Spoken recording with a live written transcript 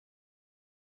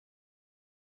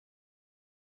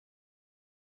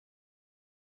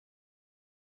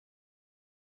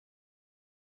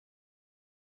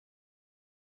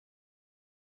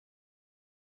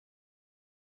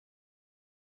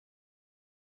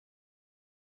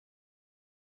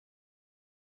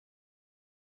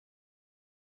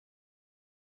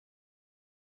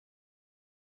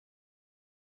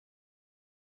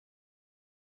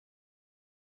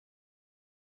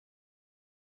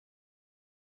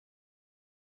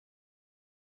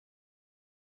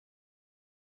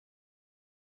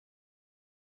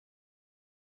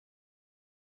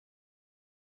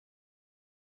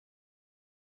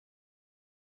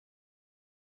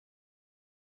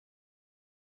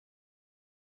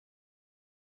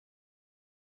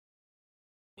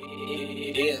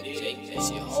Damn, Jake, that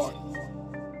shit hard.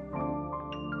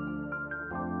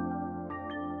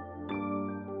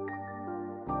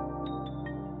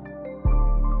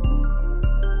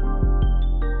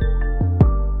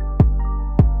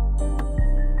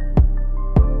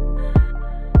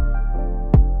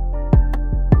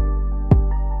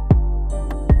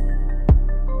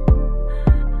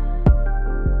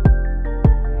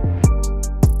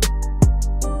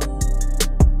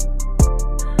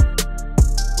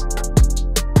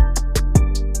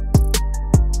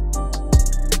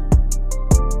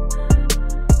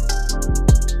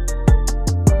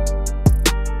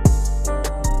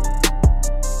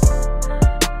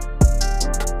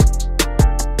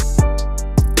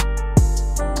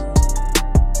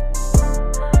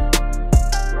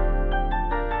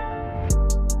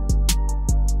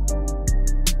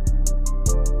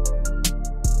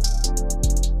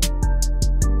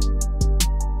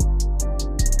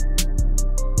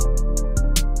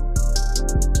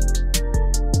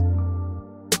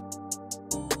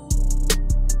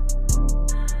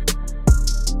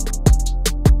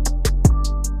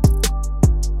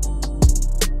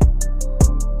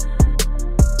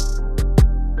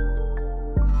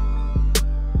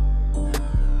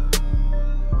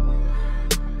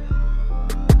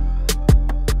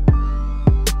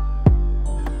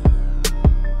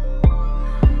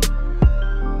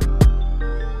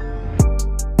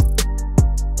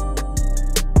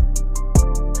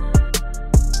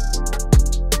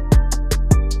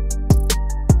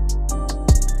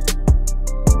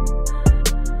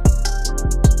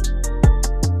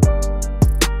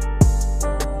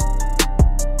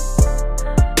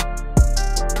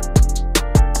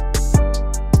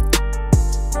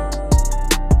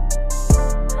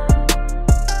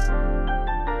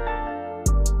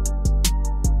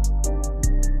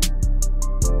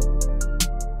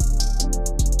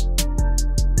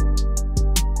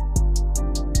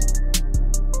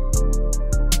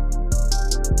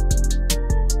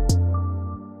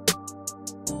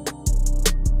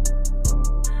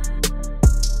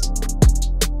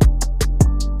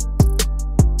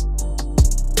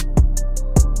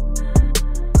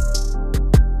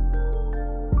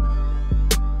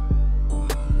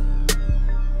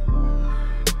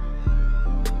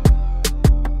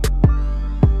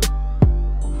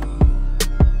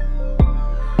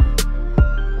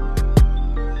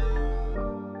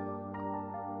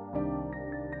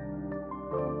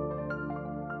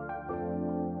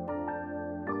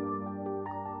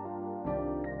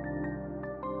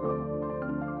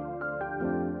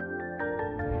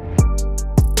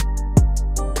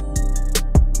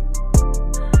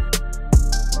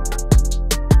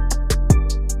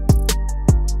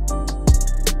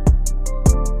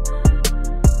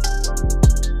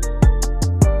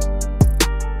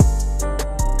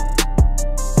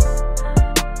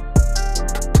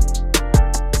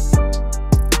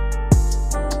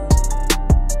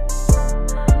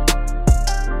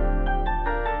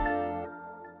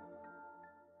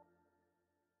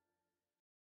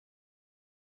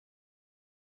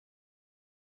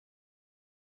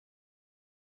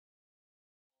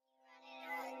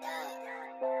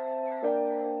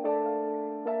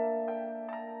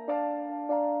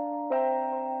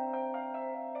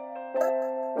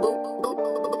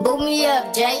 Boot me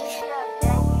up, Jake.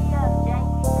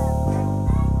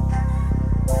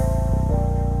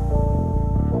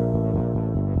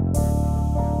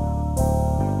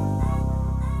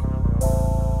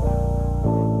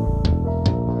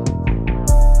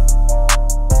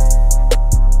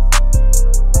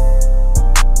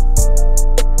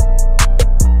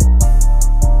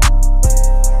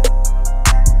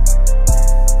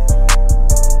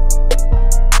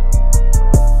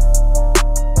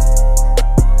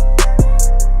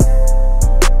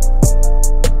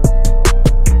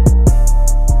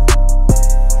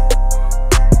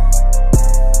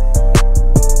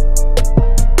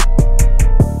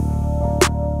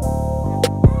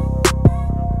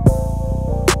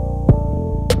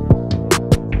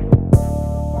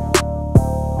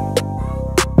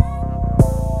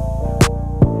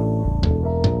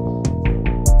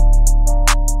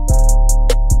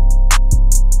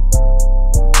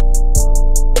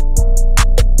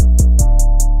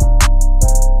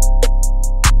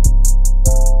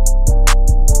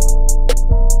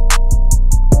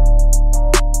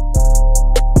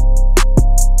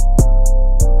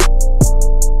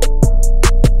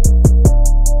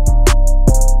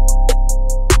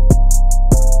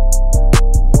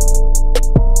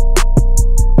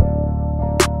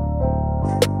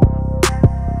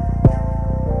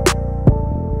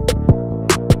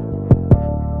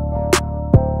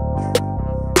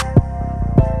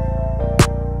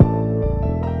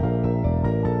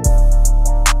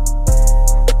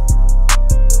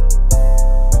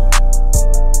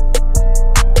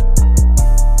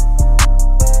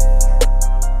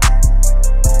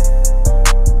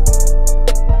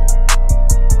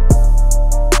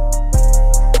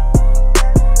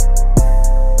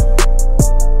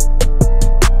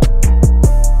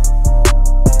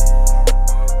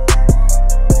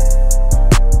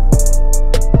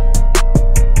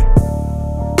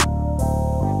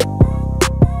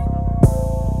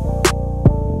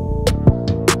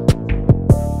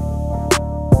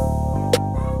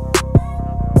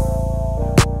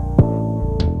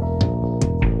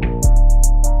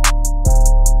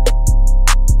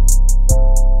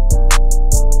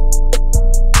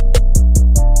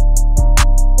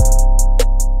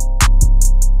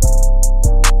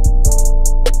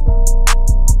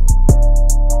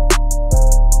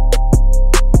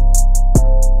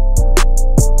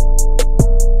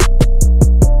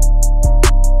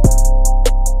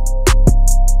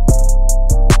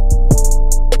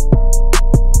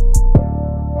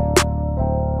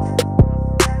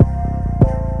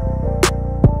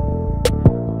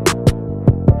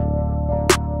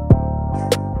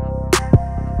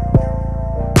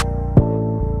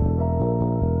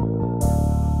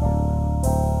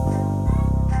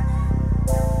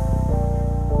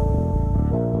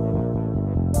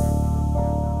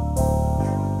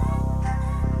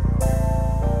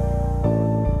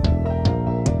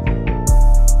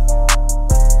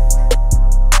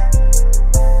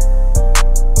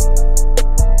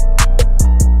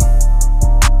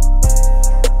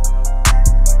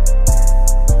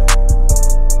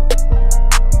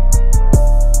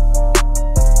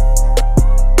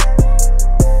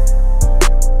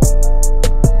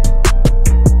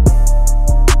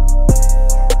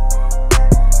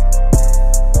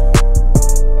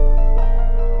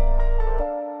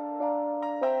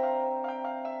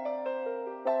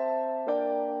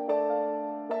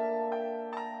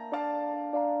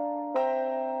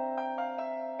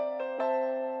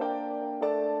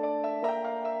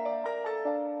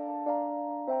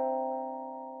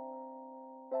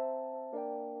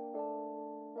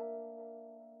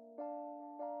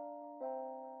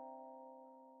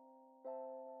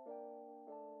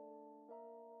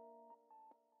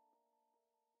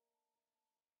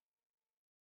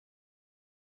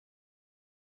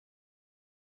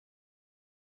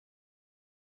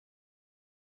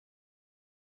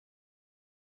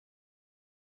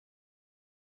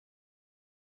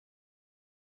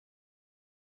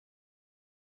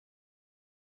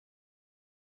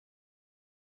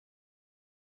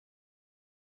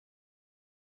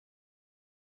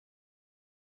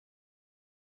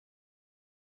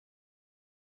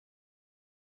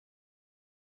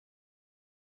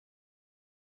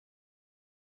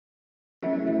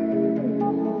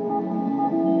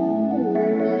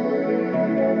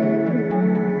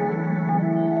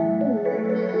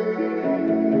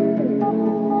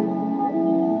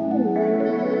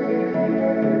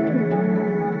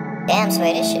 Damn,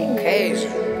 Sway, this shit crazy.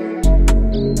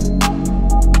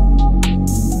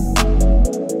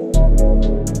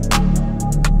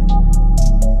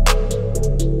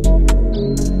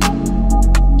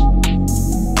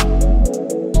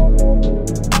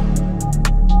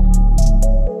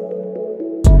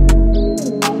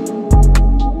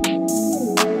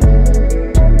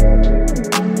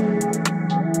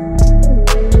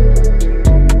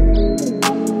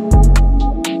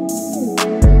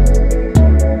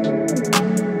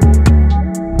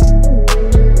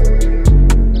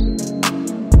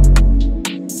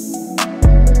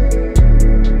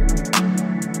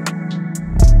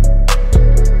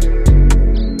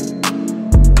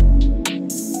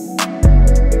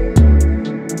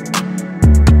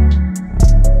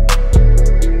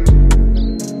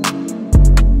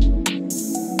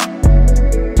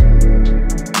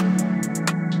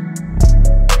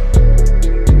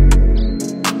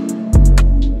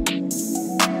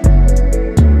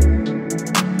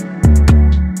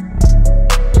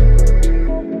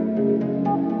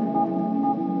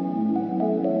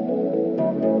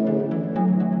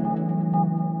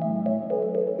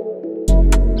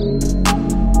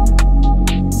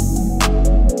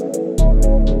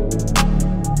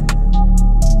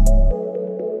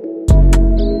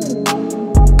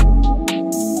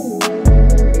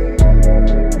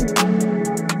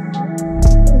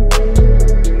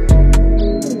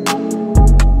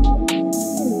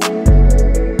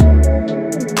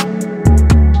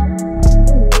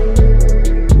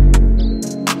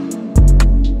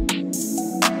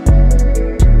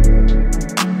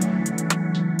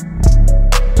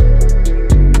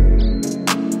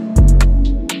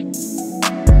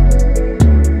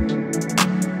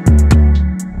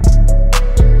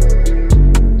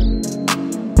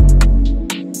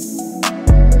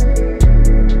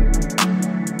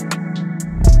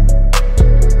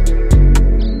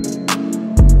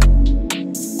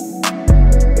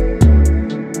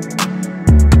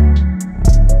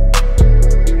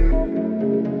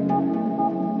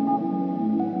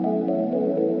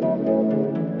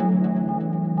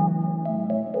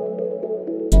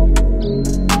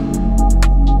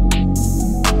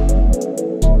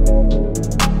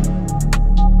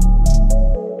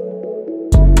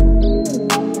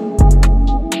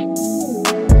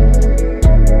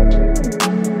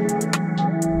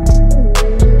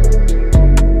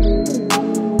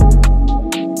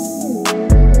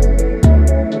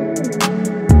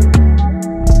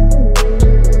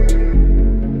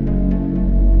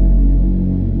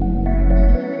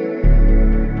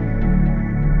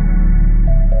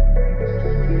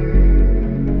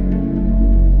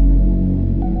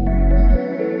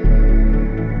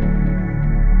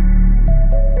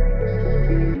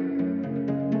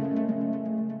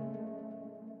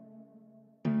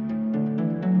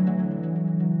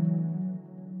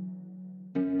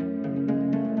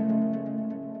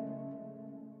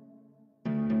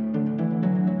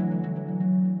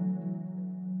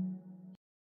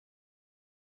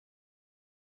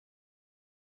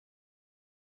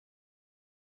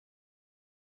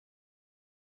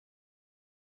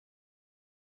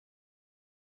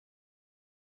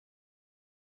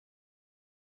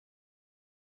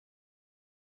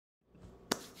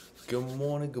 Good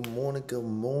morning, good morning, good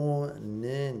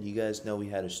morning. You guys know we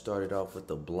had to start it off with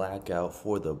the blackout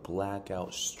for the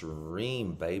blackout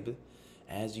stream, baby.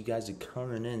 As you guys are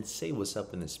coming in, say what's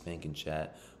up in the spanking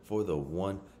chat for the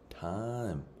one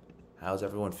time. How's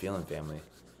everyone feeling, family?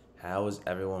 How is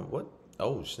everyone? What?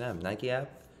 Oh, snap. Nike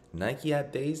app? Nike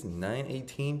app days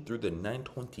 9/18 through the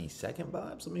 9/22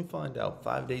 vibes? Let me find out.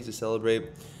 5 days to celebrate.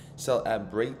 Sell at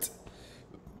Break.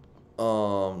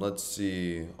 Let's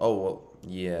see. Oh, well,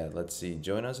 yeah, let's see.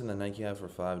 Join us in the Nike app for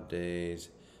 5 days.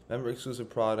 Member exclusive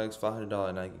products,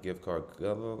 $500 Nike gift card.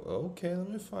 Okay, let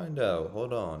me find out.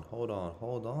 Hold on.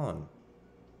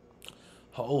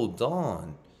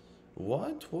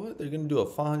 What? They're gonna do a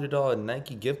 $500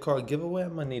 Nike gift card giveaway?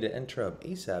 I'm gonna need to enter up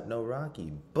ASAP. No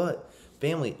Rocky. But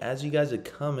family, as you guys are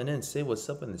coming in, say what's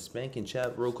up in the spanking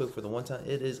chat real quick for the one time.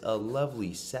 It is a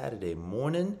lovely Saturday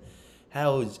morning.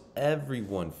 How is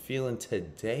everyone feeling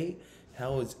today?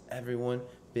 Let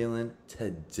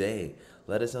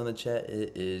us know in the chat.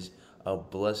 It is a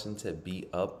blessing to be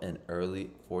up and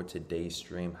early for today's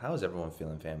stream. How is everyone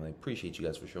feeling, family? Appreciate you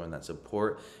guys for showing that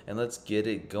support. And let's get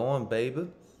it going, baby.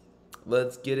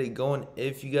 Let's get it going.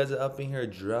 If you guys are up in here,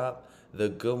 drop the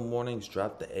good mornings,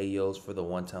 drop the AOs for the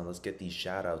one time. Let's get these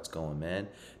shout outs going, man.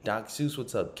 Doc Seuss,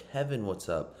 what's up? Kevin, what's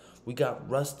up? We got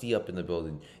Rusty up in the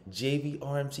building. JV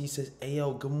RMC says,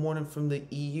 AO, good morning from the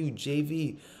EU.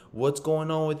 JV, what's going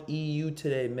on with EU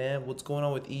today, man? What's going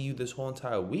on with EU this whole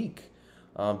entire week?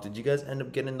 Did you guys end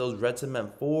up getting those red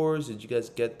cement 4s? Did you guys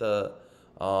get the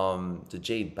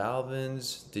J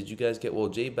Balvins? Did you guys get, well,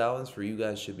 J Balvins for you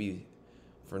guys should be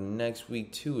for next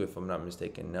week too, if I'm not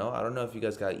mistaken. No, I don't know if you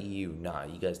guys got EU. Nah,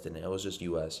 you guys didn't. It was just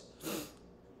US.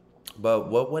 But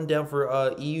what went down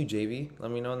for EU, JV?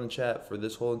 Let me know in the chat for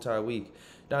this whole entire week.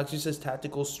 Doxy says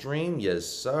tactical stream. Yes,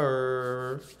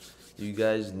 sir. You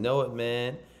guys know it,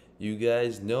 man. You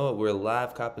guys know it. We're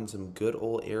live copping some good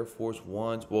old Air Force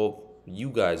Ones. Well, you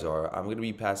guys are. I'm going to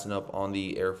be passing up on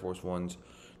the Air Force Ones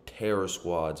terror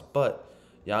squads. But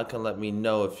y'all can let me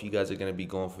know if you guys are going to be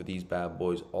going for these bad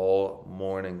boys all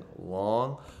morning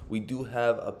long. We do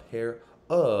have a pair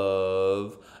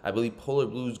of, I believe, Polar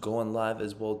Blues going live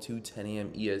as well too, 10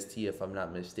 a.m. EST if I'm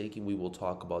not mistaken. We will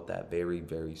talk about that very,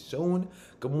 very soon.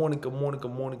 Good morning, good morning,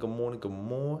 good morning, good morning, good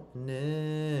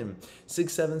morning.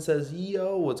 6-7 says,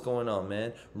 yo, what's going on,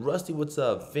 man? Rusty, what's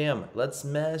up? Fam, let's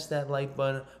smash that like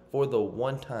button for the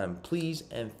one time, please,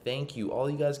 and thank you. All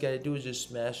you guys got to do is just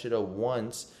smash it up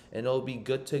once, and it'll be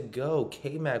good to go.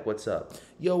 K-Mac, what's up?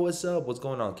 Yo, what's up? What's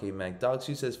going on, K-Mac?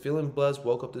 Doxy says, feeling blessed,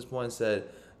 woke up this morning and said,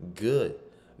 good,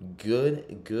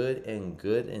 and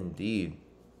good indeed.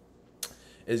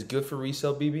 Is good for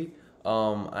resale, BB?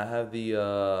 I have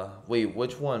the, wait,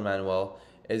 which one, Manuel?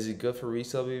 Is it good for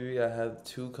resale, BB? I have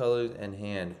 2 colors in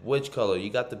hand. Which color? You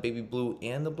got the baby blue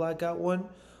and the blackout one?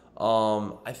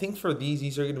 I think for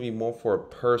these are going to be more for a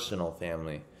personal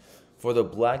family. For the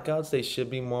blackouts, they should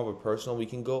be more of a personal. We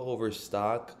can go over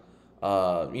stock.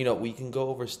 We can go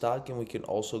over stock, and we can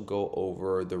also go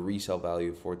over the resale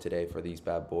value for today for these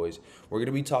bad boys. We're going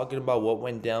to be talking about what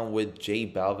went down with J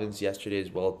Balvin's yesterday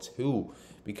as well too,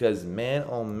 because man,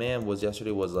 oh man,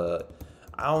 yesterday was a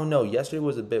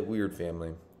bit weird,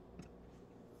 family.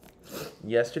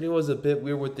 Yesterday was a bit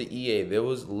weird with the EA.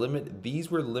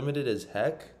 These were limited as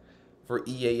heck for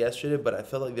EA yesterday, but I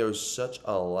felt like there was such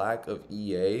a lack of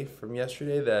EA from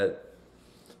yesterday that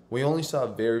we only saw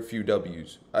very few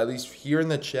W's. At least here in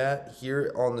the chat,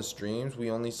 here on the streams, we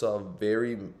only saw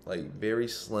very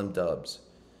slim dubs.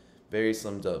 Very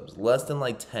slim dubs. Less than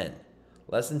 10.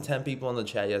 Less than 10 people in the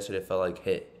chat yesterday felt like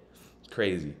hit. It's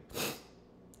crazy.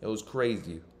 It was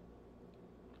crazy.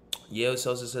 Yale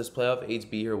Celsius says playoff 8s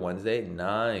be here Wednesday.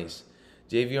 Nice.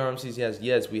 JVRMC says,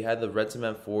 yes, we had the Red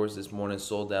Cement 4s this morning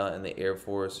sold out, and the Air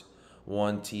Force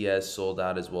 1 TS sold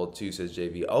out as well too, says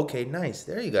JV. Okay, nice.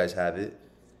 There you guys have it.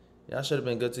 Y'all should have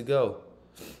been good to go.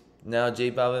 Now,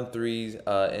 J Balvin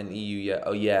 3s and EU, yeah.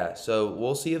 Oh, yeah. So,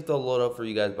 we'll see if they'll load up for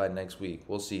you guys by next week.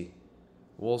 We'll see.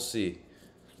 We'll see.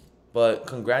 But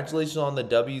congratulations on the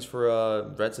W's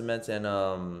for Red Cements and,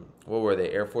 what were they?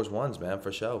 Air Force 1s, man,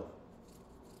 for show.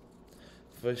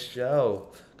 For show.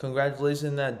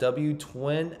 Congratulations on that W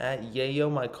twin at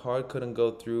Yayo. My card couldn't go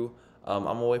through. I'm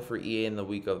gonna wait for EA in the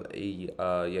week of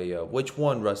Yayo. Which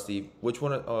one, Rusty? Which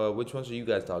ones are you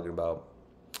guys talking about?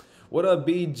 What up,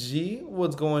 BG?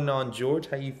 What's going on, George?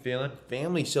 How you feeling?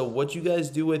 Family, so what you guys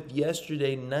do with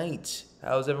yesterday night?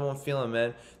 How's everyone feeling,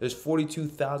 man? There's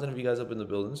 42,000 of you guys up in the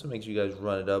building, so make sure you guys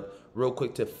run it up real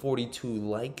quick to 42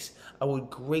 likes. I would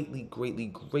greatly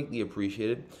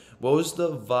appreciate it. What was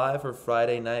the vibe for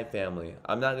Friday night, family?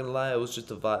 I'm not going to lie, it was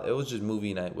just a vibe. It was just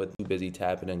movie night with too busy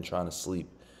tapping and trying to sleep.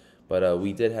 But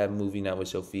we did have movie night with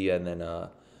Sophia, and then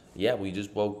yeah, we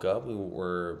just woke up. We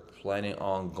were planning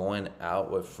on going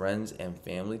out with friends and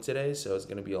family today, so it's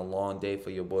going to be a long day for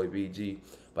your boy BG.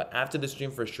 But after the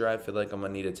stream, for sure, I feel like I'm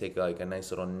going to need to take a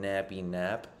nice little nappy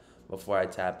nap before I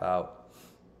tap out.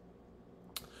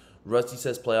 Rusty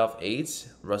says playoff 8s.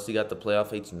 Rusty got the playoff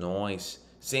 8s. Nice.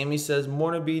 Sammy says,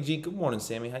 morning, BG. Good morning,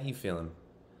 Sammy. How you feeling?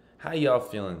 How y'all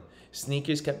feeling?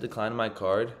 Sneakers kept declining my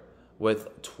card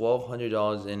with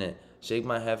 $1,200 in it. Shake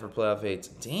my head for playoff 8s.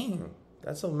 Dang.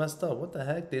 That's so messed up. What the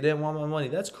heck? They didn't want my money.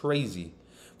 That's crazy.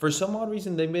 For some odd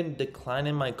reason, they've been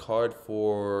declining my card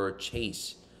for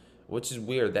Chase, which is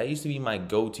weird. That used to be my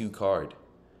go-to card.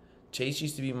 Chase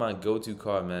used to be my go-to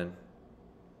card, man.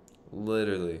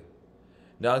 Literally.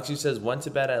 Noxu says, went to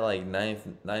bed at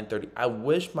 9:30. I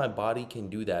wish my body can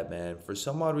do that, man. For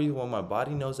some odd reason, when my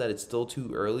body knows that it's still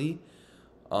too early,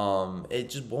 it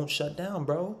just won't shut down,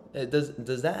 bro.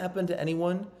 Does that happen to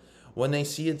anyone? When they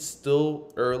see it's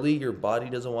still early, your body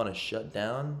doesn't want to shut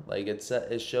down. Like it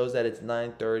shows that it's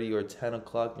 9:30 or 10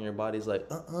 o'clock, and your body's like,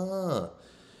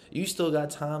 you still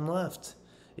got time left.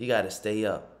 You got to stay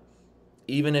up.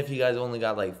 Even if you guys only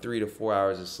got 3 to 4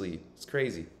 hours of sleep. It's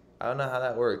crazy. I don't know how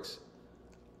that works.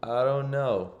 I don't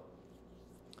know.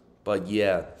 But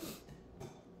yeah.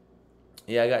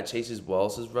 Yeah, I got Chase as well,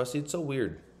 says Rusty. It's so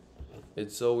weird.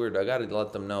 It's so weird. I got to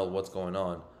let them know what's going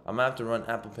on. I'm going to have to run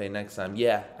Apple Pay next time.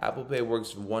 Yeah, Apple Pay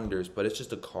works wonders, but it's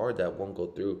just a card that won't go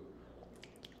through.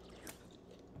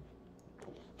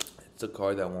 It's a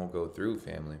card that won't go through,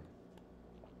 family.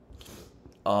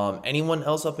 Anyone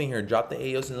else up in here? Drop the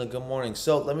AOs in the good morning.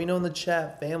 So let me know in the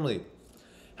chat, family.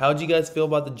 How'd you guys feel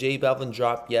about the J Balvin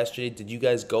drop yesterday? Did you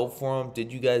guys go for him?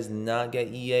 Did you guys not get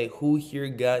EA? Who here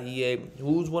got EA?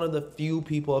 Who's one of the few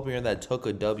people up here that took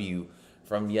a W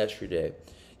from yesterday?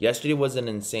 Yesterday was an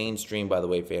insane stream, by the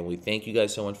way, family. Thank you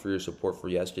guys so much for your support for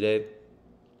yesterday.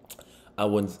 I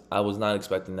was not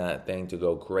expecting that thing to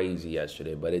go crazy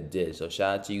yesterday, but it did. So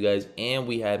shout out to you guys. And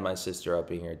we had my sister up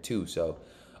in here too. So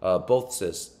both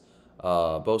sisters.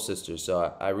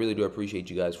 So I really do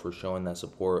appreciate you guys for showing that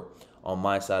support on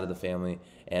my side of the family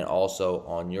and also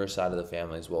on your side of the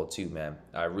family as well too, man.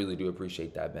 I really do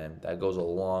appreciate that, man. That goes a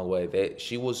long way.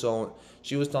 She was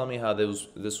telling me how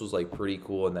this was like pretty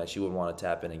cool and that she would want to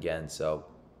tap in again. So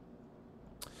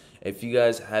if you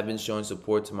guys have been showing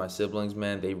support to my siblings,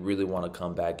 man, they really want to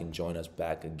come back and join us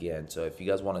back again. So if you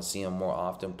guys want to see them more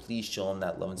often, please show them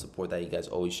that love and support that you guys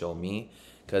always show me,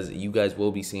 because you guys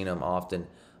will be seeing them often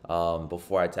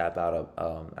before I tap out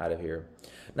of here.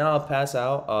 Now I'll pass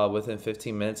out within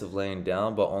 15 minutes of laying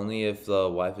down, but only if the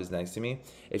wife is next to me.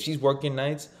 If she's working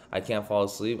nights, I can't fall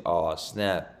asleep. Oh,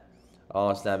 snap.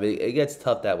 Oh, snap. It gets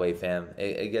tough that way, fam.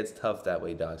 It gets tough that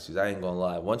way, docs. I ain't gonna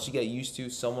lie. Once you get used to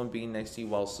someone being next to you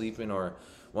while sleeping, or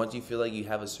once you feel like you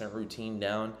have a certain routine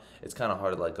down, it's kind of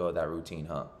hard to let go of that routine,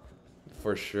 huh?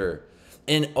 For sure.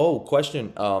 And, oh,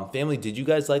 question. Family, did you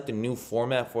guys like the new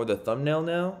format for the thumbnail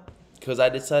now? Because I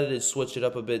decided to switch it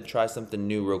up a bit, try something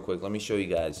new real quick. Let me show you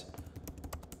guys.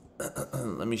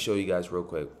 Let me show you guys real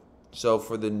quick. So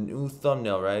for the new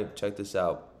thumbnail, right? Check this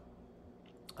out.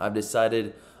 I've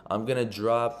decided I'm going to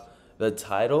drop the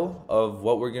title of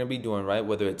what we're going to be doing, right?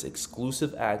 Whether it's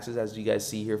exclusive access, as you guys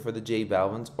see here for the J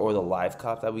Balvins, or the live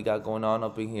cop that we got going on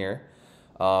up in here.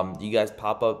 You guys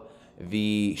pop up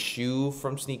the shoe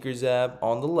from Sneakers app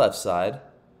on the left side.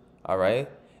 All right.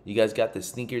 You guys got the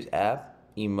Sneakers app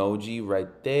emoji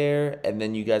right there, and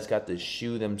then you guys got the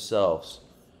shoe themselves,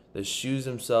 the shoes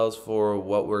themselves for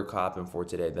what we're copping for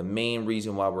today, the main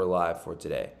reason why we're live for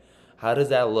today. How does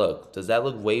that look? Does that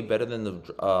look way better than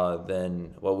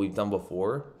than what we've done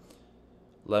before?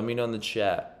 Let me know in the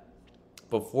chat.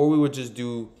 Before we would just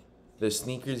do the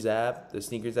Sneakers app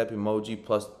emoji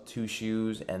plus two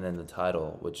shoes, and then the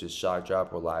title, which is shot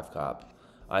drop or live cop.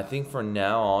 I think for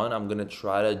now on, I'm gonna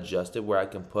try to adjust it where I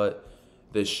can put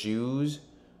the shoes,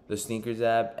 the Sneakers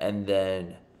app, and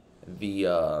then the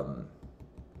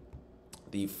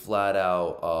flat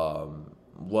out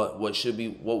what we should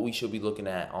be looking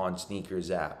at on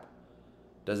Sneakers app.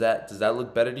 Does that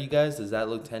look better to you guys? Does that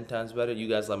look 10 times better? You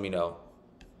guys let me know.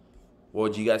 Or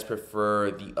do you guys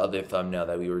prefer the other thumbnail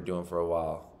that we were doing for a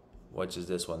while, which is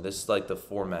this one? This is like the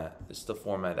format. This is the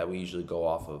format that we usually go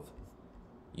off of.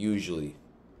 Usually.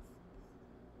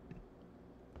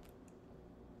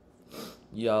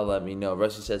 Y'all let me know.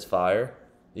 Rusty says fire.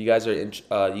 You guys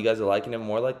are liking it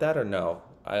more like that or no?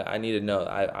 I need to know.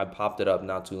 I popped it up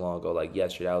not too long ago, like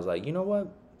yesterday. I was like, you know what?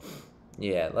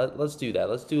 Yeah, let's do that.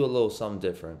 Let's do a little something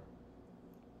different.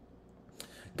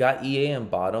 Got EA and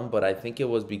bought them, but I think it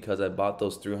was because I bought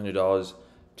those $300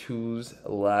 twos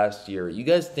last year. You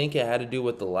guys think it had to do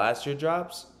with the last year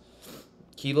drops?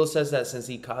 Kilo says that since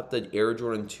he copped the Air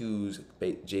Jordan 2s,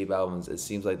 J Balvin's, it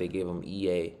seems like they gave him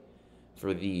EA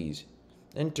for these.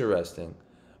 Interesting.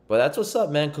 But that's what's up,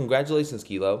 man. Congratulations,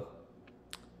 Kilo.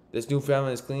 This new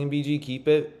family is clean, BG. Keep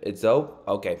it. It's dope.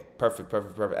 Okay, perfect.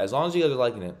 As long as you guys are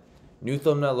liking it. New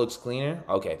thumbnail looks cleaner.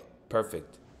 Okay,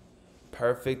 perfect.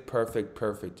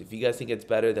 If you guys think it's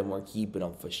better, then we're keeping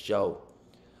them for sure.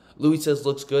 Louis says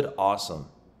looks good. Awesome.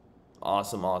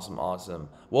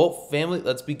 Well, family,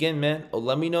 let's begin, man.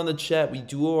 Let me know in the chat. We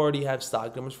do already have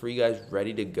stock numbers for you guys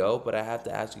ready to go, but I have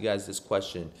to ask you guys this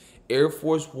question. Air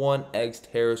Force One X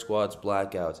Terror Squads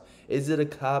Blackouts. Is it a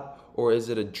cop or is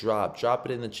it a drop? Drop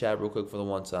it in the chat real quick for the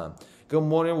one time. Good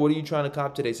morning. What are you trying to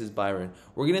cop today, says Byron.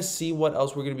 We're going to see what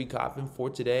else we're going to be copping for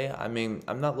today. I mean,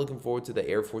 I'm not looking forward to the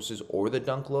Air Forces or the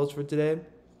dunk lows for today,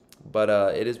 but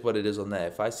it is what it is on that.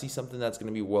 If I see something that's going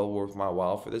to be well worth my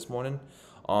while for this morning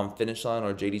on Finish Line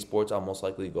or JD Sports, I'll most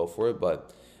likely go for it.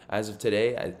 But as of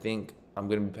today, I think I'm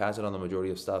going to be passing on the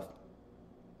majority of stuff.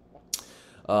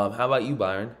 How about you,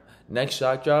 Byron? Next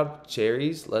shot drop,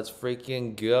 cherries. Let's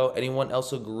freaking go. Anyone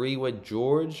else agree with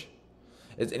George?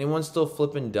 Is anyone still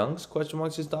flipping dunks? Question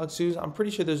marks his dog shoes. I'm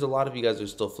pretty sure there's a lot of you guys that are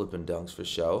still flipping dunks for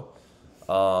show.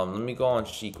 Let me go on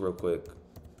Chic real quick.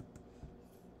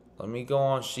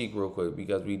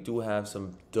 Because we do have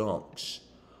some dunks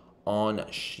on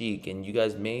Chic, and you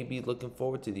guys may be looking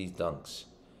forward to these dunks.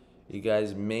 You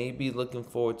guys may be looking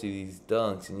forward to these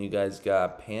dunks, and you guys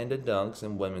got Panda Dunks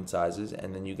in women's sizes,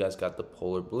 and then you guys got the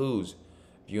Polar Blues.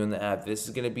 Viewing the app, this is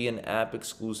going to be an app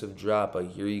exclusive drop, but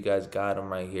here you guys got them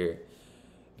right here.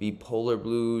 The Polar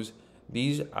Blues,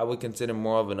 these I would consider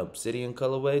more of an obsidian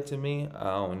colorway to me. I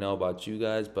don't know about you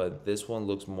guys, but this one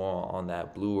looks more on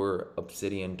that bluer,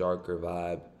 obsidian, darker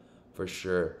vibe for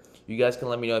sure. You guys can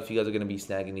let me know if you guys are going to be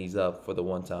snagging these up for the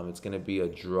one time. It's going to be a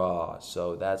draw,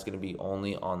 so that's going to be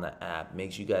only on the app.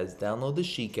 Make sure you guys download the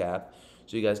Chic app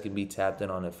so you guys can be tapped in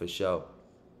on it for show.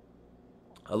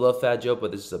 I love Fat Joe,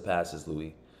 but this is a passes,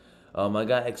 Louis. I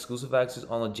got exclusive access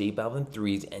on the J Balvin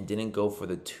 3s and didn't go for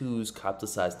the 2s. Copped the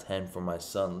size 10 for my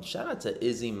son. Shout out to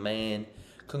Izzy, man.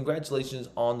 Congratulations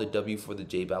on the W for the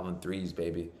J Balvin 3s,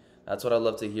 baby. That's what I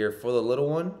love to hear. For the little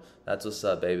one, that's what's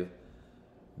up, baby.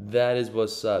 That is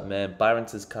what's up, man. Byron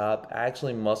says cop.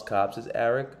 Actually, must cop, says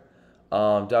Eric.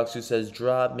 Doctor says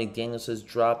drop. McDaniel says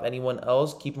drop. Anyone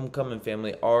else? Keep them coming,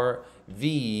 family.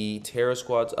 RV Terror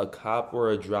Squad's a cop or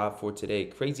a drop for today.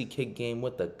 Crazy kick game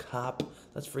with the cop.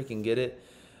 Let's freaking get it.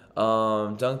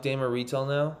 Dunk Damer retail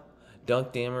now.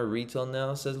 Dunk Damer retail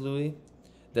now, says Louis.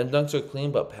 Them dunks are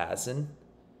clean but passing.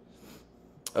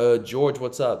 George,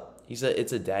 what's up? He said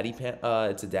it's a daddy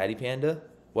panda.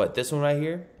 What, this one right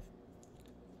here?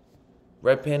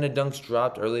 Red Panda dunks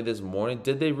dropped early this morning.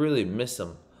 Did they really miss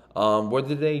them? Where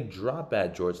did they drop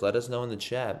at, George? Let us know in the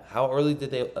chat. How early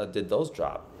did those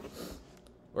drop?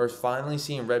 We're finally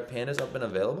seeing red pandas up and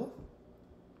available.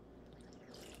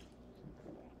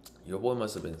 Your boy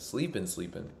must have been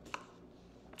sleeping.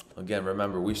 Again,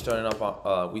 remember we start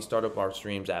up our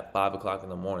streams at 5 o'clock in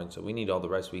the morning, so we need all the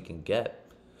rest we can get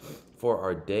for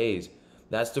our days.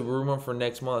 That's the rumor for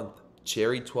next month.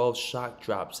 Cherry 12 shock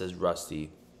drop, says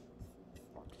Rusty.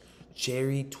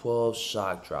 Cherry 12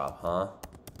 shock drop, huh?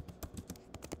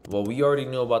 Well, we already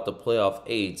knew about the playoff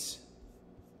 8s.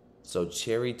 So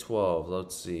Cherry 12,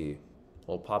 let's see.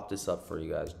 We'll pop this up for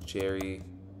you guys. Cherry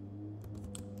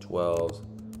 12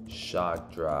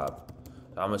 shock drop.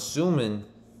 I'm assuming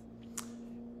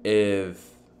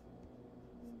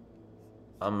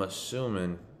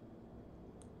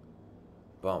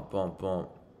bump.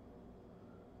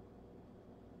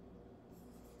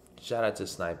 Shout out to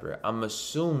Sniper. I'm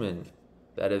assuming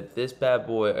that if this bad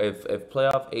boy, if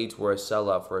playoff 8s were a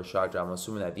sellout for a shock drop, I'm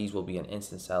assuming that these will be an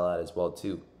instant sellout as well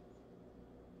too.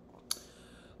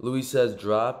 Louis says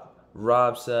drop.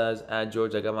 Rob says, at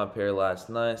George, I got my pair last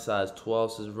night. Size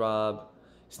 12, says Rob.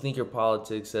 Sneaker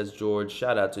Politics, says George.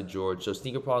 Shout out to George. So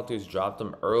Sneaker Politics dropped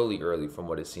them early from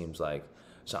what it seems like.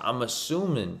 So I'm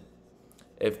assuming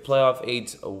if playoff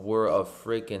 8s were a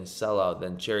freaking sellout,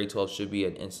 then Cherry 12 should be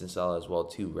an instant sellout as well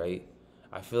too, right?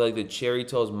 I feel like the Cherry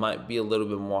 12s might be a little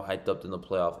bit more hyped up than the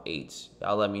playoff 8s.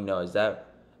 Y'all let me know. Is that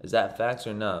facts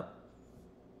or not?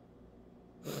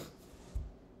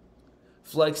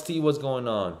 Flex T, what's going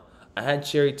on? I had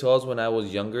Cherry 12s when I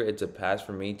was younger. It's a pass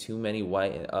for me. Too many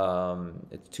white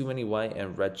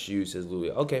and red shoes, says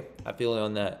Louis. Okay, I feel it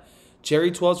on that.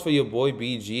 Cherry 12s for your boy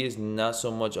BG is not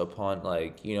so much upon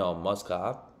must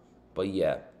cop, but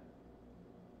yeah.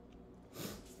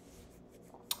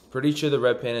 Pretty sure the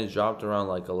red pandas dropped around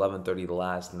like 11:30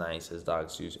 last night, says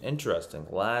Doc Shoes. Interesting.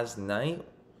 Last night?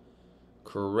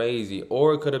 Crazy.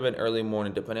 Or it could have been early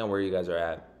morning, depending on where you guys are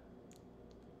at.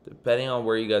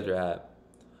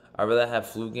 I'd rather have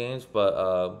flu games,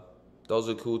 but those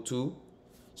are cool too.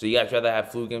 So you guys rather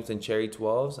have flu games than Cherry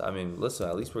 12s? I mean, listen,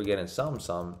 at least we're getting some.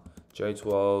 Cherry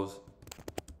 12s,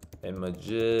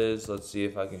 images. Let's see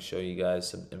if I can show you guys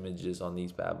some images on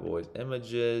these bad boys.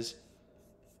 Images.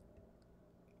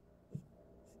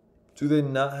 Do they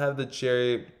not have the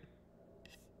cherry?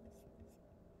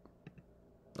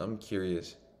 I'm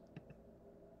curious.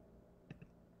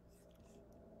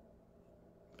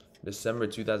 December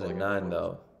 2009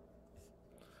 though.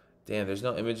 Damn, there's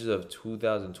no images of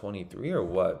 2023 or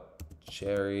what?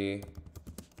 Cherry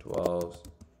 12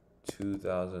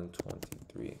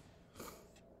 2023.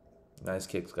 Nice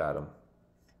kicks, got him.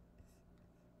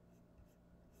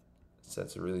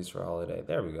 Sets a release for holiday.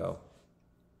 There we go.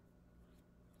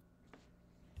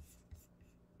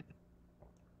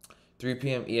 $3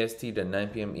 p.m. EST to 9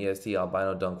 p.m. EST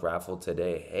albino dunk raffle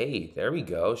today. Hey, there we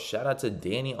go. Shout out to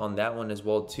Danny on that one as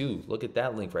well too. Look at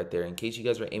that link right there. In case you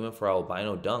guys are aiming for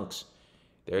albino dunks,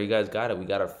 there you guys got it. We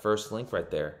got our first link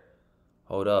right there.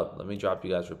 Hold up. Let me drop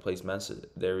you guys replace message.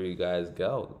 There you guys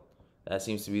go. That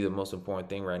seems to be the most important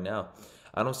thing right now.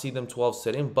 I don't see them 12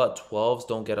 sitting, but 12s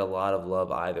don't get a lot of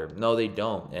love either. No, they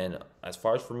don't. And as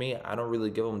far as for me, I don't really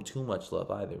give them too much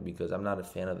love either because I'm not a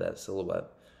fan of that silhouette.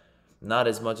 Not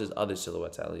as much as other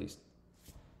silhouettes, at least.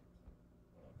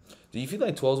 Do you feel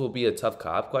like 12s will be a tough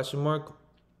cop? Question mark.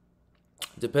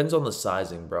 Depends on the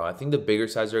sizing, bro. I think the bigger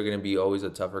sizes are going to be always a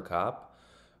tougher cop,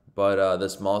 but the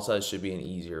small size should be an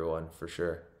easier one for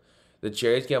sure. The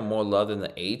cherries get more love than the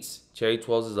 8s. Cherry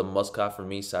 12s is a must cop for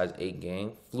me, size 8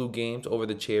 game. Flu games over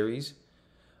the cherries.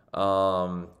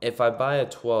 If I buy a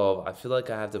 12, I feel like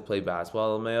I have to play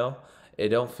basketball, LMAO. It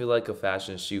don't feel like a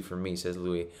fashion shoe for me, says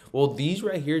Louis. Well, these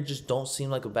right here just don't seem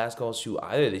like a basketball shoe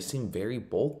either. They seem very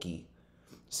bulky.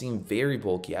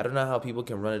 I don't know how people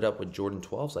can run it up with Jordan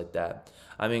 12s like that.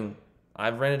 I mean,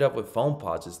 I've ran it up with foam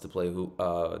pods just to play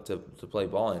to play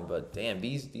ball in, but damn,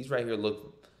 these right here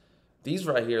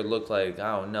look like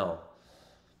I don't know.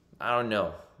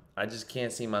 I just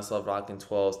can't see myself rocking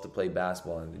 12s to play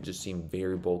basketball, and they just seem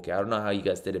very bulky. I don't know how you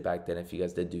guys did it back then, if you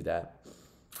guys did do that.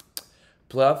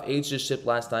 Playoff H just shipped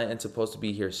last night and supposed to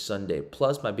be here Sunday.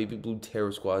 Plus, my baby blue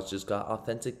terror squads just got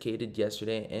authenticated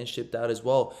yesterday and shipped out as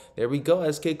well. There we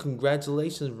go, SK.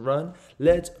 Congratulations, run.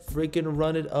 Let's freaking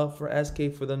run it up for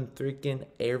SK for them freaking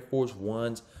Air Force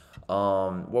Ones.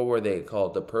 What were they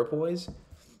called? The Purpleys?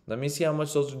 Let me see how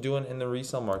much those are doing in the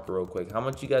resale market real quick. How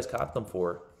much you guys caught them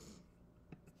for?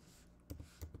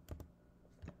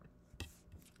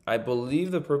 I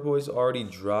believe the Purpleys already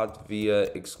dropped via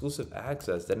exclusive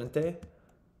access, didn't they?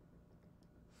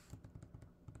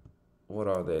 What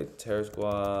are they? Terror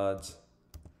squads.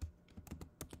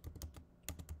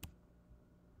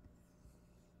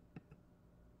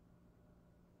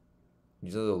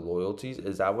 These are the loyalties.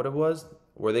 Is that what it was?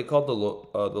 Were they called the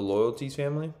loyalties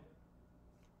family?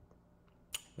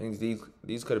 I think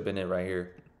these could have been it right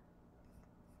here.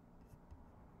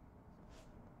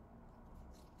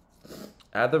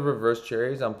 Add the reverse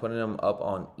cherries. I'm putting them up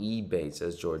on eBay,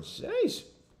 says George. Jeez.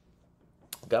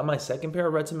 Got my second pair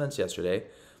of red cements yesterday.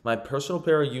 My personal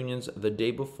pair of unions the day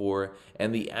before,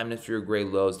 and the atmosphere gray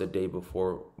lows the day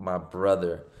before. My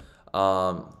brother,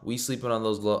 we sleeping on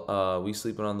those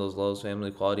lows. Family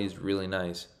quality is really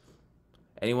nice.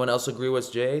 Anyone else agree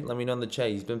with Jay? Let me know in the chat.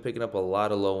 He's been picking up a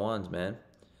lot of low ones, man.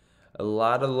 A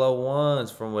lot of low ones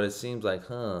from what it seems like,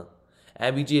 huh?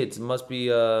 Abby G, it must be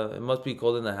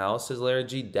cold in the house, says Larry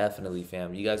G. Definitely,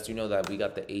 fam. You guys do know that we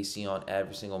got the AC on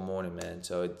every single morning, man.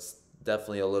 So it's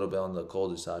definitely a little bit on the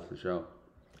colder side for sure.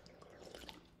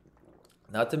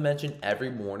 Not to mention every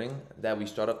morning that we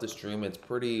start up the stream, it's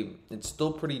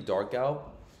still pretty dark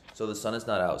out, so the sun is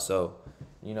not out. So,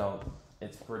 you know,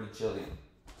 it's pretty chilly.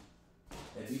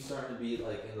 It'd be starting to be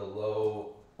like in the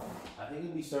low, I think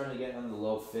it'd be starting to get in the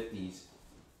low 50s.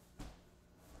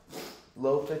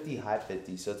 Low 50, high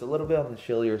 50s. So it's a little bit on the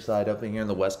chillier side up in here on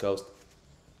the West Coast.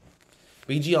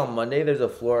 BG on Monday,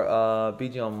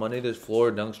 there's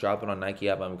Florida Dunks dropping on Nike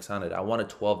app. I'm excited. I want a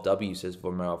 12W, says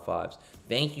Vomero 5s.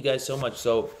 Thank you guys so much.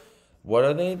 So, what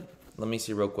are they? Let me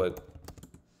see real quick.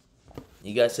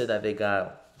 You guys said that they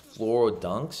got floral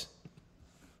dunks.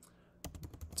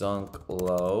 Dunk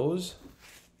lows.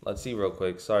 Let's see real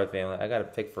quick. Sorry, family. I got to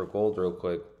pick for gold real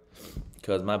quick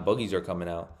because my boogies are coming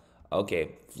out.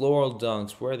 Okay, floral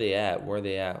dunks. Where are they at? Where are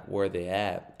they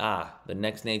at? Ah, the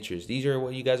Next Natures. These are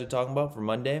what you guys are talking about for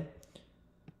Monday?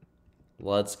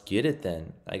 Let's get it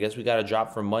then. I guess we got a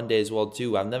drop for Monday as well,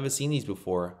 too. I've never seen these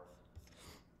before.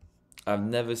 They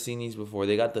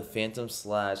got the Phantom /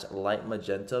 light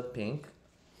magenta pink.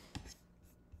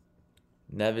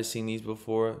 Never seen these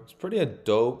before. It's pretty a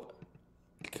dope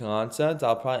concept.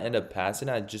 I'll probably end up passing.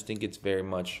 I just think it's very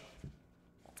much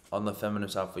on the feminine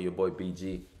side for your boy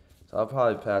BG. So I'll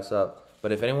probably pass up.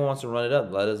 But if anyone wants to run it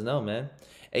up, let us know, man.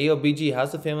 Hey, yo, BG,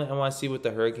 how's the family NYC with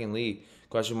the Hurricane Lee?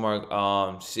 Question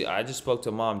mark. See, I just spoke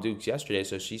to Mom Dukes yesterday,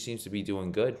 so she seems to be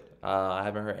doing good. I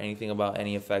haven't heard anything about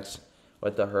any effects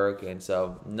with the hurricane,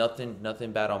 so nothing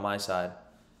bad on my side.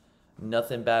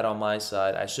 Nothing bad on my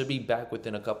side. I should be back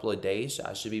within a couple of days.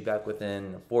 I should be back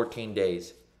within 14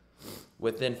 days.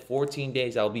 Within 14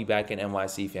 days, I'll be back in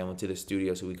NYC, family, to the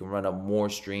studio so we can run up more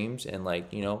streams and,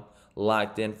 like, you know,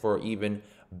 locked in for even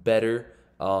better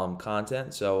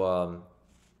content. So,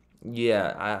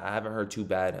 yeah, I haven't heard too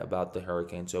bad about the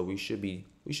hurricane, so we should be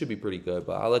pretty good.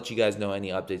 But I'll let you guys know any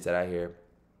updates that I hear.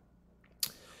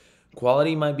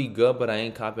 Quality might be good, but I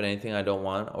ain't copying anything I don't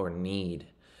want or need.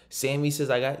 Sammy says,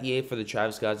 I got EA for the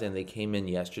Travis Scotts, and they came in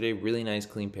yesterday. Really nice,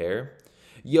 clean pair.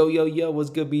 Yo, what's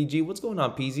good, BG? What's going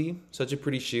on, PZ? Such a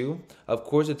pretty shoe. Of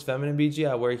course, it's feminine, BG.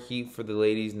 I wear heat for the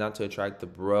ladies, not to attract the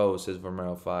bros, says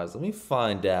Vomero 5s. Let me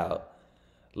find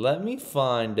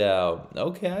out.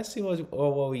 Okay, I see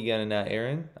what we getting at,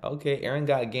 Aaron. Okay, Aaron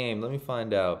got game. Let me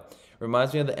find out.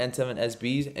 Reminds me of the N7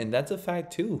 SBs, and that's a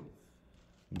fact, too.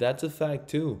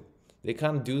 They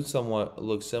kind of do somewhat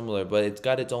look similar, but it's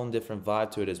got its own different vibe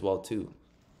to it as well, too.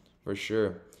 For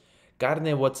sure.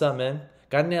 Carne, what's up, man?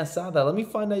 Carne asada. Let me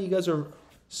find out you guys are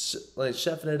like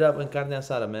chefing it up in carne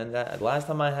asada, man. Last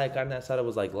time I had carne asada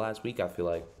was like last week. I feel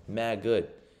like mad good.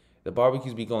 The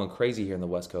barbecues be going crazy here in the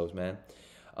West Coast, man.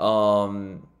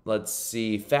 Let's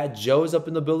see. Fat Joe's up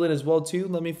in the building as well too.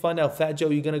 Let me find out. Fat Joe,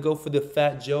 you gonna go for the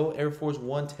Fat Joe Air Force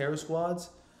One Terror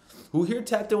Squads? Who here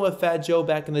tapped in with Fat Joe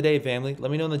back in the day, family? Let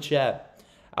me know in the chat.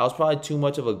 I was probably too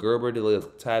much of a Gerber to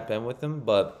like, tap in with him,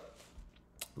 but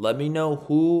let me know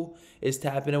who is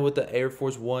tapping in with the Air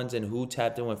Force Ones and who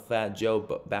tapped in with Fat Joe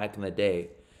back in the day.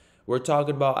 We're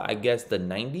talking about, I guess, the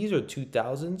 90s or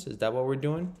 2000s. Is that what we're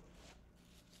doing?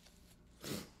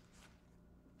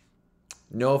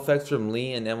 No effects from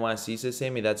Lee and NYC, says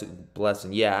Sammy. That's a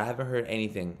blessing. Yeah, I haven't heard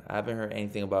anything. I haven't heard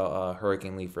anything about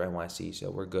Hurricane Lee for NYC, so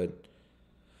we're good.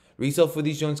 Resale for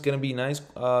these joints going to be nice?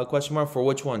 Question mark. For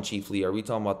which one, Chief Lee? Are we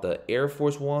talking about the Air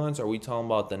Force Ones? Are we talking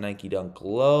about the Nike Dunk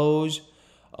Lows?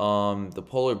 The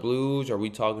Polar Blues? Are we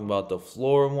talking about the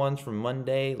Flora ones from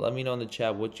Monday? Let me know in the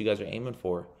chat what you guys are aiming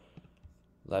for.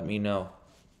 Let me know.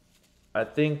 I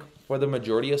think for the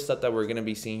majority of stuff that we're going to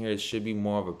be seeing here, it should be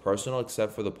more of a personal,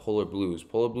 except for the Polar Blues.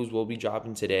 Polar Blues will be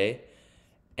dropping today,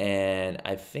 and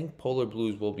I think Polar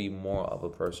Blues will be more of a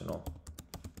personal.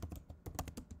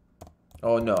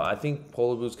 Oh, no, I think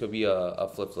Polar Blues could be a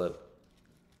flip.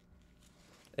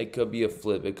 It could be a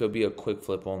flip. It could be a quick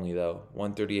flip only, though.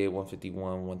 138,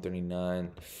 151,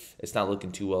 139. It's not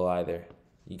looking too well either.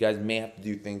 You guys may have to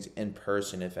do things in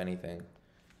person, if anything.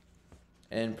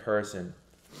 In person.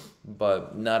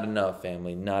 But not enough,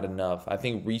 family. Not enough. I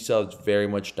think resale is very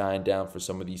much dying down for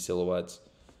some of these silhouettes.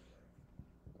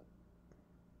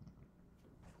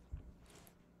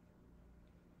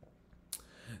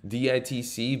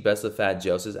 DITC, best of Fat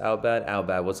Joe, says Outbad.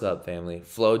 Outbad, what's up, family?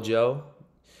 Flo Joe,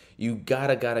 you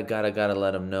gotta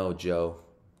let him know, Joe.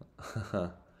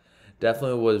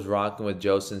 Definitely was rocking with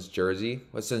Joe since Jersey.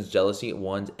 Well, since Jealousy,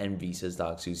 Ones, Envy, says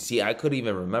Doc Sue. See, I couldn't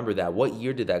even remember that. What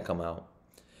year did that come out?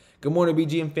 Good morning,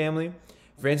 BGM family.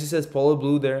 Francis says Polo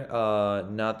Blue there,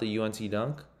 not the UNC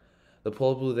Dunk. The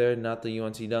Polo Blue there, not the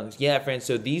UNC Dunks. Yeah, Francis,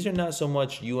 so these are not so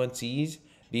much UNCs.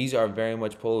 These are very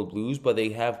much Polo Blues, but they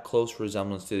have close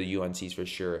resemblance to the UNCs for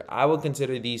sure. I would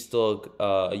consider these still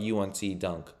a UNC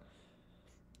Dunk.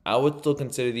 I would still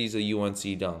consider these a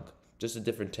UNC Dunk. Just a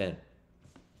different tint.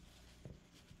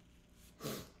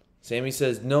 Sammy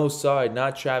says, no, sorry,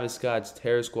 not Travis Scott's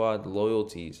Terror Squad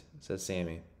loyalties, says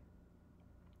Sammy.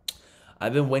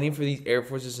 I've been waiting for these Air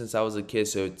Forces since I was a kid,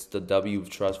 so it's the W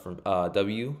trust for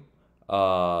W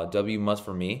must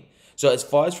for me. So as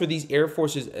far as for these Air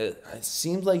Forces, it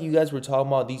seems like you guys were talking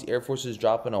about these Air Forces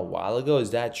dropping a while ago. Is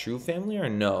that true, family, or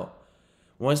no?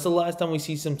 When's the last time we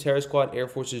see some Terror Squad Air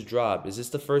Forces drop? Is this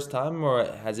the first time, or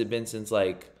has it been since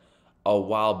like a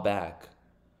while back?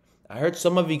 I heard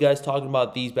some of you guys talking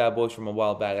about these bad boys from a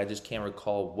while back. I just can't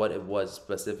recall what it was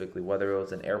specifically, whether it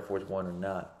was an Air Force One or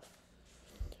not.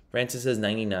 Francis says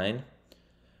 99.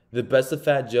 The best of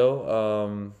Fat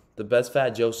Joe. The best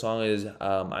Fat Joe song is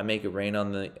 "I Make It Rain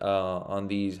on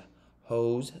These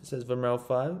Hoes," says Vermel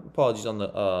 5. Apologies on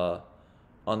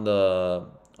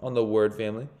the word,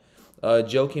 family.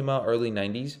 Joe came out early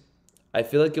 90s. I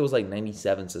feel like it was like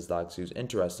 97, says Doc Seuss.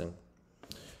 Interesting.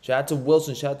 Shout out to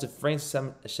Wilson. Shout out to Francis.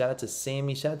 Shout out to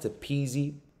Sammy. Shout out to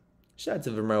Peasy. Shout out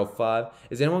to Vermel 5.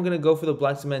 Is anyone going to go for the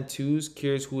Black Cement 2s?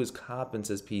 Curious who is copping,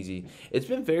 says Peasy. It's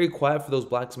been very quiet for those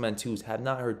Black Cement 2s. Have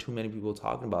not heard too many people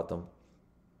talking about them.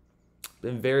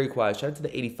 Been very quiet. Shout out to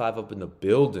the 85 up in the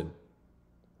building.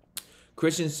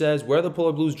 Christian says, where are the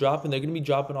Polar Blues dropping? They're going to be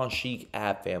dropping on Chic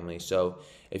app, family. So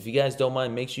if you guys don't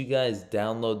mind, make sure you guys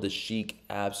download the Chic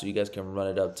app so you guys can run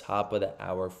it up top of the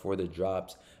hour for the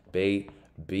drops, baby.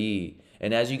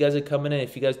 And as you guys are coming in,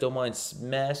 if you guys don't mind,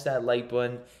 smash that like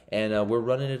button. And we're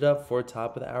running it up for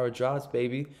top of the hour drops,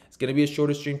 baby. It's going to be a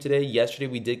shorter stream today. Yesterday,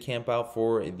 we did camp out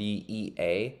for the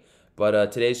EA.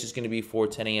 But today is just going to be for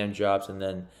 10 a.m. drops. And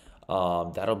then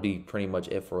that'll be pretty much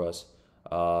it for us.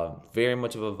 Very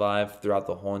much of a vibe throughout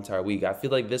the whole entire week. I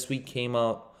feel like this week came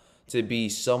out to be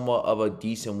somewhat of a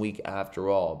decent week after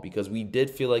all, because we did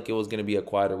feel like it was going to be a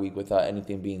quieter week without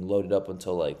anything being loaded up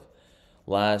until like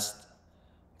last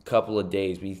couple of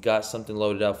days. We got something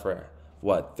loaded up for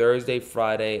what, Thursday,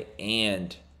 Friday,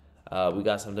 and we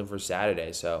got something for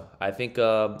Saturday. So I think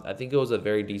it was a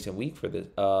very decent week for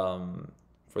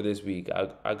this week.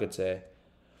 I could say.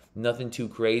 Nothing too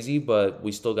crazy, but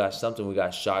we still got something. We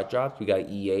got shot drops, we got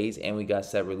EAs, and we got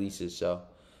set releases. So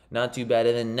not too bad.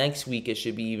 And then next week, it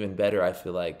should be even better, I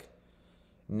feel like.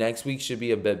 Next week should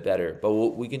be a bit better. But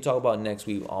we can talk about next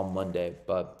week on Monday.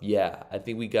 But yeah, I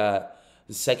think we got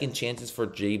the second chances for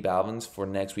J Balvin's for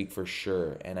next week for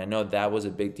sure. And I know that was a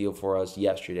big deal for us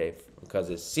yesterday because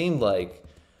it seemed like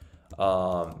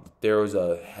there was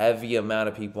a heavy amount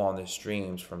of people on the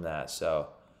streams from that. So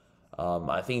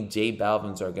I think J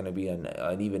Balvin's are going to be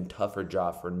an even tougher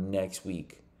drop for next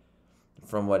week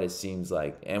from what it seems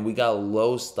like. And we got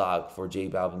low stock for J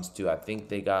Balvin's too. I think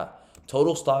they got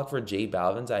total stock for J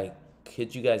Balvin's. I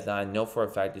kid you guys not. I know for a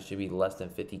fact it should be less than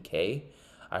 50K.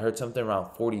 I heard something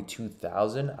around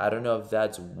 42,000. I don't know if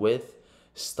that's with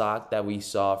stock that we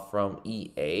saw from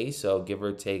EA. So give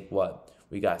or take what?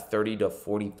 We got 30 to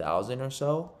 40,000 or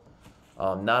so.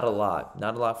 Not a lot.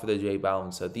 Not a lot for the J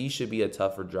Balvin. So these should be a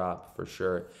tougher drop for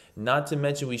sure. Not to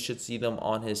mention we should see them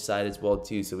on his site as well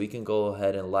too. So we can go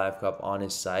ahead and live cup on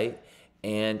his site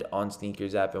and on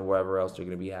Sneakers app and wherever else they're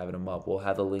going to be having them up. We'll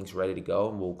have the links ready to go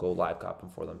and we'll go live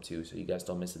copping for them too. So you guys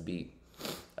don't miss a beat.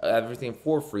 Everything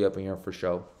for free up in here for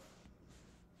show.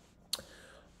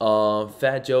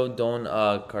 Fat Joe Don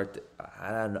I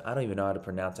don't even know how to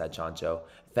pronounce that, Chancho.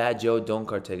 Fat Joe Don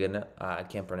Cartagena. I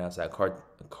can't pronounce that.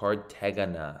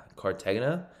 Cartagena.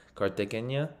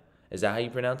 Is that how you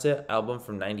pronounce it? Album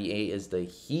from '98 is The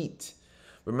Heat.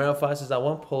 Romero 5 says I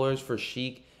want polars for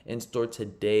Chic in store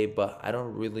today, but I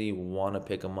don't really want to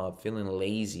pick them up. Feeling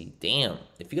lazy. Damn.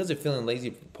 If you guys are feeling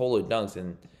lazy for Polar Dunks,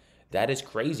 then that is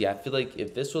crazy. I feel like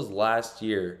if this was last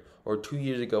year or 2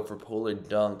 years ago for Polar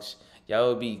Dunks, y'all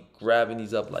would be grabbing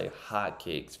these up like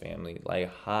hotcakes, family.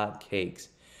 Like hotcakes.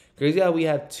 Crazy how we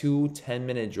have 2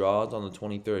 10-minute draws on the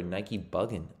 23rd. Nike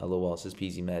bugging. LOL, says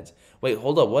PZ Meds. Wait,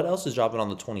 hold up. What else is dropping on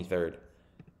the 23rd?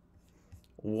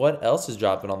 What else is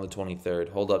dropping on the 23rd?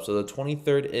 Hold up. So the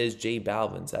 23rd is J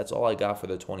Balvin's. That's all I got for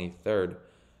the 23rd.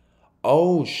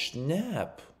 Oh,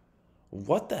 snap.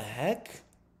 What the heck?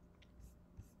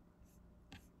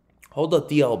 Hold up,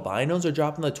 the albinos are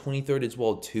dropping the 23rd as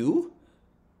well too?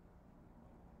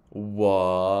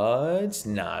 What?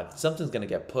 Nah, something's going to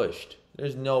get pushed.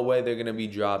 There's no way they're going to be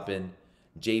dropping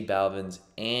J Balvin's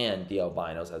and the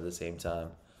albinos at the same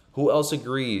time. Who else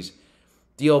agrees?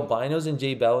 The albinos and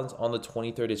J Balvin's on the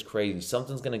 23rd is crazy.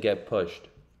 Something's going to get pushed.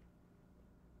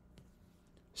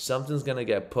 Something's going to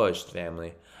get pushed,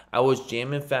 family. I was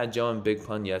jamming Fat Joe and Big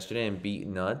Pun yesterday and beat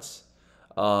nuts.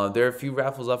 There are a few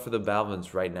raffles up for the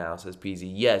Balvins right now, says PZ.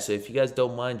 Yes, so if you guys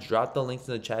don't mind, drop the links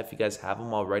in the chat if you guys have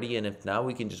them already. And if not,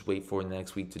 we can just wait for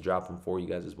next week to drop them for you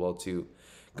guys as well, too.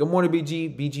 Good morning,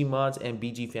 BG Mods, and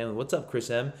BG family. What's up, Chris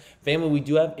M? Family, we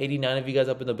do have 89 of you guys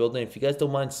up in the building. If you guys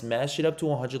don't mind, smash it up to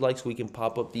 100 likes so we can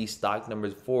pop up these stock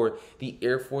numbers for the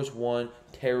Air Force One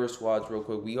Terror Squads real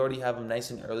quick. We already have them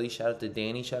nice and early. Shout out to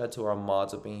Danny. Shout out to our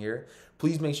mods up in here.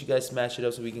 Please make sure you guys smash it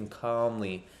up so we can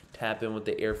calmly tap in with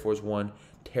the Air Force One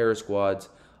Terror Squads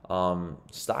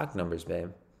stock numbers,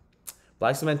 babe.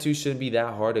 Black Cement 2 shouldn't be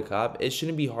that hard to cop. It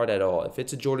shouldn't be hard at all. If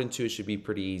it's a Jordan 2, it should be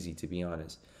pretty easy, to be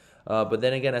honest. But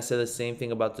then again, I said the same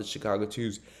thing about the Chicago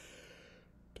 2s.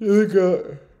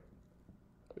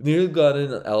 Nearly got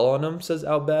an L on them, says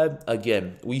Outbad.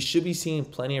 Again, we should be seeing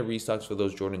plenty of restocks for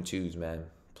those Jordan 2s, man.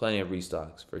 Plenty of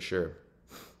restocks, for sure.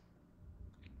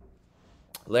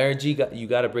 Larry G, you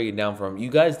got to break it down for him.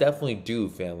 You guys definitely do,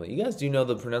 family. You guys do know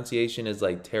the pronunciation is,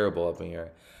 like, terrible up in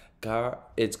here.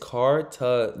 It's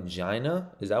Cartagena?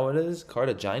 Is that what it is?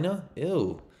 Cartagena?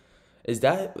 Ew. Was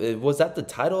that the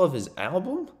title of his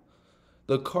album?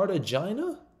 The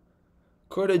Cartagena?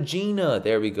 Cartagena.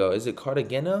 There we go. Is it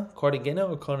Cartagena? Cartagena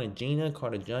or Cartagena?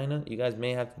 Cartagena? You guys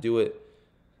may have to do it.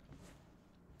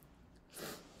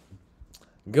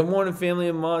 Good morning, family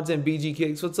of mods and BG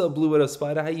Kicks. What's up, Blue Widow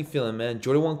Spider? How you feeling, man?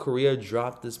 Jordan 1 Korea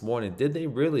dropped this morning. Did they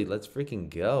really? Let's freaking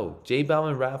go. J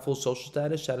Balvin raffle social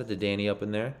status. Shout out to Danny up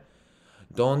in there.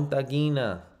 Don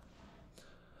Tagina.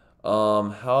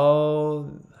 How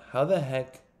the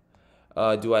heck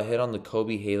do I hit on the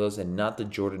Kobe Halos and not the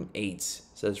Jordan 8s?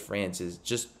 Says Francis.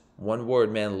 Just one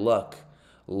word, man. Luck.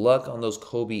 Luck on those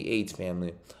Kobe 8s,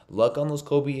 family. Luck on those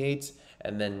Kobe 8s.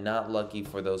 And then not lucky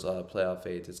for those playoff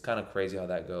fades. It's kind of crazy how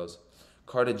that goes.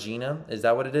 Cartagena. Is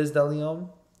that what it is, Deleon?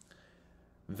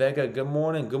 Vega, good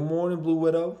morning. Good morning, Blue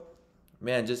Widow.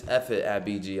 Man, just F it at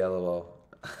BG, LOL.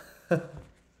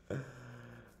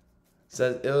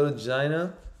 Says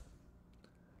Ilgina.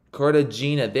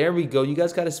 Cartagena. There we go. You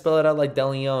guys got to spell it out like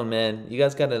Deleon, man. You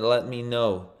guys got to let me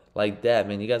know like that,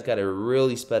 man. You guys got to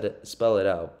really spell it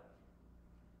out.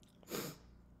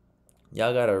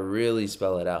 Y'all got to really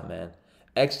spell it out, man.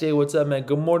 XJ, what's up, man?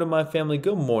 Good morning, my family.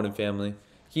 Good morning, family.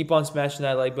 Keep on smashing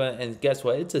that like button. And guess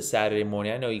what? It's a Saturday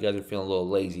morning. I know you guys are feeling a little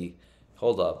lazy.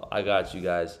 Hold up. I got you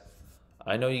guys.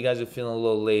 I know you guys are feeling a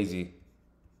little lazy.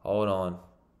 Hold on.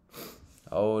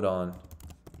 Hold on.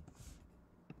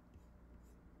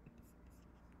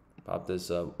 Pop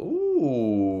this up.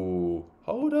 Ooh.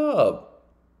 Hold up.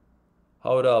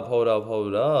 Hold up, hold up,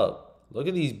 hold up. Look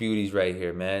at these beauties right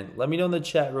here, man. Let me know in the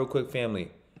chat real quick,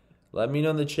 family. Let me know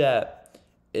in the chat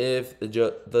if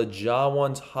the Ja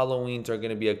ones Halloweens are going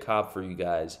to be a cop for you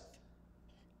guys.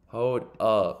 Hold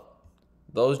up.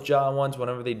 Those Ja ones,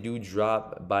 whenever they do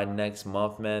drop by next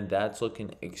month, man, that's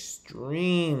looking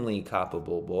extremely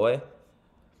coppable, boy.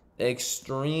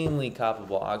 Extremely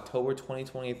coppable. October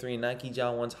 2023, Nike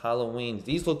Ja ones Halloweens.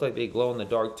 These look like they glow in the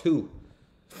dark, too.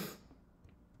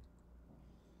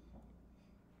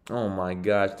 Oh my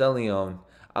gosh, DeLeon.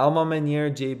 Alma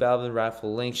Manier, J Balvin,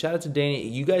 raffle link. Shout out to Danny.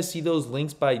 You guys see those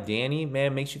links by Danny?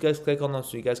 Man, make sure you guys click on them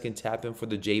so you guys can tap in for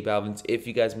the J Balvins if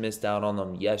you guys missed out on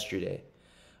them yesterday.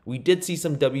 We did see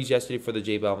some W's yesterday for the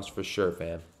J Balvins for sure,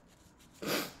 fam.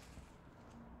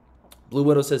 Blue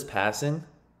Widow says passing.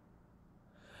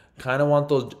 Kind of want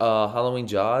those Halloween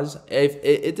jaws. If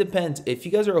it depends. If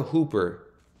you guys are a hooper,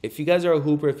 if you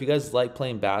guys like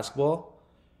playing basketball,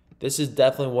 this is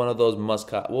definitely one of those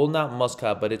must-cop. Well, not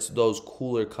must-cop, but it's those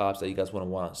cooler cops that you guys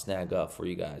want to snag up for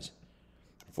you guys.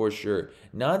 For sure.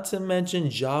 Not to mention,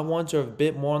 Ja ones are a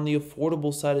bit more on the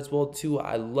affordable side as well, too.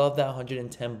 I love that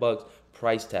 $110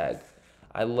 price tag.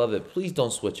 I love it. Please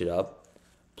don't switch it up.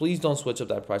 Please don't switch up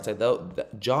that price tag.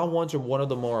 Ja ones are one of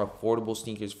the more affordable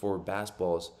sneakers for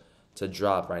basketballs to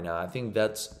drop right now. I think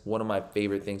that's one of my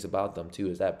favorite things about them, too,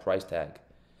 is that price tag.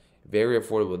 Very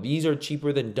affordable. These are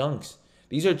cheaper than Dunks.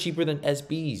 These are cheaper than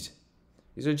SBs.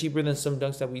 These are cheaper than some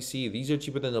Dunks that we see. These are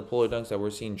cheaper than the Polar Dunks that we're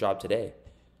seeing drop today.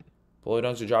 Polar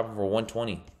Dunks are dropping for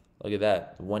 $120. Look at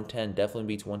that. 110 definitely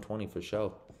beats 120 for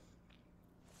sure.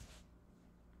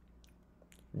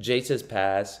 Jay says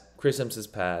pass. Chris M says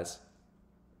pass.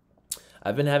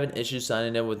 I've been having issues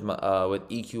signing in with my with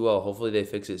EQL. Hopefully they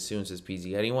fix it soon, says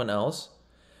PZ. Anyone else?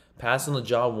 Pass on the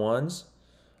Ja ones.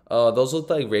 Those look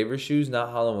like Raver shoes,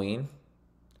 not Halloween.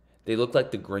 They look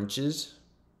like the Grinches.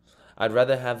 I'd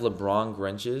rather have LeBron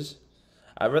Grinches.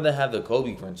 I'd rather have the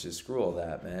Kobe Grinches. Screw all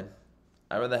that, man.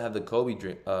 I'd rather have the Kobe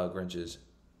Grinches.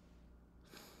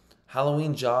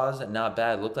 Halloween Jaws, not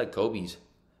bad. Look like Kobe's.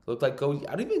 Look like Kobe.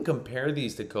 I don't even compare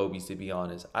these to Kobe's, to be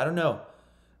honest. I don't know.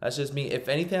 That's just me. If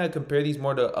anything, I compare these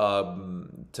more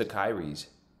to Kyrie's.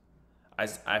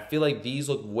 I feel like these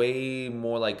look way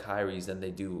more like Kyrie's than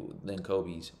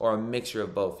Kobe's. Or a mixture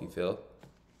of both, you feel?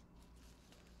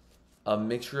 A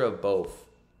mixture of both.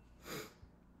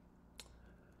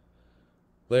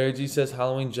 Larry G says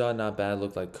Halloween Jaw not bad,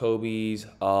 look like Kobe's.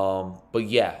 But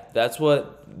yeah, that's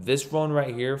what this run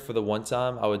right here for the one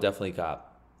time I would definitely cop.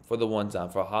 For the one time.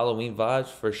 For Halloween vibes,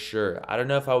 for sure. I don't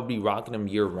know if I would be rocking them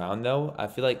year round though. I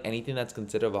feel like anything that's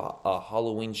considered a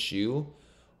Halloween shoe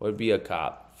would be a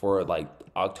cop for like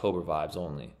October vibes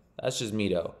only. That's just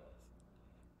me though.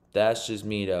 That's just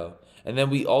me though. And then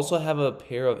we also have a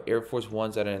pair of Air Force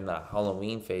Ones that are in the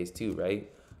Halloween phase too, right?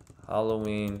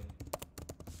 Halloween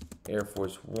Air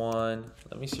Force One.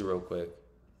 Let me see real quick.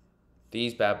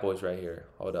 These bad boys right here.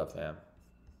 Hold up, fam.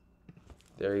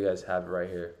 There you guys have it right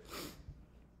here.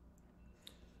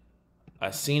 I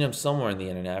seen them somewhere on the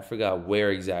internet. I forgot where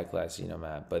exactly I seen them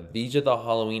at. But these are the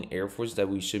Halloween Air Force that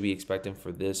we should be expecting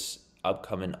for this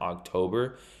upcoming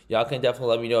October. Y'all can definitely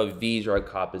let me know if these are a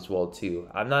cop as well too.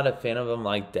 I'm not a fan of them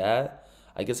like that.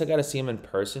 I guess I got to see them in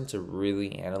person to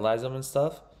really analyze them and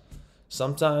stuff.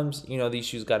 Sometimes, you know, these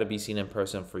shoes got to be seen in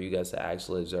person for you guys to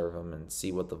actually observe them and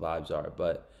see what the vibes are.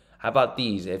 But how about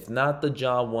these? If not the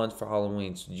John ones for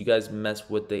Halloween, so you guys mess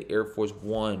with the Air Force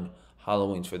One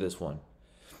Halloweens for this one.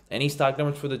 Any stock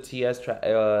numbers for the TS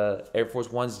Air Force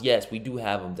Ones? Yes, we do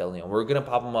have them, DeLeon. We're going to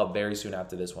pop them up very soon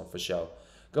after this one for sure.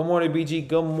 Good morning, BG.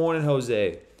 Good morning,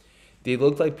 Jose. They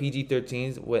look like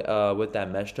PG-13s with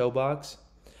that mesh toe box.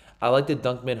 I like the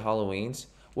Dunk Mid Halloweens.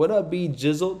 What up, B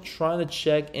Jizzle? Trying to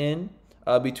check in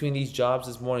between these jobs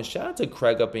this morning. Shout out to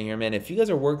Craig up in here, man. If you guys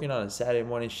are working on a Saturday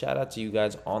morning, shout out to you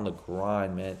guys on the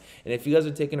grind, man. And if you guys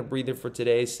are taking a breather for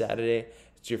today, Saturday,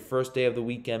 it's your first day of the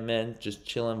weekend, man. Just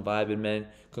chilling, vibing, man.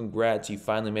 Congrats, you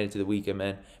finally made it to the weekend,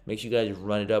 man. Make sure you guys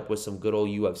run it up with some good old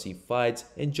UFC fights.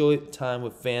 Enjoy time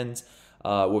with fans,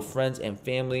 with friends and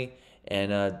family.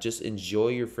 And just enjoy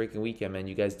your freaking weekend, man.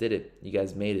 You guys did it. You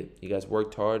guys made it. You guys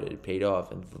worked hard. It paid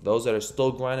off. And for those that are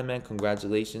still grinding, man,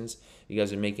 congratulations. You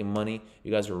guys are making money.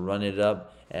 You guys are running it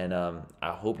up. And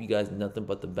I hope you guys nothing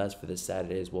but the best for this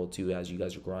Saturday as well, too, as you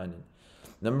guys are grinding.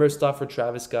 Number of stock for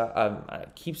Travis Scott. I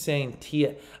keep saying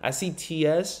T. I see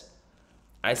TS.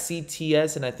 I see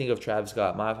TS and I think of Travis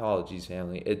Scott. My apologies,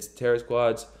 family. It's Terror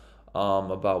Squad's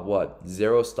about what?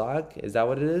 0 stock? Is that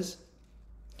what it is?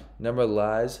 Number of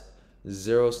lies.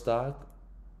 0 stock.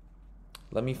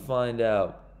 Let me find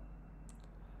out.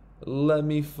 Let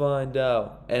me find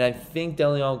out. And I think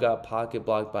DeLeon got pocket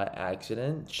blocked by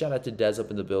accident. Shout out to Dez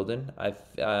up in the building.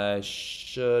 I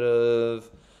should have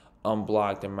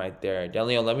unblocked him right there.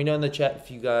 DeLeon, let me know in the chat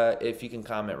if you can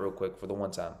comment real quick for the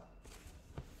one time.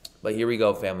 But here we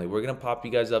go, family. We're gonna pop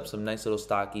you guys up some nice little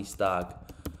stocky stock.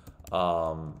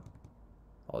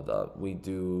 Hold up. We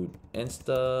do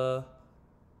Insta.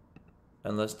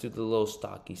 And let's do the little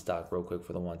stocky stock real quick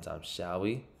for the one time, shall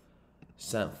we?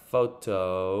 Sent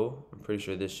photo. I'm pretty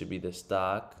sure this should be the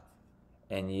stock.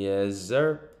 And yes,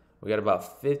 sir. We got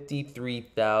about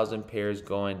 53,000 pairs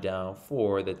going down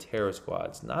for the Terror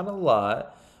Squads. Not a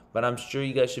lot, but I'm sure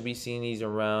you guys should be seeing these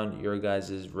around your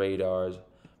guys' radars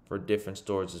for different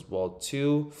stores as well,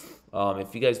 too.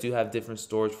 If you guys do have different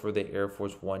stores for the Air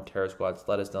Force One Terror Squads,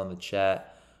 let us know in the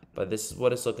chat. But this is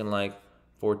what it's looking like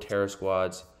for Terror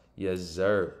Squads. Yes,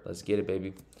 sir. Let's get it,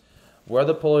 baby. Where are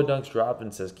the Polar Dunks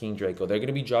dropping, says King Draco. They're going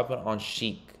to be dropping on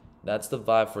Chic. That's the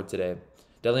vibe for today.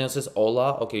 DeLeon says,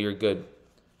 hola. Okay, you're good.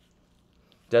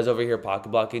 Des over here pocket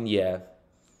blocking. Yeah.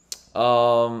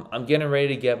 I'm getting ready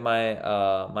to get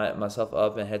myself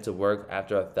up and head to work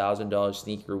after $1,000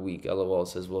 sneaker week. LOL,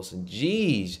 says Wilson.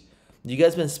 Jeez. You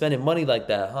guys been spending money like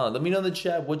that, huh? Let me know in the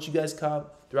chat what you guys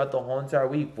cop throughout the whole entire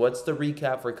week. What's the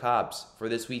recap for cops for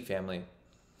this week, family?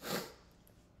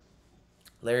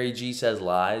 Larry G says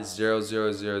lies, 0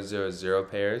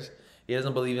 pairs. He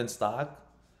doesn't believe in stock.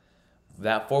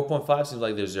 That 4.5 seems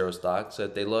like there's zero stock. So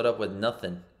if they load up with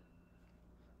nothing,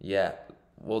 yeah,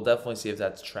 we'll definitely see if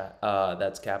that's cap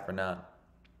or not.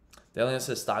 The only one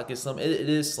says stock is slim. It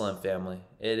is slim, family.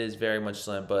 It is very much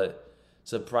slim, but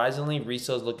surprisingly,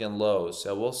 resale's looking low.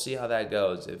 So we'll see how that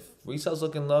goes. If resale's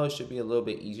looking low, it should be a little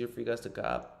bit easier for you guys to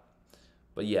cop.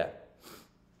 But yeah.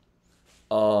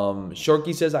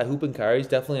 Shorky says I hoop and Kyrie's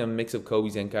definitely a mix of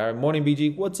Kobe's and Kyrie. Morning,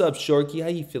 BG. What's up, Shorky? How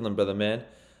you feeling, brother, man?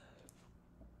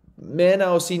 Man,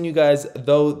 I was seeing you guys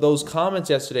those comments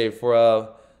yesterday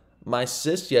for my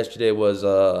sis yesterday was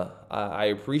I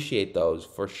appreciate those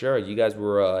for sure. You guys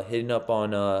were hitting up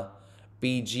on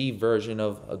BG version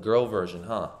of a girl version,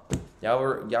 huh? Y'all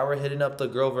were hitting up the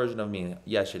girl version of me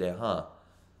yesterday, huh?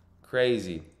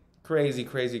 Crazy.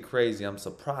 I'm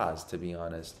surprised, to be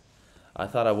honest. I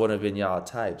thought I wouldn't have been y'all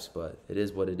types, but it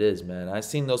is what it is, man. I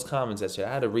seen those comments yesterday.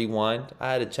 I had to rewind.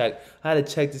 I had to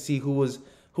check to see who was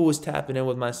tapping in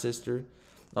with my sister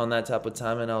on that type of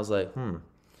time, and I was like,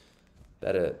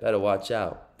 better watch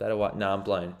out. Nah, I'm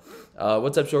blind.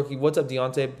 What's up, Shorky? What's up,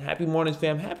 Deontay? Happy morning,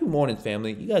 fam. Happy morning,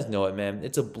 family. You guys know it, man.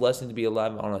 It's a blessing to be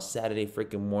alive on a Saturday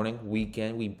freaking morning,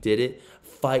 weekend. We did it.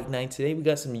 Fight night today. We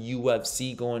got some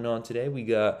UFC going on today. We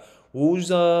got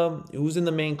who's in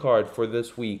the main card for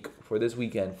this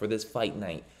weekend, for this fight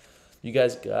night. You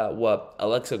guys got what?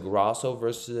 Alexa Grasso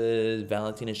versus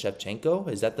Valentina Shevchenko.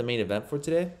 Is that the main event for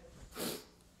today?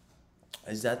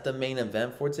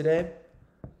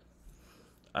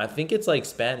 I think it's like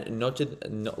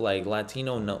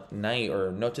Latino night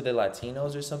or Noche de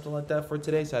Latinos or something like that for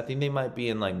today. So I think they might be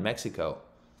in like Mexico.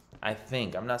 I'm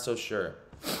not so sure.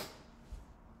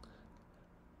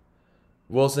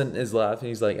 Wilson is laughing.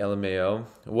 He's like, LMAO.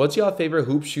 What's y'all favorite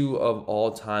hoop shoe of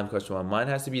all time? Question one. Mine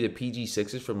has to be the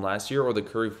PG6s from last year or the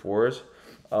Curry 4s.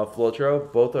 Flotro.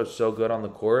 Both are so good on the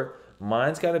court.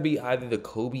 Mine's got to be either the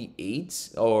Kobe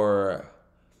 8s or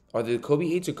the Kobe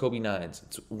 8s or Kobe 9s.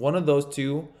 It's one of those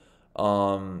two.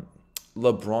 LeBron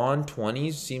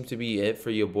 20s seem to be it for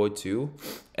your boy too.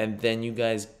 And then you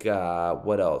guys got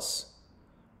what else?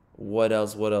 I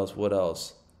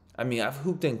mean, I've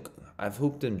hooped in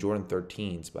Jordan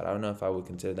 13s, but I don't know if I would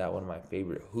consider that one of my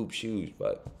favorite hoop shoes.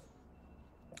 But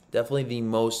definitely the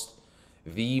most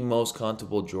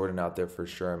comfortable Jordan out there for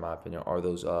sure, in my opinion, are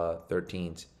those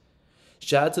 13s.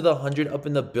 Shout out to the 100 up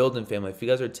in the building, family. If you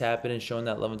guys are tapping and showing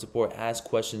that love and support, ask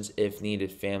questions if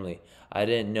needed, family. I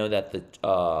didn't know that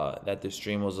the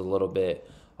stream was a little bit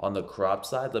on the crop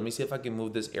side. Let me see if I can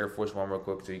move this Air Force One real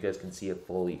quick so you guys can see it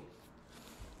fully.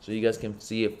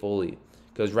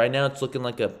 Because right now it's looking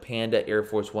like a Panda Air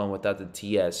Force One without the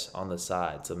TS on the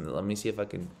side. So let me see if I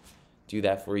can do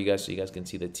that for you guys so you guys can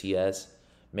see the TS.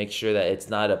 Make sure that it's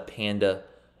not a Panda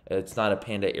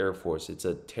Air Force. It's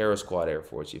a Terror Squad Air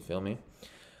Force. You feel me?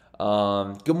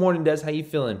 Good morning, Des. How you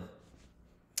feeling?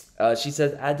 She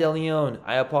says, Adeleon,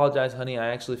 I apologize, honey. I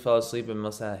actually fell asleep and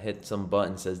must have hit some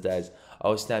button, says Des.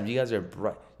 Oh, snap. You guys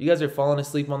are falling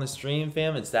asleep on the stream,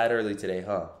 fam? It's that early today,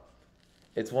 huh?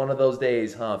 It's one of those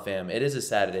days, huh, fam? It is a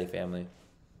Saturday, family.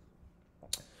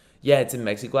 Yeah, it's in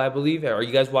Mexico, I believe. Are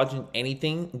you guys watching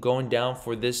anything going down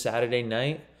for this Saturday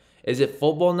night? Is it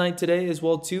football night today as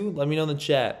well, too? Let me know in the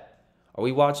chat. Are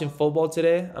we watching football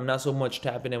today? I'm not so much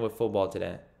tapping in with football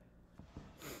today.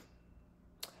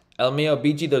 LMAO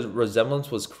BG, the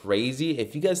resemblance was crazy.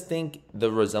 If you guys think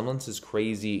the resemblance is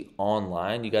crazy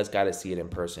online, you guys got to see it in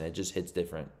person. It just hits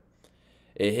different.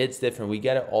 It hits different. We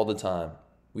get it all the time.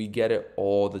 We get it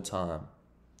all the time.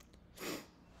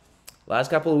 Last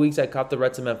couple of weeks, I copped the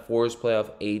Red Cement Force Playoff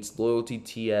 8s, Loyalty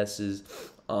TSs,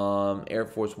 Air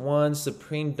Force 1s,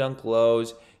 Supreme Dunk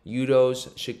Lows,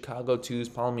 Udos, Chicago 2s,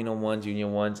 Palomino 1s,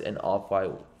 Union 1s, and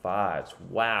Off-White 5s.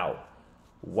 Wow.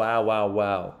 Wow, wow,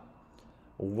 wow.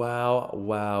 Wow,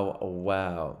 wow,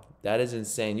 wow. That is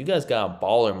insane. You guys got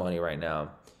baller money right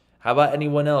now. How about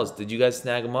anyone else? Did you guys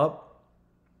snag them up?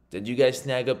 Did you guys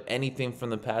snag up anything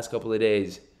from the past couple of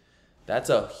days?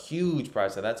 That's a huge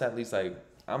price. That's at least like,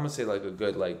 I'm going to say like a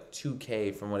good like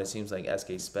 2K from what it seems like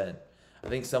SK spent. I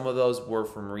think some of those were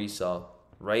from resale.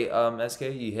 Right, SK?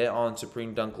 You hit on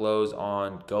Supreme Dunk Lows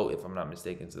on GOAT, if I'm not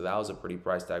mistaken. So that was a pretty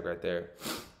price tag right there.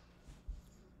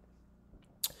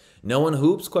 No one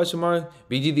hoops? Question mark.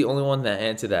 BG the only one that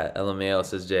answered that. LMAO,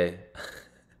 says Jay.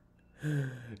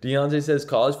 Deontay says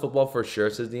college football for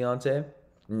sure, says Deontay.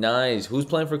 Nice. Who's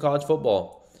playing for college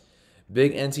football?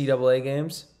 Big NCAA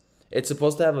games. It's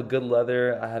supposed to have a good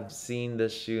leather. I have seen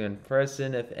this shoe in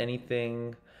person. If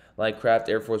anything like Kraft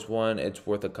Air Force One, it's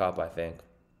worth a cop, I think.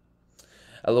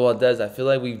 LOL Des, I feel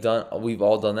like we've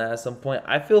all done that at some point.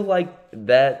 I feel like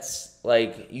that's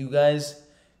like you guys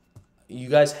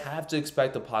have to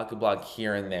expect a pocket block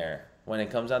here and there when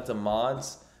it comes down to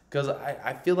mods, because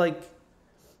I feel like,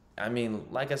 I mean,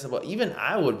 like I said, well, even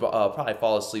I would probably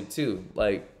fall asleep too.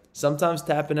 Like sometimes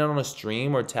tapping out on a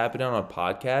stream or tapping out on a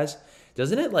podcast,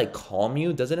 doesn't it like calm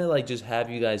you? Doesn't it like just have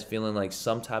you guys feeling like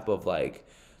some type of like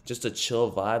just a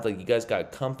chill vibe? Like you guys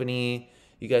got company.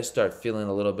 You guys start feeling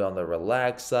a little bit on the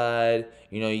relaxed side.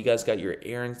 You know, you guys got your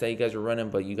errands that you guys are running,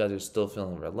 but you guys are still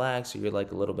feeling relaxed. So you're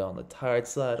like a little bit on the tired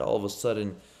side. All of a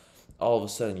sudden,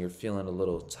 you're feeling a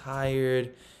little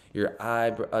tired. Your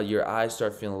eyes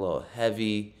start feeling a little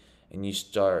heavy, and you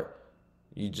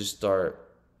just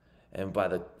start, and by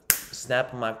the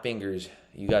snap of my fingers,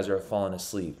 you guys are falling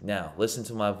asleep. Now, listen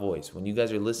to my voice. When you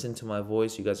guys are listening to my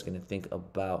voice, you guys are going to think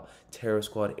about Terror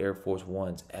Squad Air Force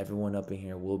Ones. Everyone up in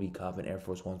here will be copping Air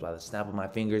Force Ones by the snap of my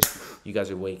fingers. You guys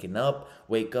are waking up.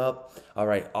 Wake up. All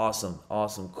right, awesome,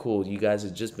 cool. You guys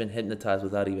have just been hypnotized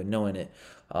without even knowing it.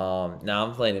 Now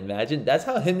I'm playing Imagine. That's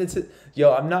how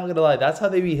Yo, I'm not going to lie. That's how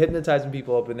they be hypnotizing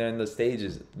people up in there in the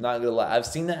stages. Not going to lie. I've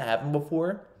seen that happen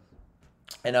before,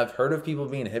 and I've heard of people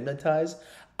being hypnotized.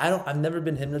 I've never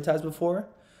been hypnotized before,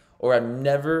 or I don't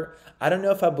know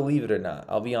if I believe it or not.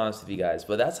 I'll be honest with you guys,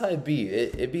 but that's how it be.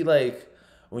 It'd be like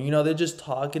when, they're just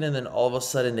talking and then all of a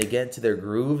sudden they get into their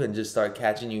groove and just start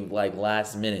catching you like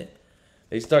last minute.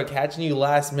 They start catching you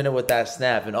last minute with that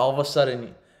snap, and all of a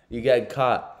sudden you get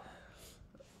caught.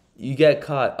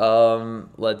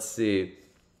 Let's see.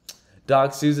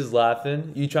 Doc Seuss is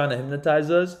laughing. You trying to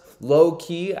hypnotize us? Low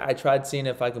key, I tried seeing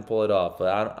if I can pull it off,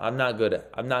 but I'm not good at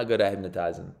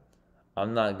hypnotizing.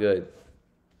 I'm not good.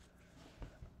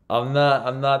 I'm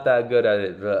not that good at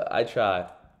it, but I try.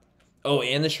 Oh,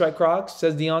 and the Shrek Crocs,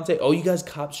 says Deontay. Oh, you guys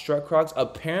copped Shrek Crocs?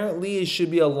 Apparently, it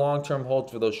should be a long-term hold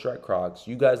for those Shrek Crocs.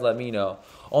 You guys let me know.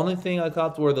 Only thing I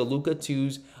copped were the Luca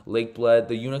 2s, Lake Bled,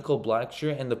 the Uniqlo black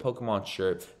shirt, and the Pokemon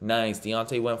shirt. Nice.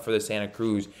 Deontay went for the Santa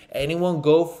Cruz. Anyone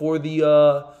go for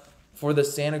the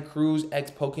Santa Cruz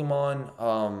X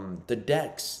Pokemon, the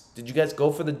decks? Did you guys go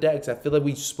for the decks? I feel like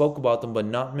we spoke about them, but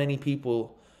not many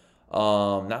people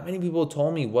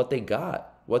told me what they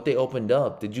got, what they opened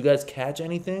up. Did you guys catch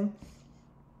anything?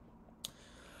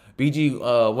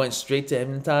 BG went straight to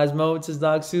hypnotize mode, says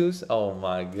Doc Seuss. Oh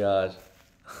my gosh.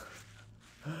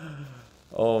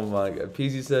 Oh my god.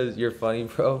 PZ says, you're funny,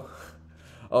 bro.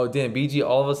 Oh damn, BG,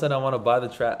 all of a sudden I want to buy the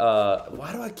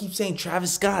why do I keep saying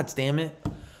Travis Scott's, damn it?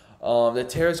 The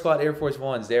Terror Squad Air Force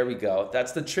Ones, there we go.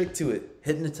 That's the trick to it.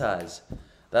 Hypnotize.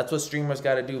 That's what streamers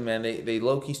got to do, man. They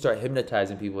low-key start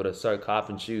hypnotizing people to start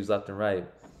copping shoes left and right.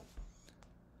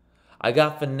 I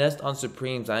got finessed on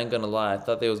Supremes. I ain't going to lie. I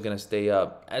thought they was going to stay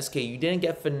up. SK, you didn't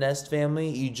get finessed, family.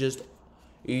 You just,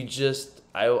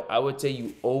 I would say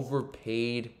you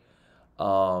overpaid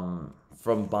from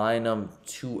buying them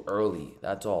too early.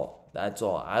 That's all.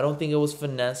 I don't think it was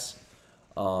finesse.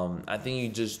 I think you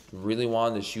just really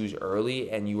wanted the shoes early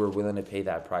and you were willing to pay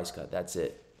that price cut. That's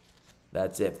it.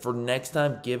 For next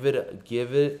time, give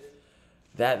it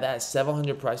that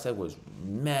 700 price tag was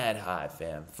mad high,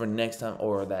 fam. For next time,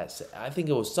 or I think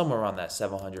it was somewhere around that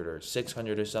 700 or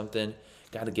 600 or something.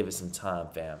 Got to give it some time,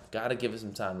 fam. Got to give it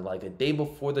some time. Like a day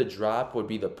before the drop would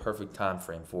be the perfect time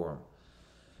frame for them.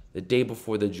 The day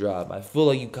before the drop. I feel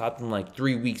like you copped them like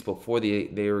 3 weeks before they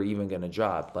were even going to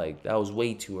drop. Like, that was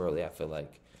way too early, I feel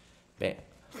like. Man.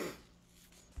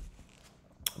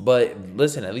 But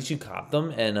listen, at least you cop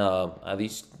them, and at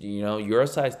least you know you're a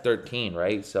size 13,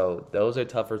 right? So those are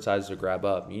tougher sizes to grab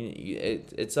up.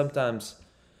 It's sometimes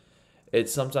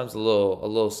a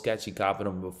little sketchy copping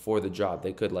them before the drop.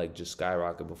 They could like just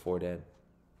skyrocket before then.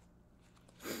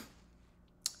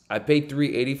 I paid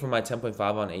 380 for my 10.5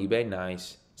 on eBay.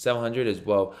 Nice. 700 as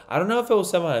well. I don't know if it was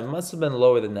 700. It must have been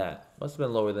lower than that.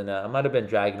 I might have been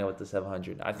dragging it with the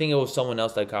 700. I think it was someone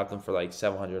else that copped them for like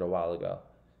 700 a while ago.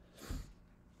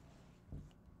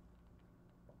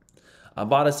 I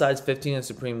bought a size 15 in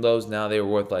Supreme Lows. Now they were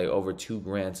worth like over 2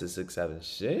 grand to 6.7.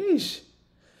 Sheesh.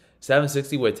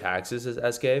 760 with taxes is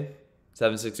SK.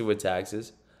 760 with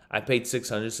taxes. I paid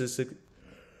 600.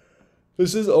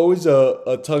 This is always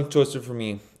a tongue twister for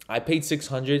me. I paid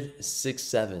 600.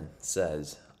 6.7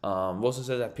 says. Wilson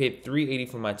says I paid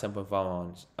 380 for my 10.5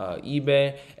 on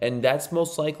eBay, and that's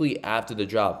most likely after the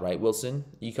drop, right, Wilson?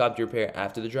 You copped your pair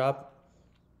after the drop.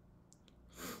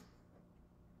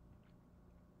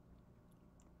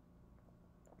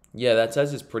 Yeah, that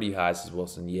size is pretty high, says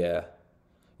Wilson. Yeah.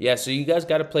 Yeah, so you guys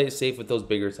got to play it safe with those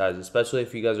bigger sizes, especially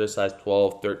if you guys are size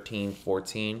 12, 13,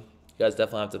 14. You guys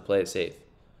definitely have to play it safe.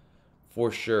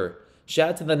 For sure. Shout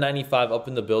out to the 95 up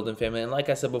in the building, family. And like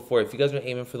I said before, if you guys are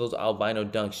aiming for those albino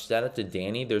dunks, shout out to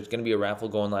Danny. There's going to be a raffle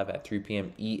going live at 3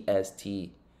 p.m.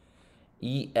 EST.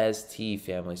 EST,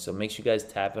 family. So make sure you guys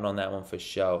tap in on that one for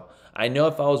show. I know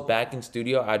if I was back in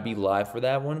studio, I'd be live for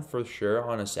that one for sure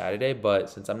on a Saturday. But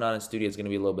since I'm not in studio, it's going to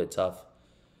be a little bit tough.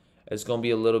 It's going to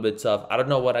be a little bit tough. I don't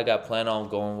know what I got planned on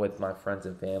going with my friends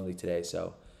and family today.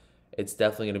 So it's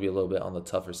definitely going to be a little bit on the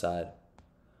tougher side.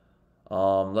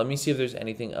 Let me see if there's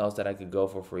anything else that I could go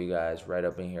for you guys right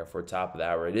up in here for top of the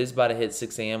hour. It is about to hit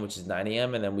 6 a.m., which is 9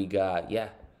 a.m. And then we got,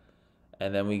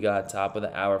 and then we got top of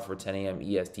the hour for 10 a.m.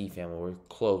 EST, family. We're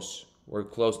close. We're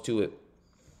close to it.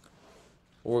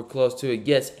 We're close to it.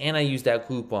 Yes, and I used that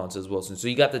coupon, says Wilson. So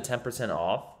you got the 10%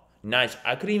 off. Nice.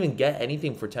 I couldn't even get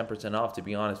anything for 10% off, to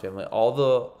be honest, family. All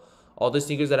the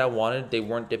sneakers that I wanted, they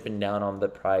weren't dipping down on the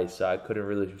price, so I couldn't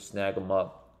really snag them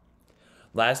up.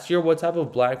 Last year, what type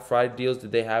of Black Friday deals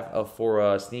did they have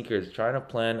for sneakers? Trying to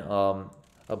plan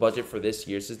a budget for this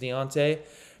year, says Deontay.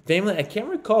 Family, I can't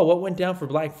recall what went down for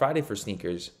Black Friday for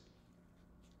sneakers.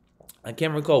 I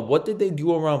can't recall. What did they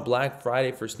do around Black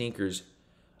Friday for sneakers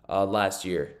last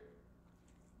year?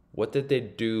 What did they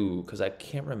do? Because I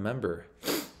can't remember.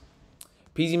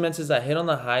 PZ Man says, I hit on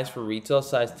the highs for retail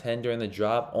size 10 during the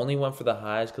drop. Only went for the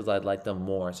highs because I'd like them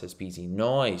more, says PZ.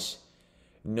 Nice.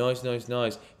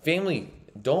 Nice. Family,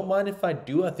 don't mind if I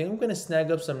do. I think I'm gonna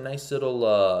snag up some nice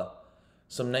little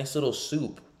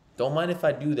soup. Don't mind if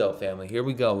I do though, family. Here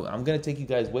we go. I'm gonna take you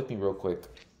guys with me real quick.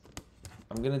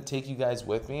 I'm gonna take you guys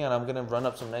with me, and I'm gonna run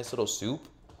up some nice little soup.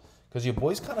 Cause your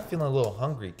boy's kind of feeling a little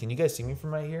hungry. Can you guys see me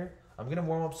from right here? I'm gonna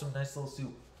warm up some nice little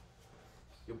soup.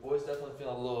 Your boy's definitely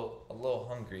feeling a little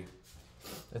hungry.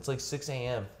 It's like 6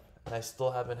 a.m. and I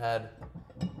still haven't had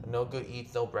no good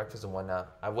eats, no breakfast and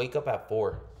whatnot. I wake up at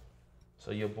 4.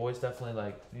 So your boy's definitely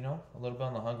like, a little bit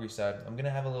on the hungry side. I'm going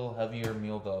to have a little heavier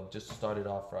meal though, just to start it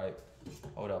off right.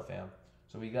 Hold up, fam.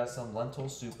 So we got some lentil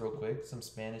soup real quick, some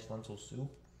Spanish lentil soup.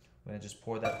 I'm going to just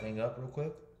pour that thing up real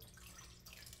quick.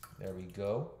 There we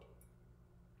go.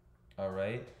 All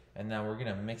right. And now we're going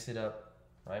to mix it up,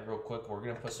 right, real quick. We're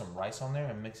going to put some rice on there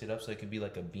and mix it up so it could be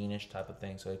like a beanish type of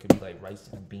thing. So it could be like rice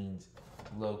and beans,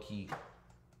 low key.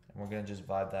 And we're going to just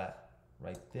vibe that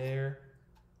right there.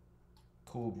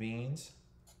 Cool beans.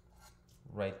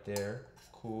 Right there.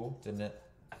 Cool.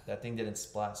 That thing didn't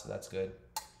splat, so that's good.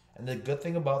 And the good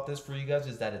thing about this for you guys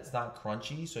is that it's not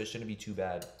crunchy, so it shouldn't be too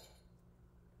bad.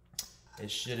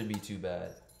 It shouldn't be too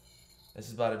bad. This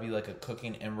is about to be like a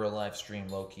cooking in real life stream,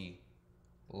 low key.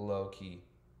 Low key.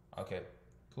 Okay.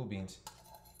 Cool beans.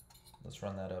 Let's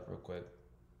run that up real quick.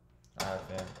 Alright,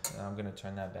 fam. Now I'm gonna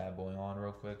turn that bad boy on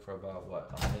real quick for about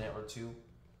a minute or two.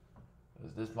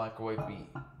 This microwave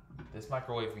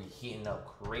be heating up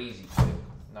crazy quick.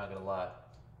 Not gonna lie.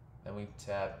 Then we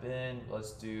tap in.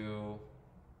 Let's do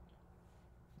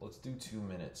 2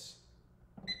 minutes.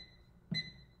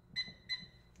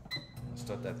 Let's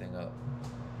start that thing up.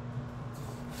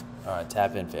 Alright,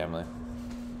 tap in, family.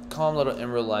 Calm little in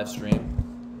real life stream.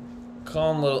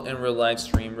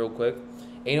 Real quick.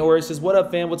 Ain't No Worry says, what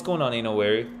up, fam? What's going on, Ain't No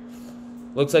Worry?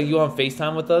 Looks like you on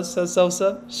FaceTime with us, says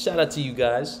Sosa. Shout out to you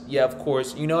guys. Yeah, of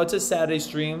course. It's a Saturday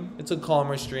stream. It's a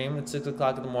calmer stream. It's 6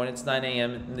 o'clock in the morning. It's 9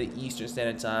 a.m. in the Eastern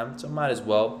Standard Time, so might as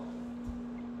well.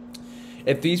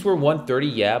 If these were 130,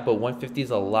 yeah, but 150 is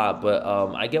a lot. But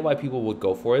I get why people would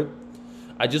go for it.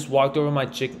 I just walked over my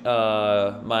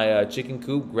chicken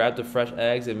coop, grabbed the fresh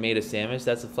eggs, and made a sandwich.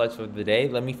 That's a flex for the day.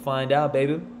 Let me find out,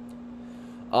 baby.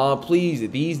 Please,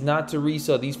 these not to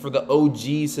resell. These for the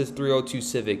OG, says 302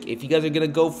 Civic. If you guys are going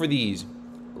to go for these,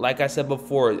 like I said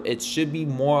before, it should be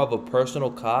more of a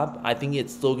personal cop. I think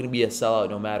it's still going to be a sellout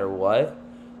no matter what.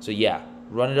 So, yeah,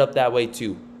 run it up that way,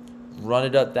 too. Run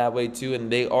it up that way, too. And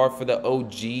they are for the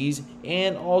OGs.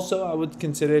 And also, I would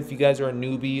consider if you guys are a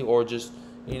newbie or just,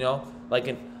 you know, like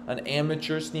an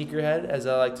amateur sneakerhead, as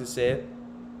I like to say it,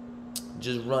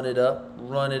 just run it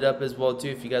up as well too.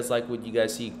 If you guys like what you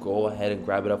guys see, go ahead and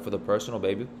grab it up for the personal,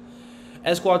 baby.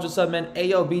 And Squad, what's up, man?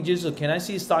 Ayo, BG, so can I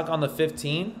see stock on the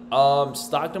 15?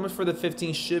 Stock numbers for the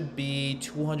 15 should be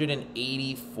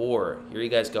 284. Here you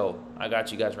guys go. I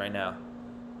got you guys right now.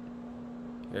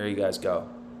 Here you guys go.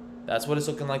 That's what it's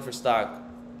looking like for stock.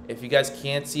 If you guys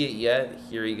can't see it yet,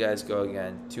 here you guys go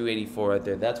again. 284 right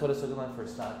there. That's what it's looking like for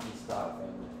stock. Family.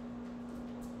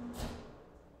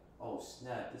 Oh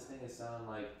snap! This thing is sounding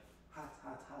like hot.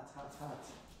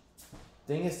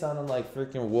 Thing is sounding like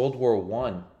freaking World War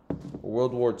I or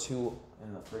World War II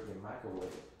in the freaking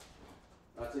microwave.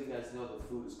 That's how you guys know the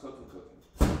food is cooking.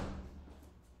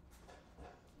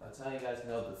 That's how you guys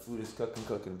know the food is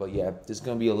cooking. But yeah, this is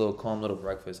gonna be a little calm little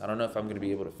breakfast. I don't know if I'm gonna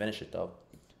be able to finish it though.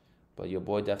 But your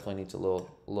boy definitely needs a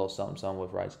little something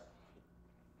with rice.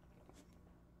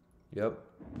 Yep.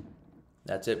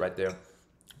 That's it right there.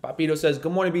 Papito says,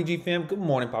 good morning, BG fam. Good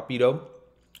morning, Papito.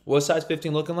 What's size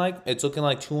 15 looking like? It's looking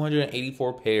like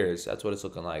 284 pairs. That's what it's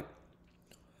looking like.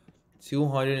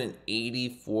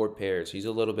 284 pairs. He's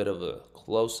a little bit of a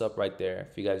close-up right there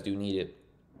if you guys do need it.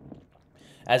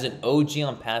 As an OG,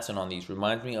 I'm passing on these.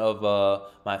 Reminds me of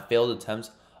my failed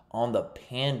attempts on the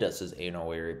Panda, says Aiden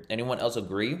O'Leary. Anyone else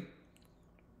agree?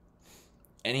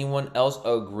 Anyone else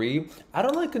agree? I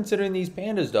don't like considering these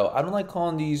pandas though. I don't like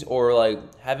calling these or like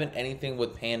having anything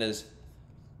with pandas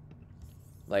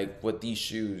like with these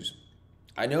shoes.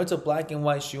 I know it's a black and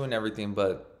white shoe and everything,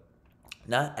 but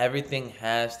not everything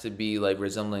has to be like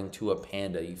resembling to a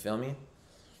panda. You feel me?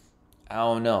 I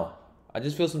don't know. I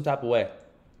just feel some type of way.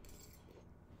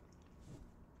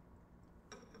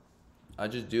 I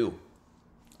just do.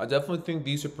 I definitely think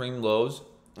these Supreme lows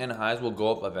and highs will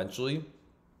go up eventually.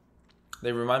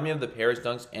 They remind me of the Paris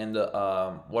Dunks and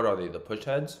the, what are they, the push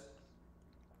heads?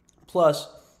 Plus,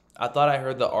 I thought I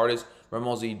heard the artist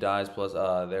Remo Z dies, plus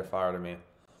they're fired to me.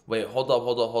 Wait, hold up.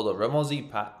 Remo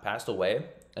Z passed away?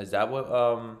 Is that what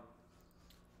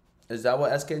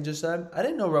SK just said? I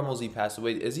didn't know Remo Z passed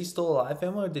away. Is he still alive,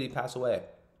 family, or did he pass away?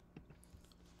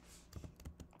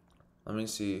 Let me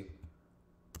see.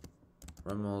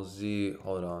 Remo Z,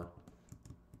 hold on.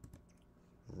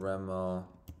 Remo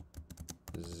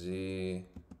Z,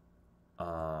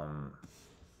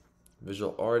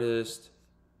 visual artist.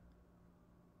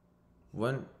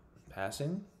 When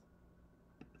passing?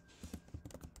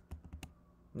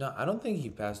 No, I don't think he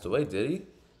passed away, did he?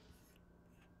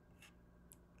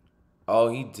 Oh,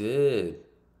 he did.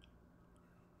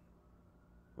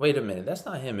 Wait a minute, that's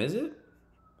not him, is it?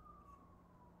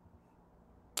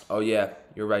 Oh yeah,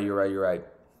 you're right. You're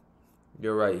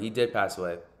right, he did pass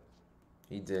away.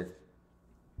 He did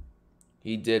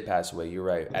pass away, you're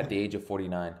right, at the age of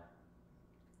 49.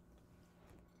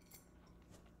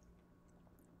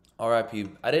 R.I.P.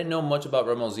 I didn't know much about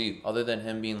Remo Z other than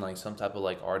him being like some type of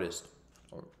like artist.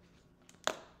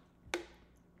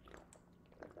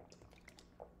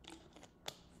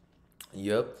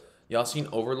 Yep. Y'all seen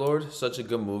Overlord? Such a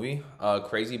good movie.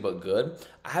 Crazy but good.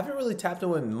 I haven't really tapped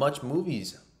into much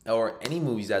movies or any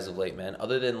movies as of late, man.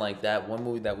 Other than like that one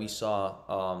movie that we saw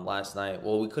last night.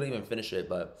 Well, we couldn't even finish it,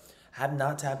 but I have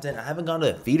not tapped in. I haven't gone to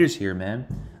the theaters here, man.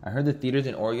 I heard the theaters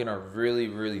in Oregon are really,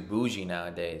 really bougie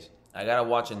nowadays. I gotta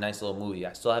watch a nice little movie.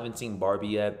 I still haven't seen Barbie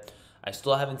yet. I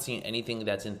still haven't seen anything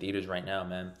that's in theaters right now,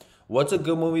 man. What's a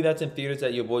good movie that's in theaters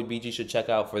that your boy BG should check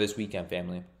out for this weekend,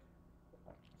 family?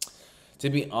 To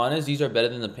be honest, these are better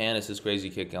than the Pandas, this crazy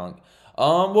kick going.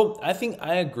 Well, I think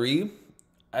I agree.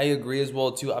 I agree as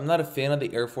well, too. I'm not a fan of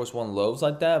the Air Force One lows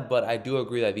like that, but I do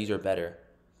agree that these are better.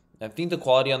 I think the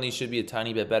quality on these should be a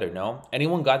tiny bit better, no?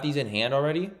 Anyone got these in hand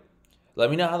already? Let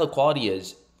me know how the quality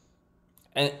is.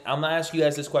 And I'm going to ask you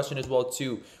guys this question as well,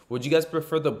 too. Would you guys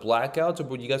prefer the Blackouts or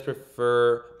would you guys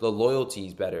prefer the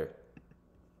Loyalties better?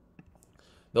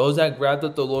 Those that grabbed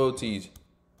up the Loyalties.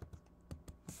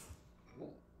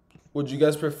 Would you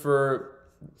guys prefer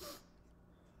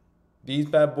these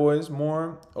bad boys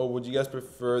more, or would you guys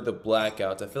prefer the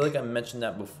Blackouts? I feel like I mentioned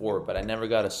that before, but I never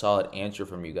got a solid answer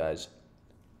from you guys.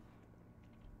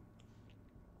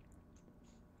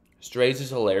 Strays is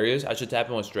hilarious. I should tap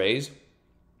in with Strays.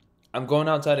 I'm going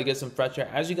outside to get some fresh air,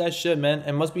 as you guys should, man.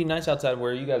 It must be nice outside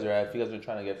where you guys are at if you guys are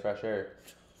trying to get fresh air.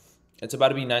 It's about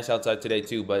to be nice outside today,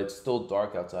 too, but it's still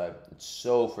dark outside. It's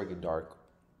so freaking dark.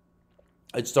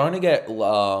 It's starting to get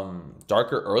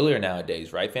darker earlier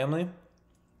nowadays, right, family?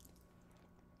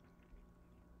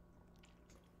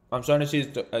 I'm starting to see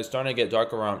it's starting to get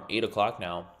dark around 8 o'clock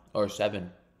now, or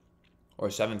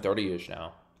 7:30 ish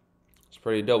now. It's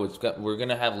pretty dope. We're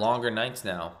gonna have longer nights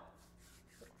now.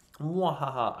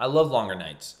 Mwahaha. I love longer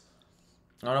nights.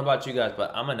 I don't know about you guys,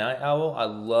 but I'm a night owl. I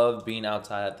love being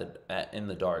outside in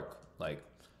the dark. Like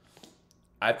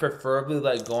I preferably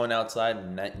like going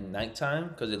outside nighttime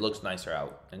because it looks nicer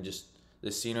out and just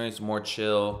the scenery is more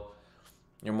chill.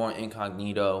 You're more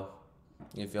incognito.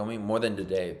 You feel me? More than the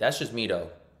day. That's just me though.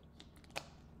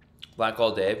 Black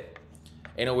all day.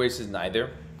 Ain't no ways is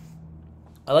neither.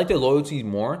 I like the loyalties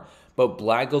more, but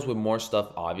black goes with more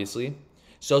stuff, obviously.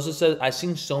 Sosa says, I've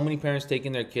seen so many parents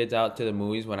taking their kids out to the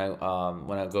movies when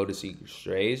I go to see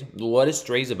Strays. What is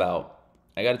Strays about?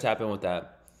 I gotta tap in with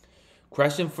that.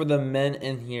 Question for the men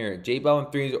in here: J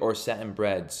Balvin threes or satin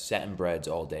breads? Satin breads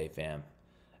all day, fam.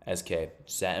 SK,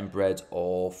 satin breads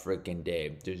all freaking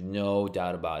day. There's no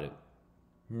doubt about it.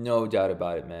 No doubt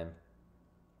about it, man.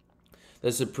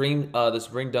 The Supreme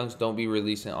Dunks don't be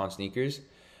releasing on sneakers.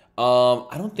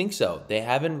 I don't think so. They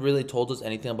haven't really told us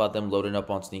anything about them loading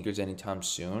up on sneakers anytime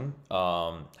soon.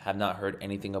 Have not heard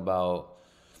anything about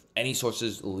any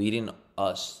sources leading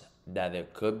us that there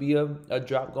could be a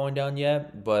drop going down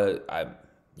yet. But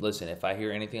listen, if I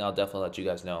hear anything, I'll definitely let you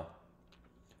guys know.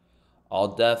 I'll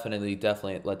definitely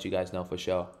let you guys know for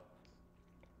sure.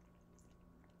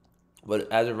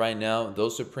 But as of right now,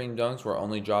 those Supreme Dunks were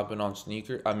only dropping on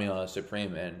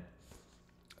Supreme and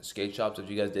skate shops. If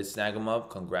you guys did snag them up,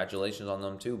 congratulations on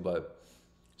them too. But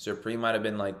Supreme might have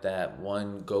been like that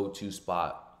one go-to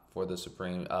spot for the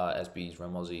Supreme SBs,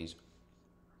 Remo Z's.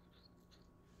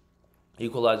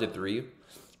 Equalizer 3.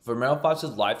 For Meryl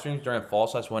Fox's live streams during Fall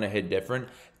Slash when it hit different,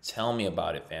 tell me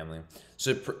about it, family.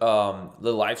 So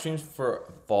the live streams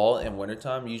for fall and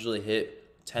wintertime usually hit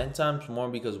 10 times more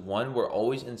because one, we're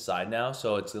always inside now,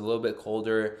 so it's a little bit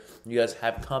colder. You guys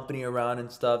have company around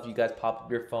and stuff. You guys pop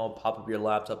up your phone, pop up your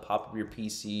laptop, pop up your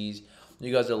PCs.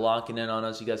 You guys are locking in on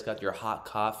us. You guys got your hot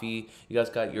coffee. You guys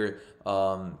got your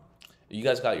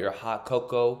hot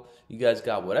cocoa. You guys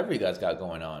got whatever you guys got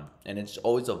going on, and it's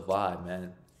always a vibe,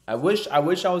 man. I wish I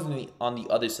was on the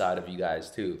other side of you guys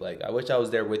too. Like I wish I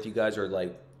was there with you guys, or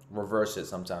like reverse it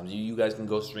sometimes. You guys can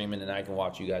go streaming and I can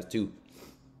watch you guys too.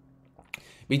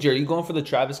 BJ, are you going for the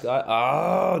Travis Scott?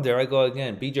 Oh, there I go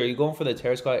again. BJ, are you going for the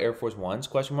Travis Scott Air Force Ones?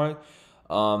 Question mark.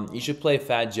 You should play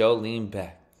Fat Joe. Lean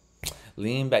back.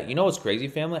 Lean back. You know what's crazy,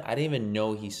 family? I didn't even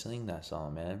know he sang that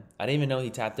song, man. I didn't even know he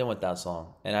tapped in with that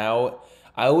song. And I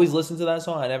always listen to that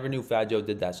song. I never knew Fat Joe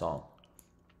did that song.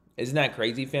 Isn't that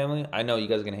crazy, family? I know you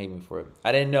guys are going to hate me for it.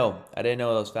 I didn't know. I didn't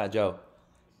know it was Fat Joe.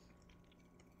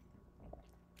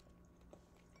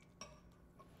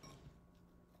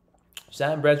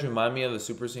 Satin breads remind me of the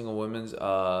Super Single Women's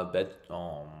bed.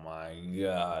 Oh my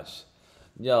gosh.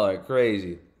 Y'all are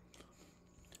crazy.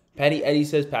 Patty Eddie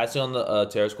says, pass it on the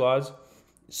Terror Squads.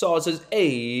 Saul says,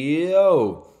 hey,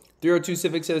 yo. 302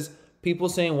 Civic says, people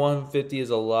saying 150 is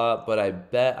a lot, but I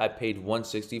bet I paid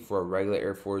 160 for a regular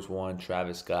Air Force One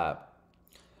Travis Scott.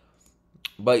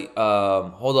 But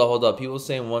hold up. People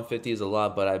saying 150 is a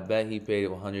lot, but I bet he paid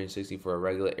 160 for a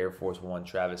regular Air Force One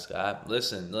Travis Scott.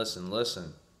 Listen.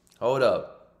 Hold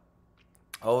up.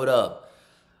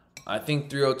 I think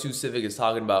 302 Civic is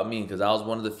talking about me because I was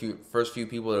one of the first few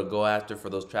people to go after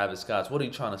for those Travis Scotts. What are you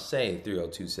trying to say,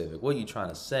 302 Civic? What are you trying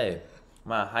to say?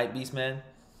 Am I a hype beast, man?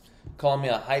 Calling me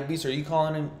a hype beast? Are you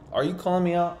calling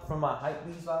me out from my hype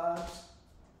beast vibes?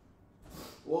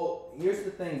 Well, here's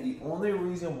the thing. The only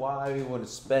reason why I would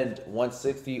spend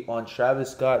 160 on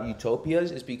Travis Scott Utopias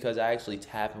is because I actually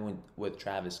tap in with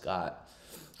Travis Scott.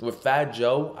 With Fat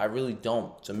Joe, I really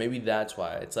don't. So maybe that's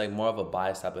why. It's like more of a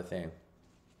bias type of thing.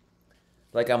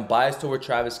 Like I'm biased toward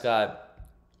Travis Scott,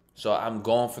 so I'm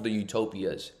going for the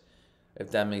Utopias,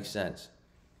 if that makes sense.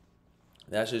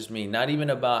 That's just me. Not even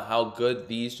about how good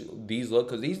these look,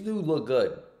 because these do look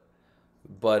good.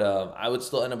 But I would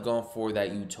still end up going for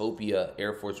that Utopia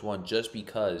Air Force One just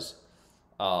because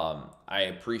I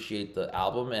appreciate the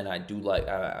album and I do like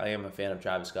I am a fan of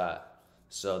Travis Scott.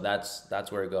 So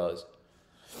that's where it goes.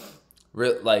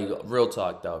 Real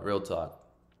talk though, real talk.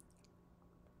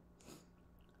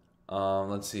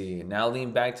 Let's see. Now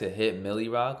lean back to hit Millie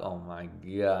Rock. Oh my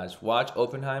gosh. Watch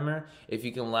Oppenheimer if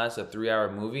you can last a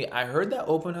 3-hour movie. I heard that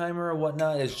Oppenheimer or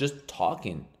whatnot is just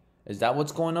talking. Is that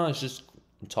what's going on? It's just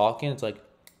talking. It's like,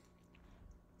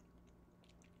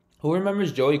 who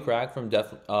remembers Joey Crack from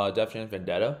Def Jam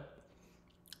Vendetta?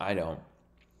 I don't.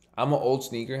 I'm an old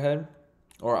sneakerhead,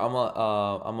 or I'm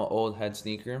an old head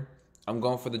sneaker. I'm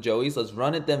going for the Joeys. Let's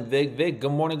run it then, Vic. Vic,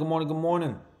 good morning, good morning, good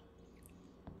morning.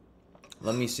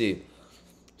 Let me see.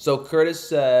 So Curtis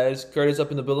says, Curtis up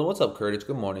in the building. What's up, Curtis?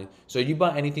 Good morning. So you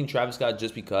buy anything Travis Scott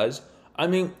just because? I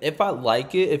mean, if I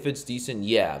like it, if it's decent,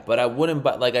 yeah. But I wouldn't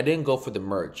buy, like, I didn't go for the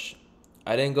merch.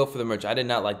 I didn't go for the merch. I did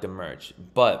not like the merch.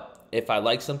 But if I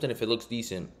like something, if it looks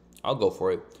decent, I'll go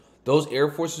for it. Those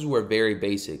Air Forces were very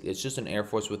basic. It's just an Air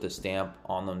Force with a stamp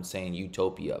on them saying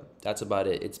Utopia. That's about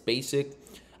it. It's basic.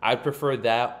 I prefer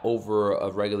that over a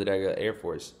regular Air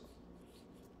Force.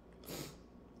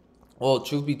 Well,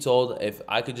 truth be told, if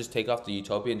I could just take off the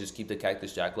Utopia and just keep the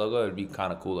Cactus Jack logo, it would be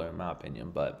kind of cooler in my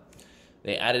opinion. But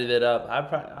they added it up.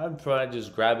 I'd probably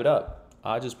just grab it up.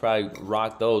 I'd just probably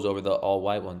rock those over the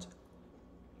all-white ones.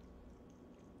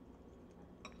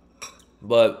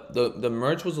 But the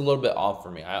merch was a little bit off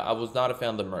for me. I was not a fan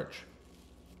of the merch.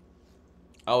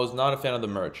 I was not a fan of the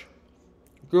merch.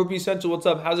 Group Essential, what's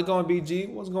up? How's it going, BG?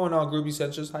 What's going on, Group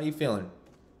Essentials? How you feeling?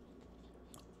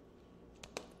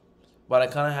 But I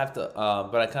kind of have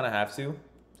to.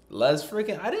 Let's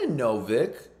freaking... I didn't know,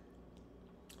 Vic.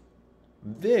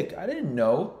 Vic, I didn't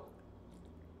know.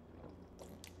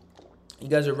 You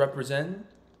guys are representing.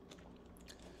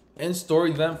 In-store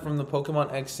event from the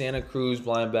Pokemon X Santa Cruz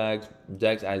blind bags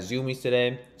decks at Zoomies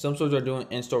today. Some stores are doing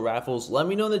in-store raffles. Let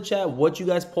me know in the chat what you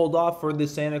guys pulled off for the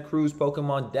Santa Cruz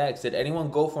Pokemon decks. Did anyone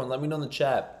go for them? Let me know in the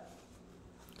chat.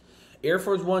 Air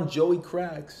Force One, Joey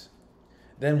Cracks.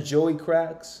 Them Joey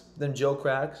Cracks. Them Joe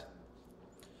Cracks.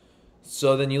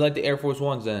 So then you like the Air Force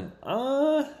Ones then?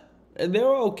 They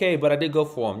were okay, but I did go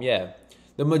for them, yeah.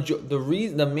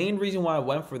 The main reason why I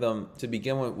went for them to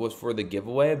begin with was for the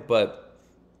giveaway, but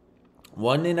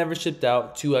one, they never shipped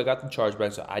out. Two, I got the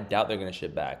chargeback, so I doubt they're gonna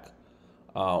ship back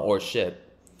or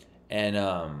ship. And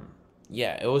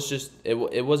yeah, it was just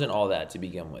it wasn't all that to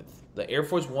begin with. The Air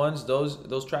Force Ones,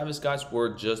 those Travis Scotts were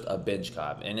just a binge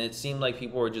cop, and it seemed like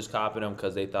people were just copying them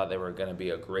because they thought they were gonna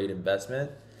be a great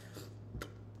investment.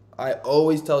 I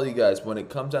always tell you guys, when it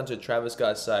comes down to Travis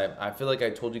Scott's side, I feel like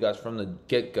I told you guys from the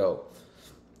get-go,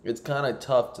 it's kind of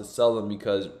tough to sell them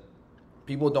because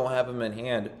people don't have them in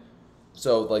hand.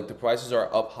 So, like, the prices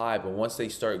are up high, but once they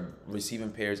start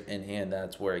receiving pairs in hand,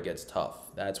 that's where it gets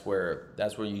tough. That's where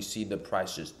you see the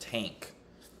price just tank.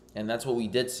 And that's what we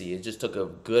did see. It just took a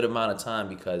good amount of time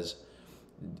because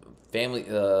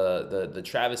the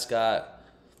Travis Scott...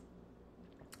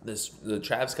 The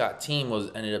Travis Scott team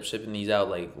ended up shipping these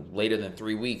out like later than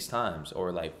 3 weeks times,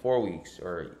 or like 4 weeks,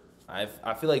 or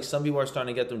I feel like some people are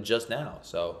starting to get them just now.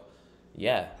 So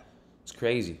yeah, it's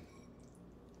crazy.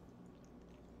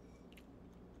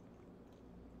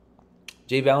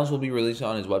 Jay Valens will be released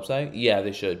on his website. Yeah,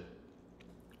 they should.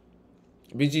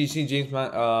 BGC James,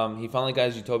 he finally got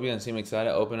his Utopia and seemed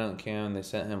excited. Opened up the can. They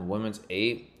sent him women's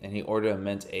 8 and he ordered a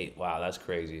men's 8. Wow, that's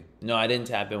crazy. No, I didn't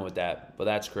tap in with that, but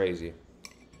that's crazy.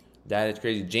 That is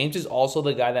crazy. James is also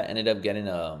the guy that ended up getting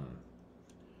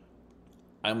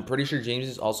I'm pretty sure James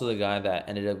is also the guy that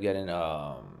ended up getting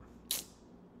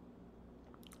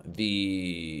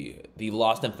the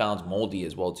Lost and Found's moldy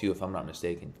as well too, if I'm not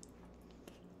mistaken.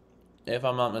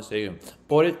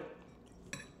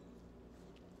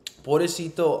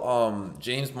 Pobrecito,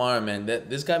 James Meyer, man,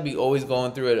 this guy be always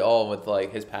going through it all with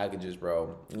like his packages,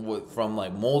 bro. From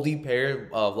like moldy pair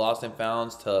of Lost and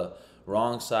Founds to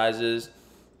wrong sizes.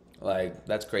 Like,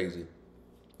 that's crazy.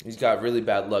 He's got really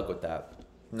bad luck with that.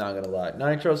 Not gonna lie.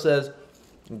 Nitro says,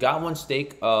 got one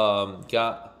steak.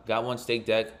 Got one steak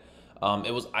deck.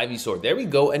 It was Ivysaur. There we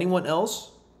go. Anyone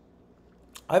else?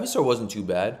 Ivysaur wasn't too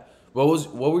bad. What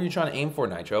were you trying to aim for,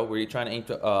 Nitro? Were you trying to aim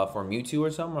for Mewtwo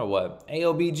or something, or what?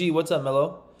 AOBG, what's up,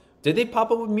 Mello? Did they pop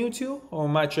up with Mewtwo, or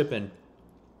am I tripping?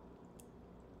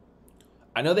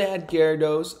 I know they had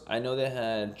Gyarados. I know they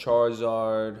had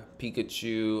Charizard,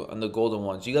 Pikachu, and the golden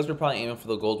ones. You guys were probably aiming for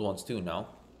the gold ones too, no?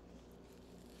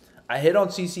 I hit on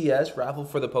CCS, raffle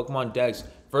for the Pokemon decks.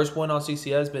 First one on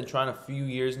CCS, been trying a few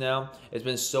years now. It's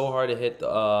been so hard to hit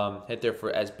there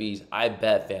for SBs. I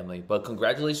bet, family. But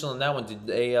congratulations on that one. Did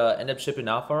they end up shipping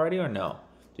off already or no?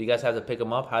 Do you guys have to pick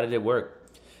them up? How did it work?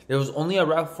 There was only a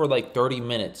raffle for like 30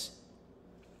 minutes.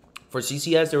 For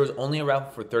CCS, there was only a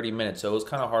raffle for 30 minutes, so it was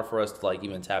kind of hard for us to like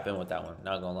even tap in with that one.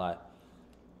 Not gonna lie.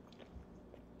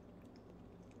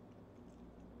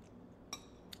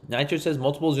 Nitro says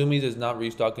multiple Zoomies is not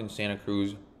restocking Santa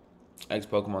Cruz X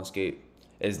Pokemon Skate.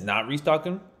 Is not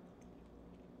restocking?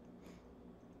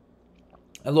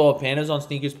 Hello, Pandas on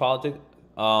Sneakers Politic.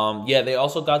 Yeah, they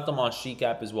also got them on Chic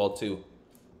app as well too.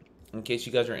 In case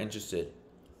you guys are interested.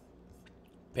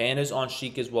 Pandas on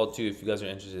Chic as well too, if you guys are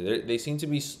interested. They seem to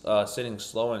be sitting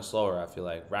slower and slower, I feel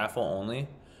like. Raffle only.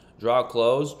 Draw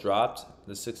closed. Dropped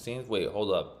the 16th. Wait,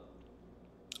 hold up.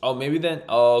 Oh, maybe then.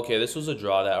 Oh, okay. This was a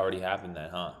draw that already happened then,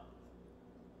 huh?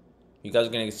 You guys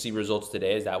are going to see results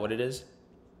today. Is that what it is?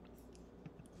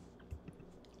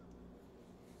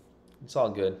 It's all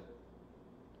good.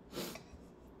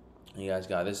 You guys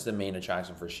got, this is the main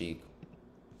attraction for Sheik.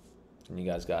 And you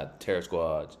guys got Terror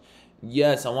Squads.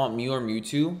 Yes, I want Mew or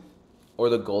Mewtwo. Or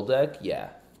the gold deck. Yeah.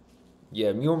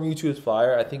 Yeah, Mew or Mewtwo is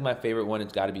fire. I think my favorite one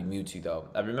has got to be Mewtwo, though.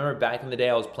 I remember back in the day,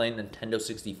 I was playing Nintendo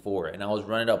 64. And I was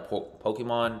running up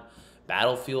Pokemon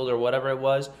Battlefield or whatever it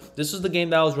was. This was the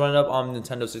game that I was running up on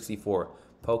Nintendo 64.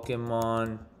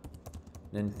 Pokemon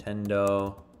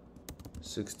Nintendo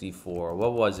 64.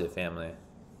 What was it, family?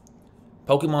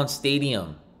 Pokemon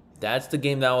Stadium. That's the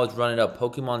game that I was running up.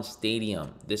 Pokemon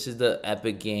Stadium. This is the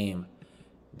epic game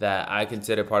that I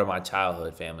consider part of my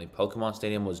childhood, family. Pokemon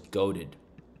Stadium was goated.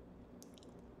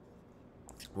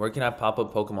 Where can I pop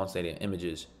up Pokemon Stadium?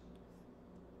 Images.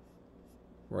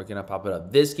 Where can I pop it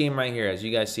up? This game right here, as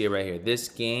you guys see it right here. This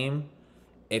game,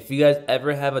 if you guys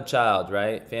ever have a child,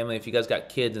 right? Family, if you guys got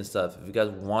kids and stuff, if you guys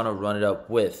want to run it up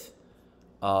with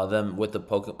them with the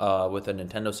with a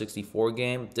Nintendo 64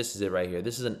 game, this is it right here.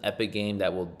 This is an epic game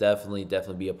that will definitely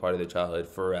be a part of their childhood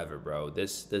forever, bro.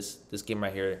 This game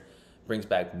right here brings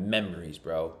back memories,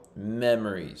 bro.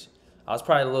 Memories. I was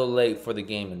probably a little late for the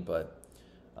gaming, but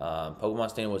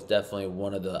Pokemon Stadium was definitely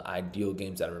one of the ideal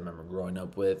games that I remember growing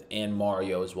up with, and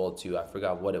Mario as well too. I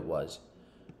forgot what it was,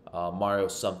 Mario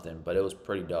something, but it was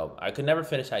pretty dope. I could never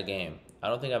finish that game. I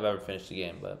don't think I've ever finished the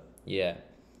game, but yeah.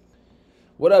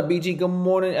 What up, BG? Good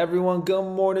morning, everyone. Good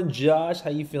morning, Josh. How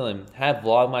you feeling? Have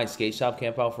vlog my skate shop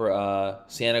camp out for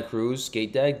Santa Cruz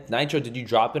skate deck. Nitro, did you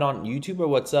drop it on YouTube or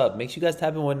what's up? Make sure you guys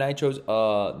tap in with Nitro's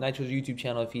YouTube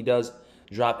channel if he does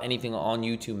drop anything on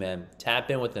YouTube, man. Tap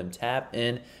in with him. Tap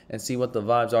in and see what the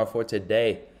vibes are for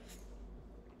today.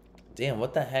 Damn,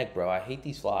 what the heck, bro? I hate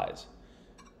these flies.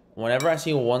 Whenever I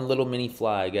see one little mini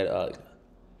fly, I get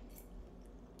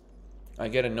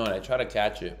annoyed. I try to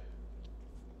catch it.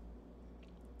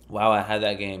 Wow, I had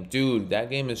that game. Dude, that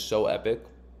game is so epic.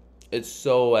 It's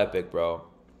so epic, bro.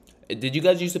 Did you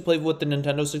guys used to play with the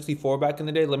Nintendo 64 back in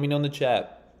the day? Let me know in the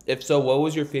chat. If so, what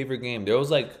was your favorite game? There was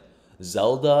like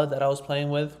Zelda that I was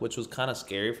playing with, which was kind of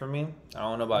scary for me. I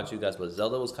don't know about you guys, but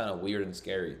Zelda was kind of weird and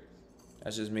scary.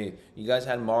 That's just me. You guys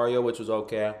had Mario, which was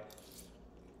okay.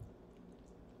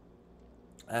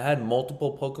 I had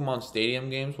multiple Pokemon Stadium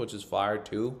games, which is fire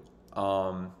too.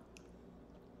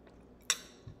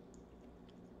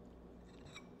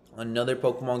 Another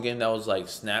Pokemon game that was like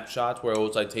snapshots, where it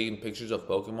was like taking pictures of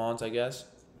Pokemons, I guess.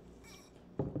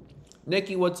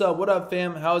 Nikki, what's up? What up,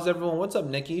 fam? How's everyone? What's up,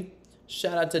 Nikki?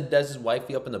 Shout out to Dez's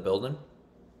wifey up in the building.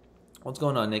 What's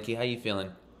going on, Nikki? How you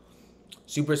feeling?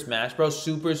 Super Smash Bros.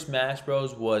 Super Smash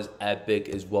Bros. Was epic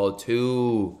as well,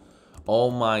 too.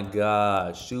 Oh my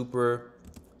gosh. Super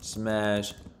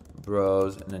Smash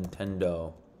Bros.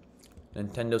 Nintendo.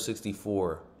 Nintendo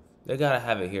 64. They gotta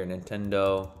have it here.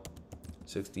 Nintendo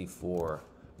 64.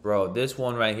 Bro, this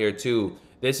one right here too.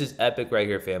 This is epic right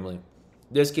here, family.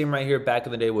 This game right here back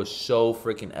in the day was so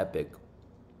freaking epic.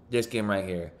 This game right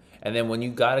here. And then when you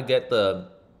gotta get the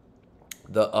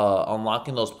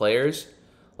unlocking those players,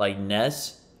 like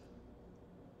Ness,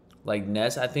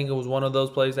 I think it was one of those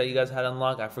players that you guys had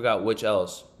unlocked. I forgot which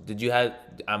else. Did you have?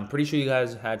 I'm pretty sure you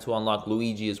guys had to unlock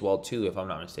Luigi as well too, if I'm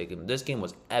not mistaken. This game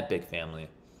was epic, family.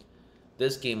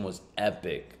 This game was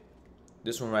epic.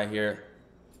 This one right here.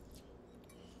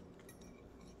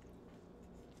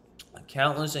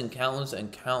 Countless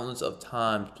of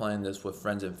times playing this with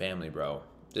friends and family, bro.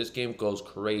 This game goes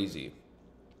crazy.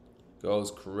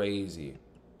 Goes crazy.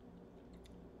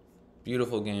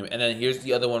 Beautiful game. And then here's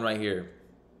the other one right here.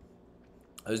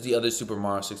 There's the other Super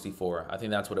Mario 64. I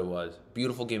think that's what it was.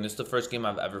 Beautiful game. This is the first game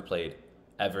I've ever played.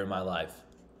 Ever in my life.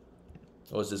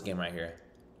 What was this game right here?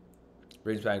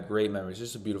 Brings back great memories. This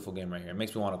is a beautiful game right here. It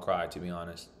makes me want to cry, to be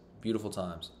honest. Beautiful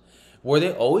times. Were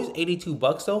they always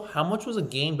 $82 though? How much was a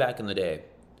game back in the day?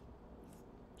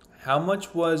 How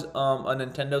much was a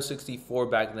Nintendo 64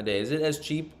 back in the day? Is it as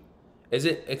cheap? Is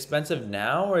it expensive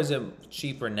now, or is it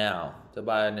cheaper now to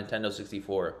buy a Nintendo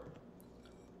 64?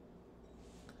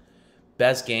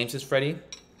 Best games, says Freddy.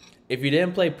 If you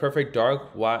didn't play Perfect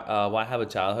Dark, why have a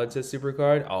childhood, says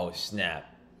Supercard? Oh, snap.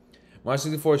 Mario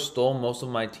 64 stole most of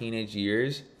my teenage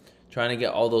years trying to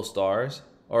get all those stars.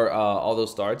 Or all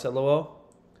those starts, lol.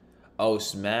 Oh,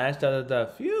 Smash,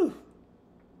 phew.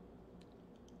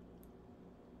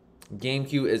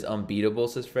 GameCube is unbeatable,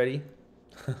 says Freddy.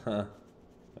 Let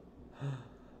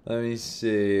me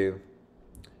see.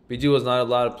 BG was not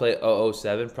allowed to play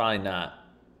 007? Probably not.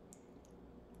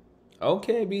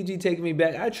 Okay, BG taking me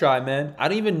back. I try, man. I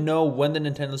don't even know when the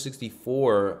Nintendo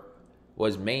 64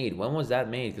 was made. When was that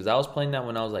made? Because I was playing that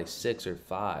when I was like 6 or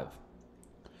 5.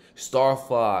 Star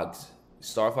Fox.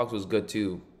 Star Fox was good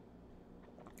too.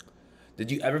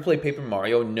 Did you ever play Paper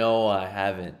Mario? No, I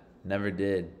haven't. Never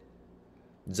did.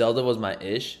 Zelda was my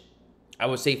ish. I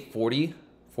would say 40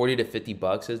 to 50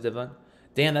 bucks, says Devon.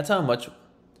 Damn, that's how much.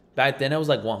 Back then it was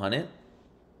like 100.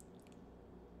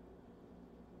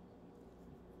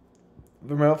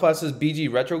 Romero Flash says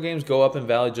BG retro games go up in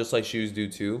value just like shoes do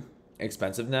too.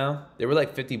 Expensive now. They were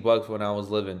like 50 bucks when I was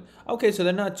living. Okay, so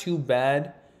they're not too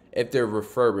bad if they're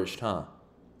refurbished, huh?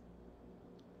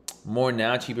 More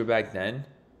now, cheaper back then.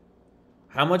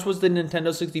 How much was the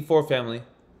Nintendo 64 family?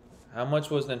 How much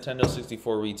was Nintendo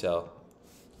 64 retail?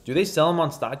 Do they sell them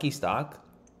on stocky stock?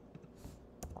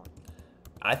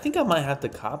 I think I might have to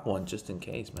cop one just in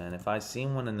case, man. If I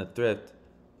seen one in the thrift.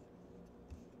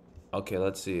 Okay,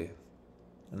 let's see.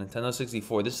 A Nintendo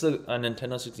 64. This is a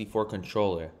Nintendo 64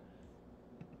 controller.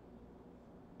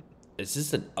 Is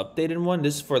this an updated one?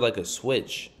 This is for like a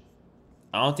Switch.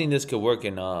 I don't think this could work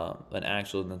in an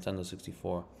actual Nintendo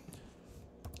 64.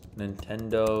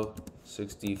 Nintendo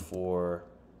 64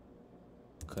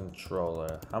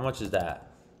 controller. How much is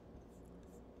that?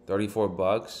 34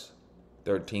 bucks?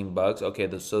 13 bucks? Okay,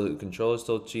 so the controller's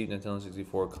still cheap. Nintendo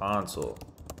 64 console.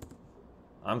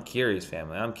 I'm curious,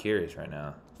 family. I'm curious right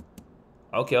now.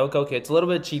 Okay. It's a little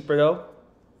bit cheaper, though.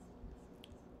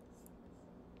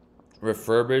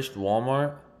 Refurbished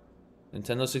Walmart.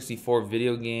 Nintendo 64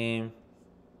 video game.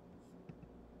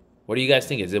 What do you guys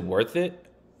think? Is it worth it?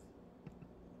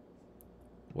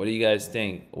 What do you guys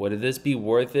think? Would this be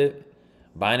worth it?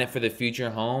 Buying it for the future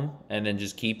home and then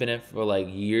just keeping it for like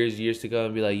years to go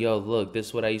and be like, yo, look, this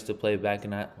is what I used to play back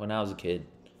when I was a kid.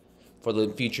 For the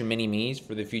future mini-me's,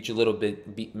 for the future little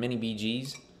mini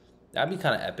BGs. That'd be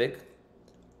kind of epic.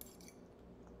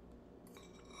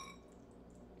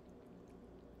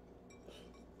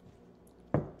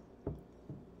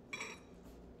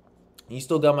 You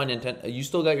still got my Nintendo. You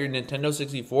still got your Nintendo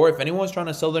 64. If anyone's trying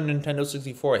to sell their Nintendo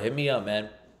 64, hit me up, man.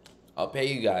 I'll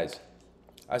pay you guys.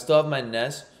 I still have my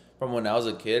NES from when I was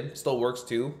a kid. Still works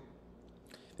too.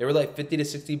 They were like 50 to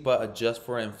 60, but adjust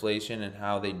for inflation and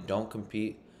how they don't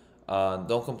complete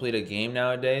a game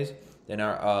nowadays. Then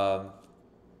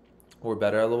we're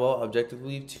better, lol.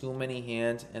 Objectively, too many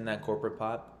hands in that corporate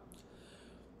pot.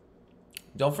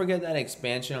 Don't forget that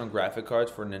expansion on graphic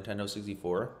cards for Nintendo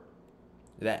 64.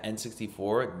 That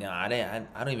N64. Nah, I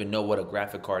don't even know what a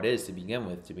graphic card is to begin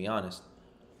with, to be honest.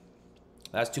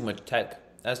 That's too much tech.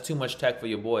 That's too much tech for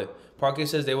your boy. Parker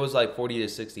says they was like 40 to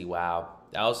 60. Wow.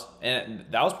 That was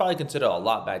probably considered a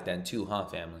lot back then too, huh,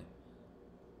 family?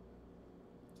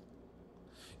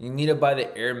 You need to buy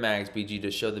the Air Mags, BG, to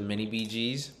show the mini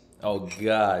BGs. Oh,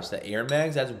 gosh. The Air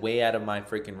Mags? That's way out of my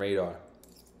freaking radar.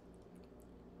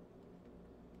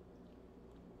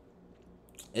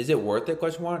 Is it worth it?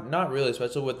 Question mark. Not really,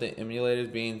 especially with the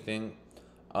emulators being thing.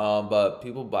 But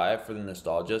people buy it for the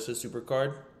nostalgia as a super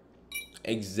card.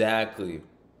 Exactly.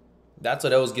 That's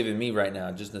what it was giving me right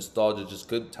now. Just nostalgia, just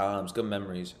good times, good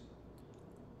memories.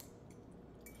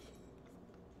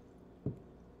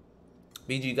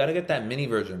 BG, you gotta get that mini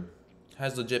version. It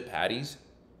has legit patties.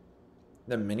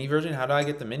 The mini version? How do I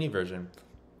get the mini version?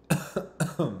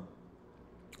 I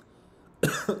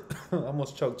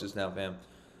almost choked just now, fam.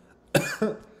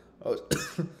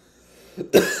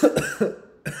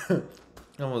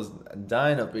 Almost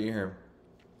dying up in here.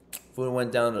 Food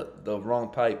went down the wrong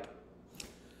pipe.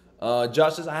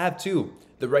 Josh says, I have two.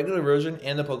 The regular version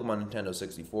and the Pokemon Nintendo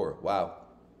 64. Wow.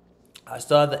 I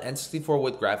still have the N64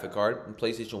 with graphic card and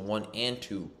PlayStation 1 and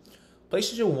 2.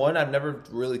 PlayStation 1, I've never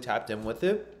really tapped in with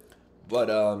it. But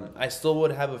I still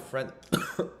would have a friend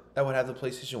that would have the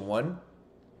PlayStation 1.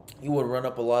 He would run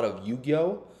up a lot of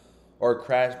Yu-Gi-Oh! Or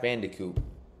Crash Bandicoot.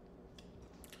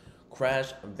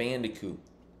 Crash Bandicoot.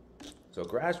 So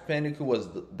Crash Bandicoot was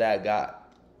that guy.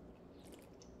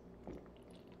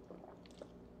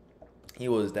 He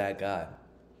was that guy.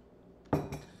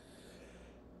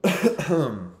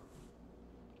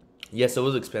 Yes, it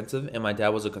was expensive, and my dad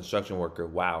was a construction worker.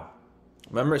 Wow.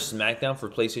 Remember SmackDown for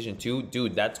PlayStation 2?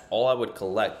 Dude, that's all I would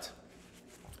collect.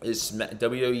 Is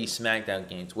WWE SmackDown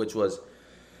games, which was...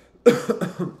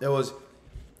 it was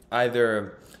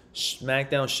either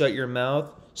SmackDown Shut Your Mouth,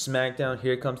 SmackDown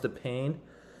Here Comes the Pain.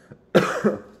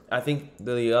 I think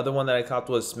the other one that I copped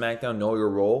was SmackDown Know Your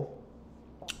Role.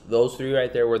 Those three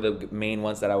right there were the main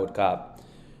ones that I would cop.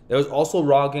 There was also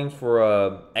Raw games for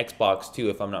Xbox too,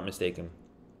 if I'm not mistaken.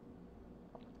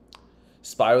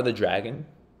 Spyro the Dragon.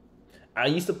 I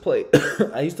used to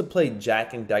play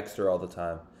Jack and Dexter all the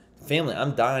time. Family,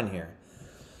 I'm dying here.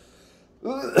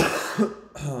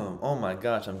 Oh my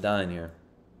gosh, I'm dying here.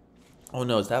 Oh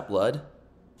no, is that blood?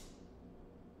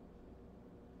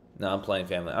 No, I'm playing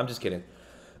family. I'm just kidding.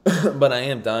 But I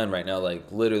am dying right now.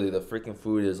 Like, literally, the freaking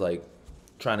food is, like,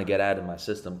 trying to get out of my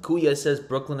system. Kuya says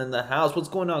Brooklyn in the house. What's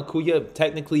going on, Kuya?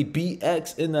 Technically,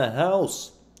 BX in the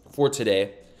house for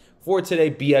today. For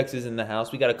today, BX is in the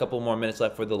house. We got a couple more minutes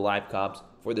left for the live cops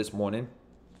for this morning.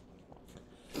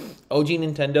 OG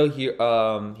Nintendo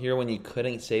here when you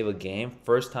couldn't save a game.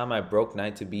 First time I broke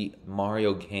night to beat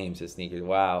Mario games, says Sneakers.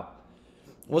 Wow.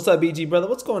 What's up, BG brother?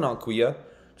 What's going on, Kuya?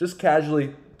 Just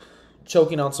casually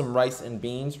choking on some rice and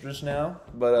beans just now.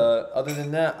 But other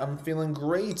than that, I'm feeling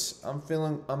great. I'm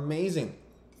feeling amazing.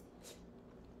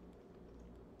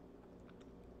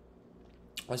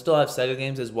 I still have Sega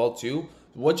games as well, too.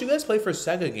 What you guys play for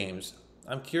Sega games?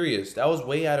 I'm curious. That was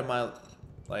way out of my...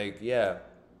 Like, yeah.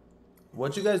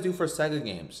 What you guys do for Sega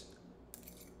games?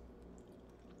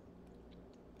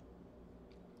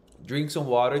 Drink some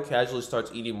water. Casually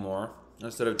starts eating more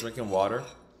instead of drinking water.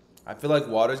 I feel like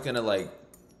water's gonna, like,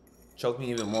 choke me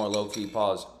even more. Low-key.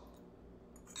 Pause.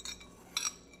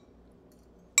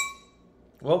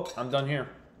 Well, I'm done here.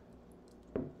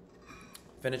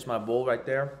 Finish my bowl right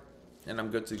there. And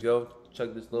I'm good to go.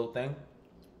 Chug this little thing.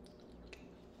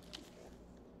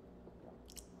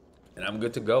 And I'm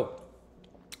good to go.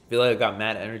 Feel like I got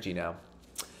mad energy now.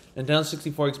 Nintendo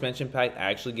 64 expansion pack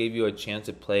actually gave you a chance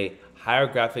to play higher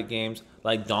graphic games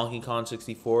like Donkey Kong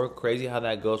 64. Crazy how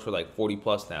that goes for like 40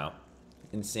 plus now.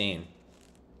 Insane.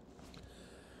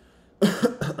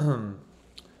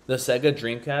 The Sega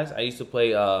Dreamcast, I used to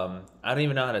play, I don't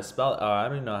even know how to spell it. I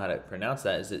don't even know how to pronounce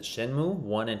that. Is it Shenmue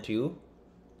 1 and 2?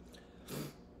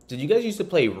 Did you guys used to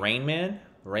play Rain Man?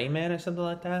 Rain Man or something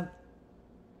like that?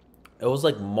 It was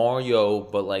like Mario,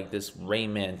 but like this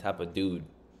Rain Man type of dude.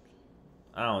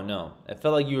 I don't know. It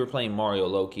felt like you were playing Mario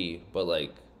low-key, but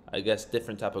like, I guess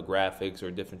different type of graphics or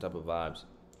different type of vibes.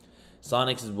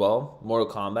 Sonic's as well. Mortal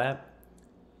Kombat.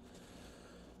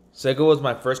 Sega was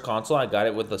my first console. I got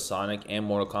it with the Sonic and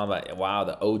Mortal Kombat. Wow,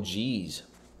 the OGs.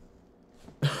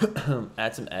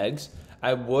 Add some eggs.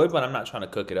 I would, but I'm not trying to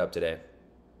cook it up today.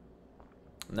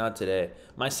 Not today.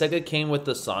 My Sega came with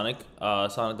the Sonic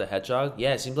the Hedgehog.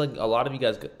 Yeah, it seems like a lot of you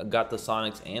guys got the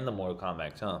Sonics and the Mortal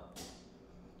Kombat, huh?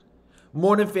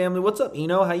 Morning, family. What's up,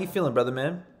 Eno? How you feeling, brother,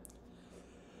 man?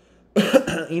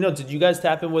 Eno, did you guys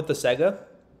tap in with the Sega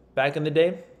back in the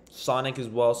day? Sonic as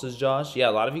well, says Josh. Yeah,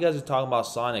 a lot of you guys are talking about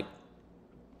Sonic.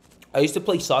 I used to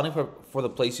play Sonic for the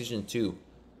PlayStation 2.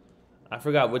 I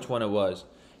forgot which one it was.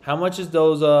 How much is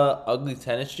those ugly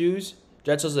tennis shoes?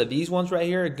 Jetso said these ones right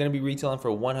here are going to be retailing for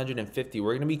 $150.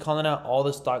 We're going to be calling out all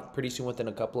the stock pretty soon within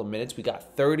a couple of minutes. We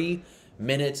got 30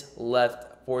 minutes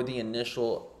left for the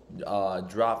initial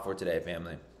drop for today,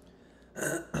 family.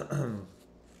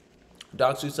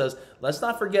 Doxu says, let's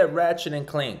not forget Ratchet and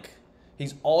Clank.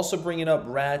 He's also bringing up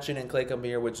Ratchet and Clank up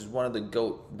here, which is one of the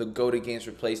GOATed games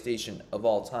for PlayStation of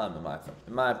all time,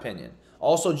 in my opinion.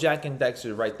 Also, Jack and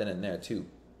Dexter right then and there, too.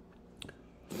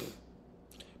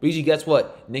 BG, guess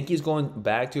what? Nikki's going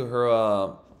back to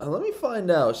her, let me find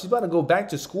out. She's about to go back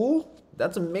to school?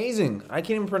 That's amazing. I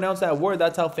can't even pronounce that word.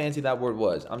 That's how fancy that word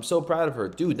was. I'm so proud of her.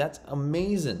 Dude, that's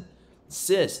amazing.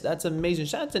 Sis, that's amazing.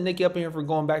 Shout out to Nikki up in here for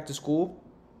going back to school.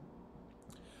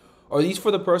 Are these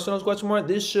for the personals, question mark?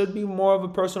 This should be more of a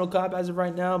personal cop as of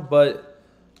right now, but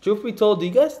truth be told, do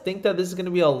you guys think that this is going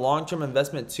to be a long-term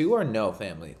investment too or no,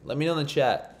 family? Let me know in the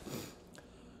chat.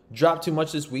 Dropped too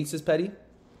much this week, says Petty.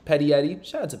 Petty Eddie.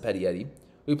 Shout out to Petty Eddie.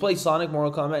 We play Sonic,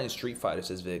 Mortal Kombat, and Street Fighter,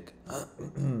 says Vic.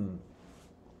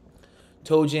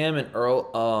 Toe Jam and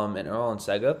Earl and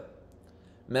Sega.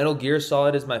 Metal Gear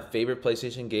Solid is my favorite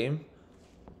PlayStation game.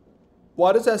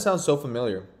 Why does that sound so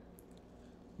familiar?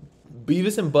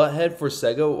 Beavis and Butthead for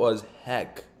Sega was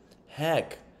heck.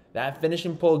 That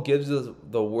finishing pull gives us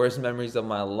the worst memories of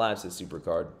my life, says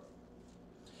Supercard.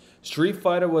 Street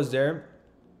Fighter was there.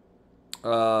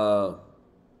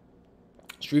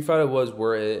 Street Fighter was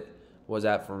where it was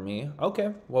at for me.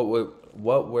 Okay.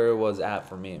 Where it was at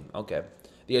for me. Okay.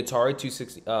 The Atari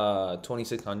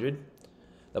 2600.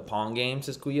 The Pong game,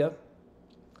 says Kuya.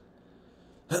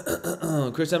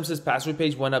 Chris M says password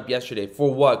page went up yesterday.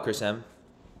 For what, Chris M?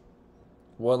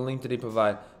 What link did they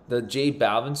provide? The J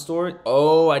Balvin store?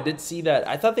 Oh, I did see that.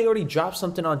 I thought they already dropped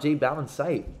something on J Balvin's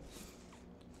site.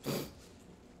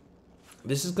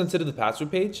 This is considered the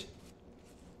password page?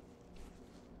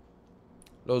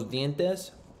 Los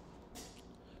Dientes?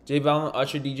 J Balvin,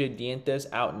 Usher, DJ Dientes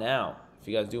out now. If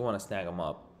you guys do want to snag them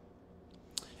up.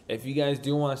 If you guys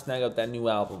do want to snag up that new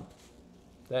album.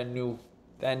 That new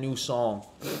song.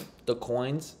 The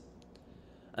Coins.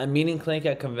 I'm meeting Clank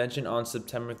at convention on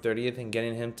September 30th and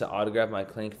getting him to autograph my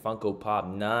Clank Funko Pop.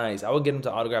 Nice. I would get him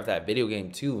to autograph that video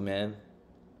game too, man.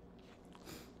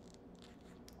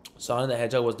 Sonic the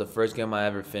Hedgehog was the first game I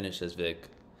ever finished, says Vic.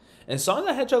 And Sonic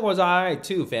the Hedgehog was alright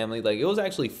too, family. Like, it was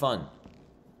actually fun.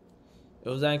 It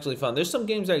was actually fun. There's some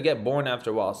games that get boring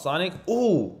after a while. Sonic,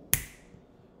 ooh.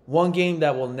 One game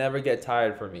that will never get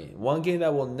tired for me. One game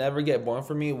that will never get boring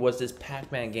for me was this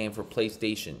Pac-Man game for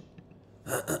PlayStation.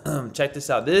 Check this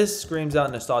out. This screams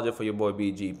out nostalgia for your boy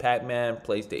BG. Pac-Man,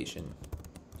 PlayStation.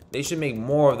 They should make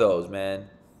more of those, man.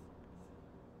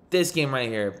 This game right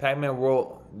here, Pac-Man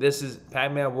World. This is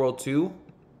Pac-Man World 2.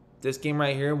 This game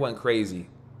right here went crazy.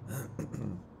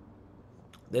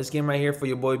 This game right here for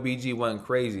your boy BG went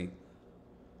crazy.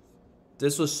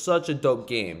 This was such a dope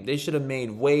game. They should have made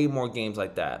way more games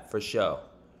like that, for sure.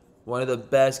 One of the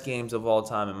best games of all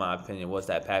time, in my opinion, was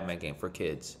that Pac-Man game for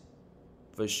kids.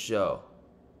 For sure.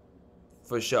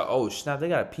 For sure. Oh, snap. They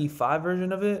got a P5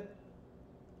 version of it?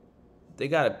 They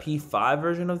got a P5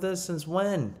 version of this? Since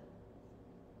when?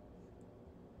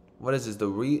 What is this? The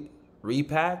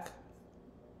repack?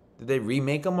 Did they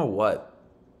remake them or what?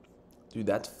 Dude,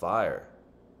 that's fire.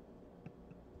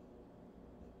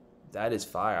 That is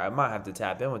fire. I might have to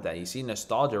tap in with that. You see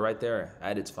nostalgia right there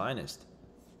at its finest.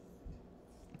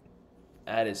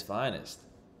 At its finest.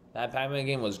 That Pac-Man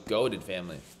game was goated,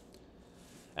 family.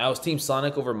 I was Team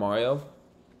Sonic over Mario.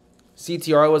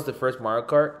 CTR was the first Mario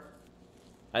Kart.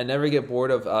 I never get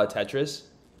bored of Tetris.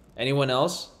 Anyone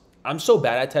else? I'm so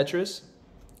bad at Tetris.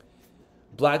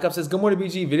 BLACKOUT says, good morning,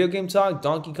 BG. Video game talk.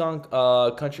 Donkey Kong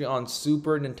Country on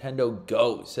Super Nintendo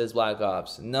Go, says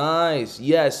BLACKOUT. Nice.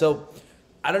 Yeah, so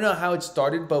I don't know how it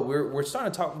started, but we're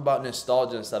starting to talk about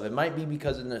nostalgia and stuff. It might be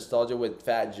because of nostalgia with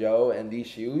Fat Joe and these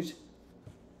shoes.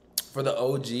 For the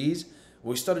OGs,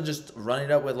 we started just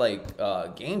running up with like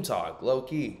game talk, low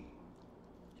key.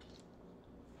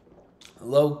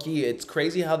 Low key, it's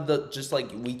crazy how just like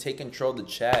we take control of the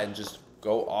chat and just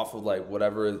go off of like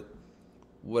whatever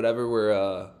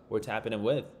we're tapping in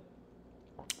with.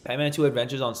 Pac-Man 2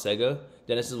 Adventures on Sega.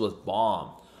 Dennis's was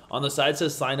bomb. On the side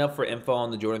says sign up for info on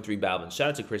the Jordan 3 Balvin. Shout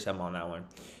out to Chris M on that one.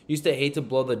 Used to hate to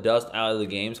blow the dust out of the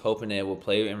games, hoping it will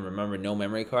play and remember no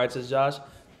memory card, says Josh.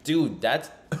 Dude, that's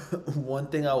one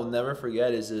thing I will never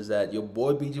forget is that your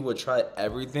boy BG would try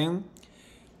everything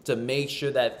to make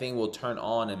sure that thing will turn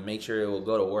on and make sure it will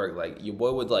go to work. Like, your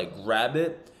boy would like grab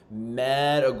it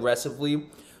mad aggressively,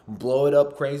 blow it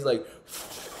up crazy, like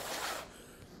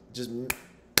just,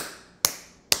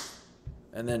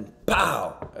 and then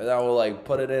pow, and I will like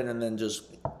put it in and then just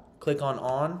click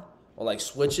on or like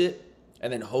switch it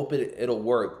and then hope it'll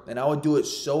work. And I would do it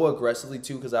so aggressively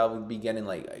too because I would be getting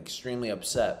like extremely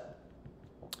upset.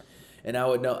 And I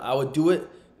would do it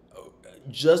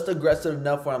just aggressive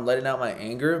enough where I'm letting out my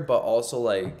anger, but also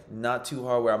like not too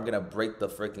hard where I'm gonna break the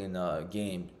freaking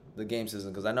the game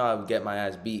system, because I know I would get my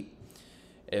ass beat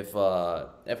if I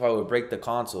would break the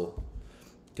console.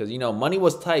 Because, you know, money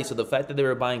was tight, so the fact that they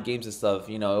were buying games and stuff,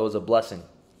 you know, it was a blessing.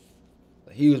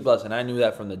 A huge blessing. I knew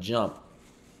that from the jump.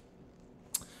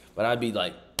 But I'd be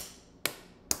like,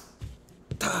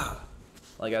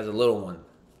 like as a little one.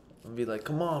 I'd be like,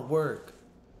 come on, work.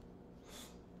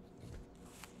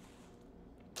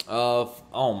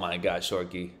 Oh my gosh,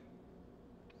 Shorky.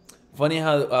 Funny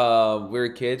how we're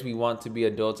kids, we want to be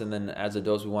adults, and then as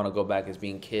adults, we want to go back as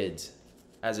being kids.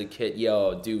 As a kid,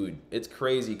 yo, dude, it's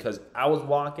crazy because I was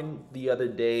walking the other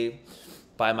day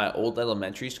by my old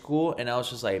elementary school, and I was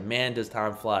just like, man, does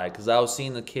time fly? Because I was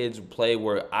seeing the kids play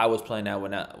where I was playing at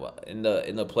in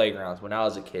the playgrounds when I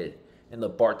was a kid, in the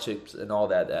bar chips and all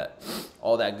that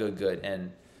good.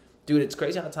 And dude, it's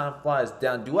crazy how time flies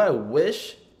down. Do I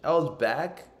wish I was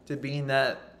back to being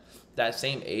that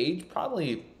same age?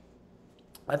 Probably.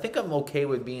 I think I'm okay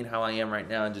with being how I am right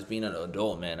now and just being an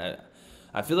adult, man.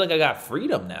 I feel like I got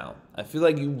freedom now. I feel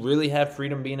like you really have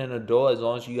freedom being an adult as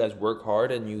long as you guys work hard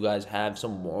and you guys have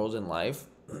some morals in life.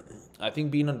 I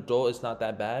think being an adult is not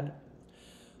that bad.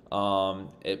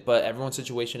 But everyone's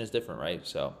situation is different, right?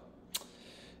 So,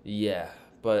 yeah.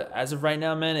 But as of right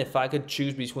now, man, if I could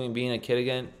choose between being a kid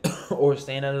again or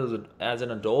staying as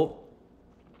an adult,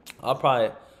 I'll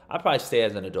probably stay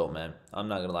as an adult, man. I'm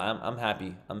not gonna lie. I'm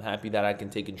happy. I'm happy that I can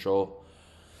take control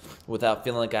without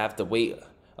feeling like I have to wait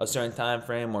a certain time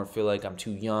frame or feel like I'm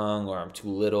too young or I'm too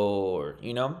little, or,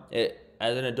 you know,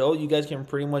 as an adult, you guys can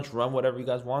pretty much run whatever you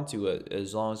guys want to,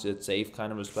 as long as it's safe,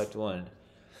 kind of respectful, and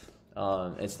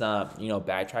it's not, you know,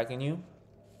 backtracking you.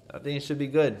 I think it should be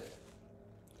good.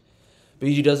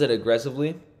 BG does it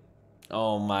aggressively.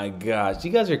 Oh my gosh,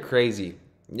 you guys are crazy.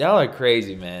 Y'all are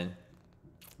crazy, man.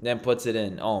 Then puts it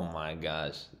in. Oh my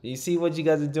gosh, you see what you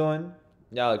guys are doing?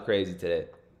 Y'all are crazy today.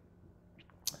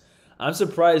 I'm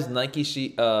surprised Nike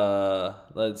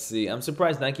let's see. I'm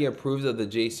surprised Nike approves of the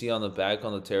JC on the back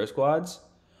on the Terror Squads.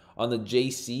 On the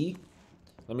JC,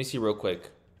 let me see real quick.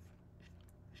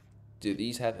 Do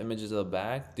these have images of the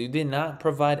back? Do they not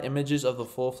provide images of the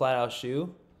full flat out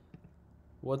shoe?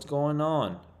 What's going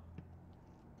on?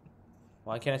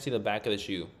 Why can't I see the back of the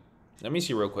shoe? Let me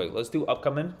see real quick. Let's do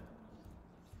upcoming.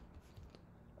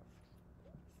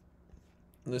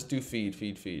 Let's do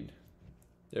feed.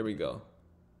 There we go.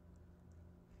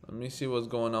 Let me see what's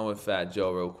going on with Fat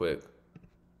Joe real quick.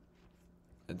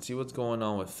 Let's see what's going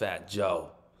on with Fat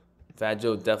Joe. Fat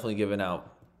Joe definitely giving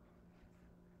out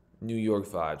New York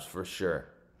vibes for sure.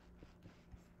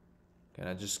 Can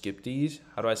I just skip these?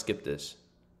 How do I skip this?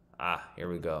 Ah, here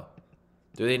we go.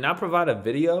 Do they not provide a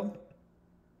video?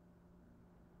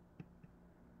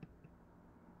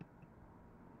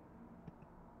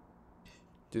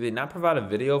 Do they not provide a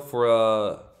video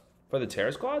for the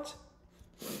Terror Squads?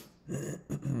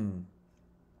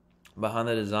 Behind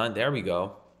the design, there we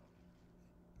go.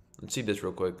 Let's see this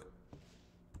real quick.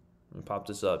 Let me pop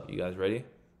this up. You guys ready?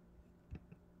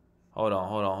 Hold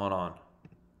on.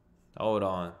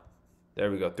 There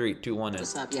we go. 3, 2, 1, and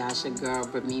What's up, y'all? It's your girl,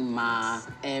 Remy Ma,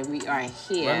 and we are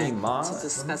here Remy Ma? to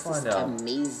discuss this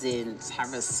amazing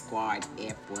Terror Squad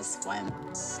Air Force One.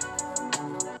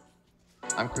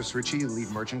 I'm Chris Ritchie, lead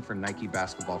merchant for Nike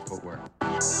basketball footwear.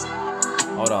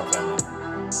 hold on, family.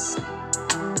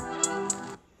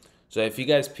 So if you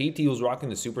guys peeped, he was rocking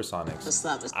the Supersonics. What's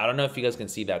up? I don't know if you guys can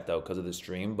see that though because of the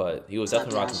stream, but he was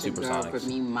definitely rocking Supersonics. It's your girl,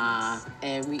 Remy Ma,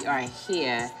 and we are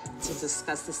here to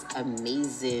discuss this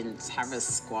amazing Terror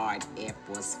Squad Air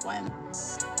Force One.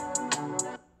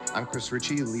 I'm Chris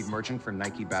Ritchie, lead merchant for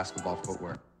Nike basketball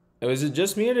footwear. Was it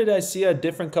just me or did I see a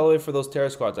different color for those Terror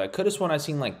Squads? I could have sworn I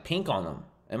seen like pink on them.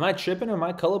 Am I tripping or am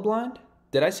I colorblind?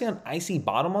 Did I see an icy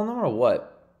bottom on them or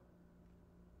what?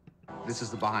 This is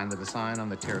the behind the design on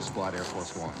the Terror Squad Air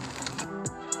Force One.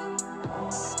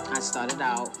 I started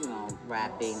out,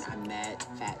 rapping. I met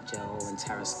Fat Joe and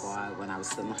Terror Squad when I was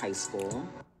still in high school.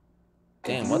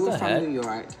 Damn, If what you the were from heck? New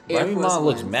York, Remy Ma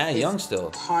looks One mad is young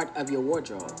still. Part of your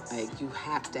wardrobe, like you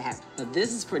have to have. Now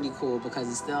this is pretty cool because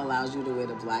it still allows you to wear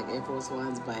the black Air Force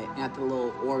Ones, but you got the little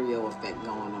Oreo effect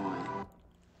going on.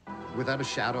 Without a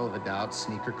shadow of a doubt,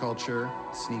 sneaker culture,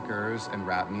 sneakers, and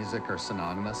rap music are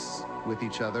synonymous with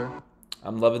each other.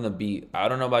 I'm loving the beat. I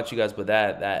don't know about you guys, but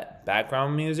that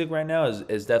background music right now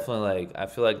is definitely like, I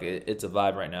feel like it's a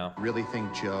vibe right now. I really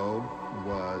think Joe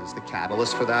was the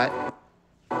catalyst for that.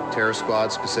 Terror Squad,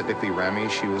 specifically Remy,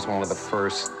 she was one of the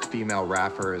first female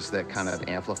rappers that kind of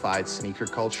amplified sneaker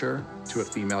culture to a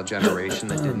female generation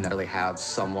that didn't really have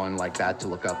someone like that to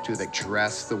look up to, that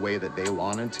dressed the way that they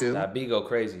wanted to. That beat go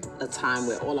crazy. A time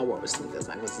where all I wore was sneakers.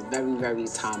 I was very, very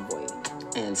tomboy,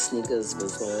 and sneakers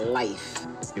was life.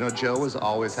 Joe has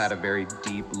always had a very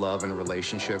deep love and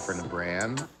relationship for the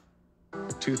brand.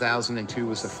 2002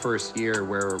 was the first year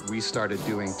where we started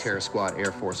doing Terror Squad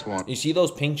Air Force One. You see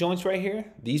those pink joints right here?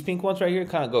 These pink ones right here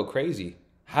kind of go crazy.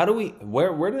 How do we?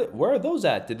 Where are those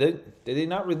at? Did they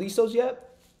not release those yet?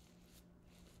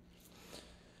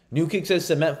 New Kick says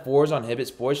Cement 4s on Hibbit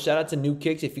Sports. Shout out to New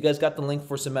Kicks. If you guys got the link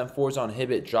for Cement 4s on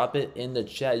Hibbit, drop it in the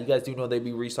chat. You guys do know they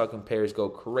be restocking pairs go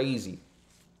crazy.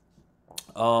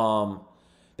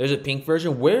 There's a pink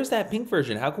version. Where's that pink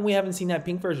version? How come we haven't seen that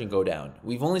pink version go down?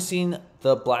 We've only seen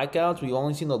the blackouts. We've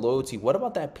only seen the loyalty. What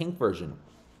about that pink version?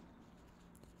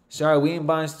 Sorry, we ain't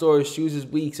buying stores. Shoes is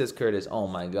weak, says Curtis. Oh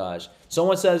my gosh.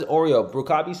 Someone says Oreo.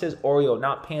 Brukabi says Oreo,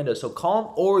 not Panda. So call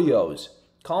them Oreos.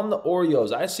 Call them the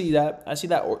Oreos. I see that. I see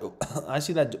that Oreo. I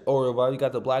see that Oreo vibe. You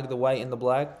got the black, the white, and the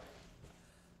black.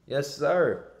 Yes,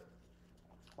 sir.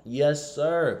 Yes,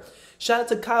 sir. Shout out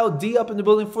to Kyle D up in the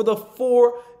building for the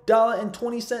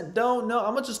 $4.20 don't know.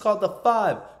 I'm gonna just call it the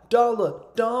 $5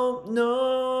 don't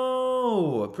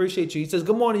know. Appreciate you. He says,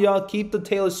 good morning, y'all. Keep the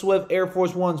Taylor Swift Air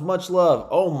Force Ones. Much love.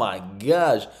 Oh my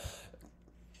gosh.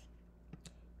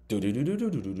 For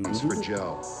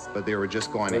Joe, but they were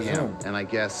just going to him. And I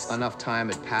guess enough time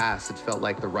had passed. It felt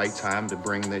like the right time to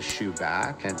bring this shoe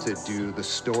back and to do the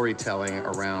storytelling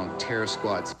around Terror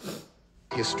Squad's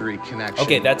history connection.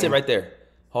 Okay, that's it right there.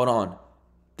 Hold on.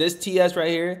 This TS right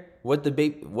here with the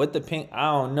pink,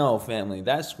 I don't know, family.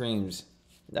 That's screaming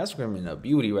a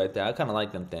beauty right there. I kind of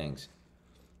like them things.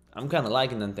 I'm kind of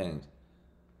liking them things.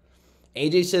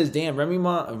 AJ says, damn,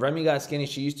 Remy got skinny.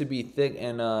 She used to be thick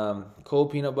and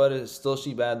cold peanut butter. Still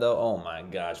she bad though. Oh my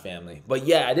gosh, family. But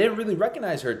yeah, I didn't really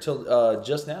recognize her till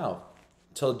just now.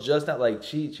 Like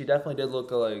she definitely did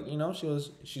look like,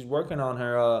 she's working on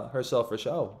her herself for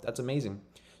show. That's amazing.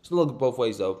 She's look both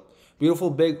ways though.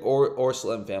 Beautiful, big, or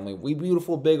slim, family. We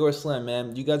beautiful, big, or slim,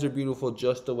 man. You guys are beautiful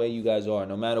just the way you guys are,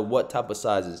 no matter what type of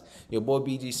sizes. Your boy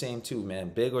BG same too, man.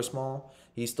 Big or small,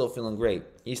 he's still feeling great.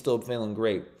 He's still feeling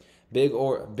great. Big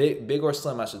or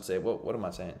slim, I should say. What am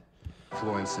I saying?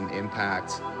 Influence and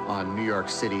impact on New York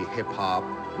City hip hop,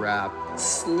 rap.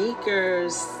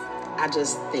 Sneakers, I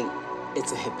just think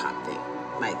it's a hip hop thing.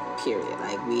 Like, period.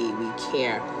 Like, we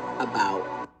care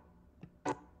about.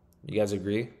 You guys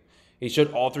agree? He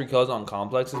showed all 3 colors on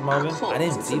complexes, Marvin. I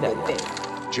didn't see that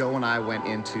yet. Joe and I went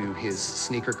into his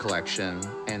sneaker collection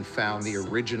and found the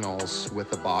originals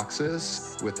with the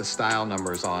boxes, with the style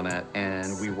numbers on it,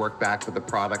 and we worked back with the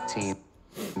product team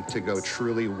to go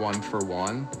truly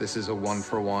 1-for-1. This is a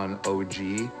 1-for-1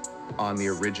 OG on the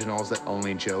originals that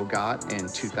only Joe got in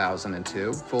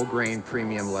 2002. Full grain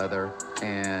premium leather,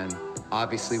 and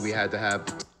obviously we had to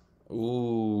have...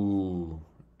 Ooh,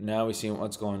 now we see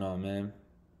what's going on, man.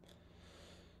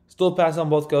 Still pass on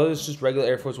both colors. It's just regular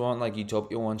Air Force One, like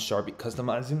Utopia One, Sharpie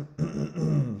customizing.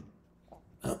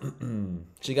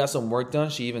 She got some work done.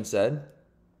 She even said,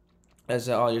 "I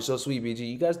said, oh, you're so sweet, BG."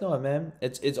 You guys know it, man.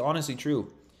 It's honestly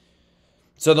true.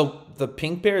 So the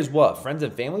pink pair is what? Friends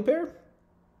and family pair?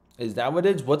 Is that what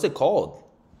it is? What's it called?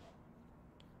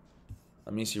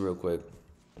 Let me see real quick.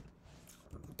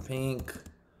 Pink,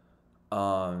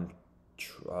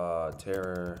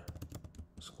 Terror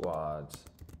Squads.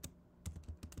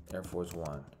 Air Force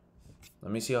One.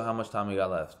 Let me see how much time we got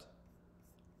left.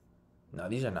 No,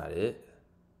 these are not it.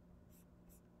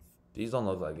 These don't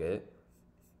look like it.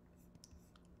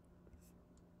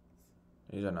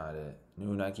 These are not it.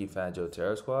 New Nike Fat Joe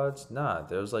Terror Squads? Nah,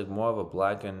 there's like more of a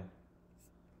black and...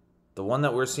 The one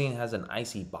that we're seeing has an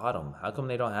icy bottom. How come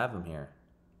they don't have them here?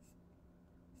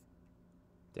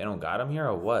 They don't got them here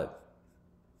or what?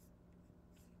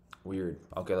 Weird.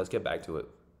 Okay, let's get back to it.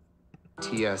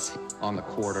 TS on the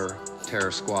quarter, Terror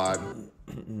Squad.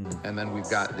 And then we've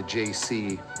got the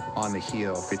JC on the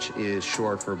heel, which is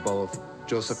short for both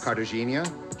Joseph Cartagena,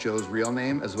 Joe's real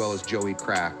name, as well as Joey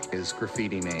Crack, his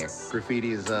graffiti name.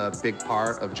 Graffiti is a big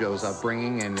part of Joe's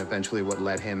upbringing and eventually what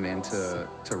led him into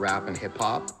rap and hip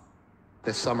hop.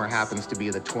 This summer happens to be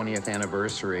the 20th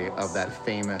anniversary of that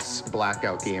famous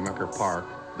blackout game at Rucker Park,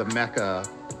 the mecca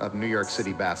of New York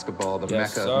City basketball, the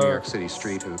mecca of New York City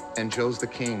street hoop. And Joe's the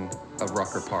king of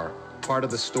Rucker Park. Part of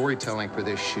the storytelling for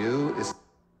this shoe is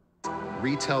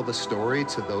retell the story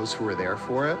to those who were there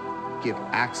for it, give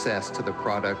access to the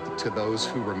product to those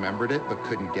who remembered it but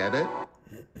couldn't get it,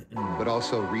 but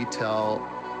also retell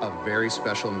a very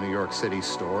special New York City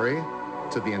story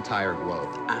to the entire globe.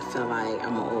 I feel like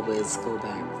I'm gonna always go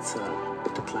back to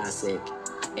the classic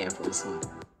Air Force One.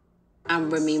 I'm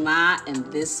Remy Ma, and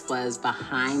this was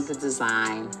behind the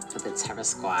design for the Terror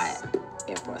Squad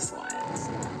Air Force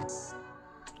Ones.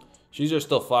 Shoes are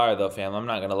still fire though, fam. I'm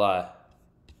not gonna lie.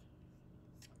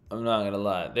 I'm not gonna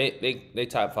lie. They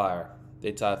type fire.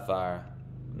 They type fire.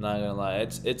 I'm not gonna lie.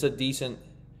 It's a decent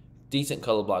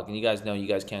color block, and you guys know you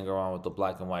guys can't go wrong with the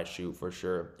black and white shoe for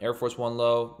sure. Air Force One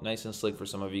low, nice and slick for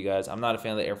some of you guys. I'm not a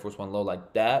fan of the Air Force One low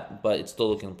like that, but it's still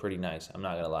looking pretty nice. I'm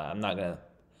not gonna lie. I'm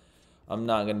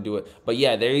not gonna do it. But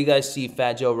yeah, there you guys see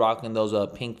Fat Joe rocking those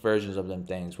pink versions of them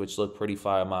things, which look pretty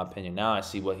fire in my opinion. Now I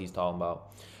see what he's talking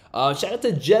about. Shout out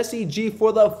to Jesse G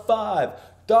for the $5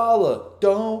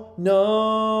 don't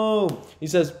know. He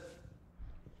says,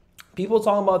 people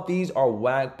talking about these are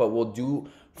whack, but will do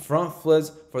front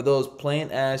flips for those plain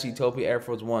ass Utopia Air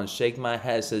Force Ones. Shake my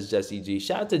head, says Jesse G.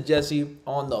 Shout out to Jesse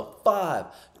on the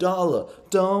 $5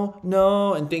 don't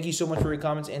know. And thank you so much for your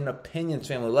comments and opinions,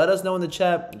 family. Let us know in the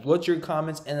chat what's your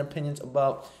comments and opinions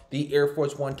about the Air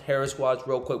Force One Terror Squads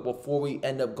real quick before we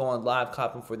end up going live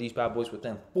copping for these bad boys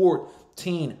within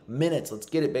 14 minutes. Let's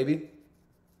get it, baby.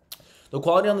 The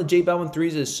quality on the J Balvin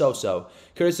 3s is so-so.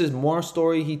 Curtis says, more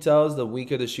story he tells, the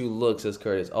weaker the shoe looks, says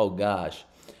Curtis. Oh, gosh.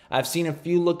 I've seen a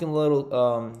few looking a little,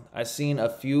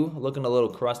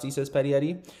 crusty, says Petty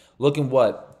Eddie. Looking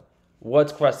what?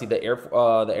 What's crusty? The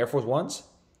Air Force Ones?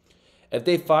 If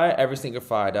they fire, every sneaker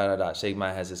fire, ... Shake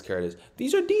my head, says Curtis.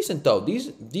 These are decent, though.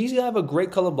 These have a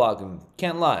great color blocking.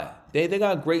 Can't lie. They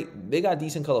got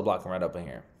decent color blocking right up in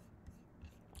here.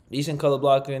 Decent color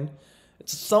blocking.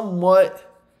 It's somewhat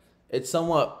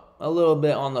a little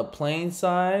bit on the plain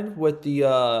side with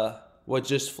the with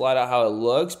just flat out how it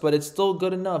looks, but it's still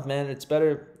good enough, man. It's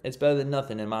better than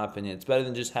nothing in my opinion. It's better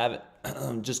than just having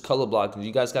just color blocking.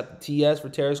 You guys got the TS for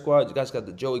Terror Squad. You guys got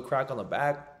the Joey Crack on the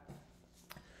back.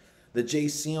 The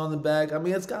JC on the back. I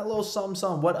mean, it's got a little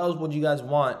something. What else would you guys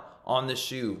want on this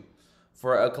shoe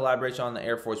for a collaboration on the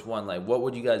Air Force One? Like, what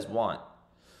would you guys want?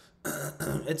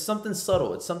 It's something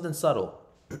subtle. It's something subtle.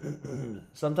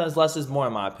 Sometimes less is more,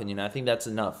 in my opinion. I think that's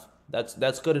enough.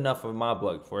 That's good enough for my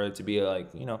book for it to be like,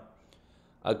 you know,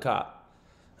 a cop.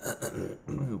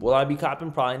 Will I be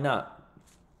copping? Probably not.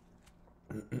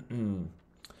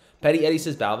 Petty Eddie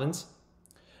says Balvin's.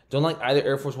 Don't like either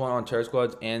Air Force One on Terror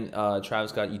Squads and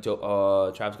Travis Scott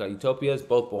Utopias.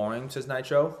 Both boring, says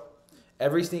Nitro.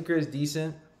 Every sneaker is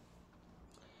decent.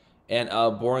 And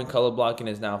boring color blocking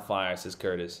is now fire, says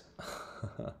Curtis.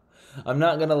 I'm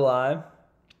not going to lie.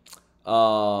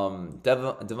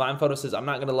 Divine Photo says, I'm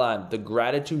not going to lie. The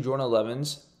Gratitude Jordan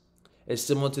 11s is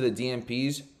similar to the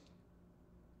DMPs.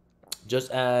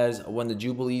 Just as when the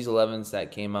Jubilees 11s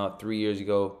that came out 3 years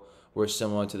ago were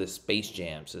similar to the Space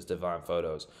Jam, says Divine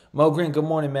Photos. Mo Green, good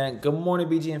morning, man. Good morning,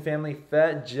 BG and family.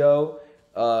 Fat Joe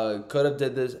could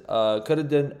have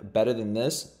done better than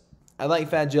this. I like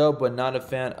Fat Joe, but not a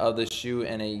fan of the shoe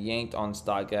and a yanked on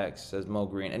StockX, says Mo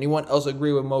Green. Anyone else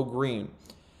agree with Mo Green?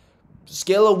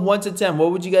 Scale of 1 to 10,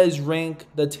 what would you guys rank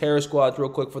the Terror Squads real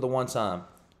quick for the one time?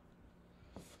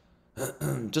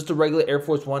 Just a regular Air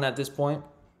Force One at this point.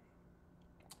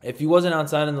 If you wasn't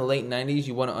outside in the late 90s,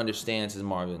 you wouldn't understand, says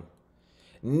Marvin.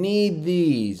 Need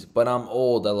these, but I'm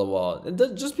old, LOL.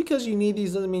 Just because you need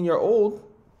these doesn't mean you're old.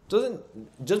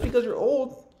 Just because you're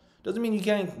old doesn't mean you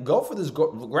can't go for this.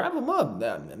 Grab them up.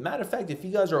 Matter of fact, if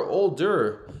you guys are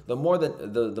older, the more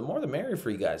the merrier for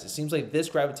you guys. It seems like this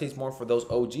gravitates more for those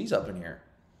OGs up in here.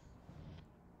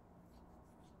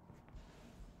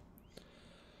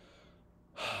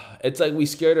 It's like we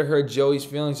scared to hurt Joey's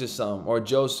feelings or something, or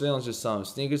Joe's feelings or something.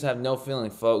 Sneakers have no feeling,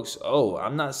 folks. Oh,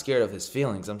 I'm not scared of his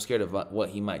feelings. I'm scared of what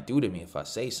he might do to me if I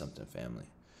say something, family.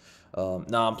 No,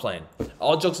 I'm playing.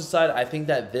 All jokes aside, I think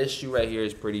that this shoe right here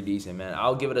is pretty decent, man.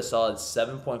 I'll give it a solid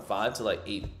 7.5 to like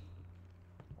 8.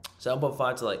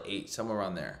 7.5 to like 8, somewhere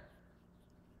around there.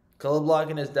 Color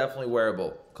blocking is definitely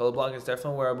wearable. Color blocking is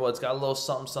definitely wearable. It's got a little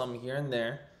something here and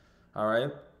there. All right.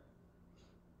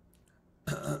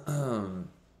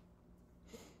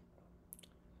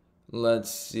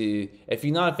 Let's see. If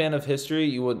you're not a fan of history,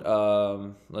 you would,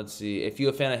 let's see. If you're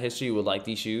a fan of history, you would like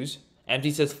these shoes.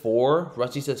 Empty says 4.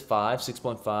 Rusty says 5,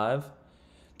 6.5.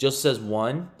 Joseph says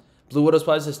 1. Blue Widow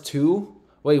Spy says 2.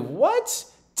 Wait, what?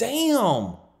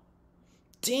 Damn.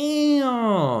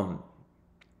 Damn.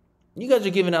 You guys are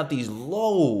giving out these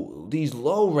low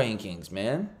rankings,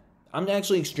 man. I'm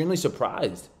actually extremely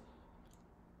surprised.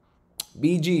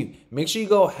 BG, make sure you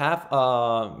go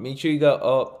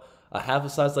up a half a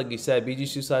size, like you said. BG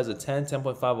shoe size of 10,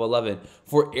 10.5, 11.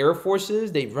 For Air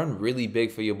Forces, they run really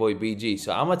big for your boy BG.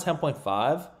 So I'm a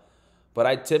 10.5, but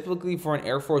I typically, for an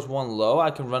Air Force One low,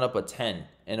 I can run up a 10,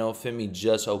 and it'll fit me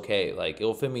just okay. Like,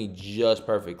 it'll fit me just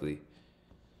perfectly.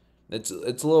 It's a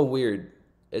little weird.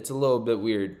 It's a little bit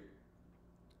weird.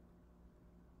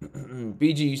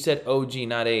 BG, you said OG,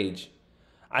 not age.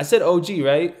 I said OG,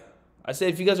 right? I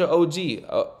said if you guys are OG,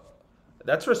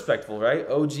 that's respectful, right?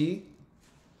 OG.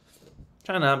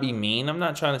 Trying to not be mean. I'm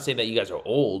not trying to say that you guys are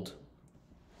old.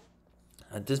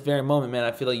 At this very moment, man,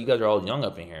 I feel like you guys are all young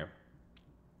up in here.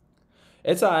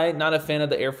 It's alright. Not a fan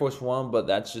of the Air Force One, but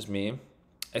that's just me.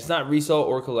 It's not resale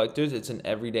or collectors. It's an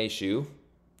everyday shoe.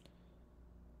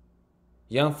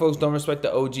 Young folks don't respect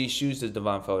the OG shoes, says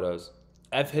Divine Photos.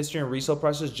 F history and resale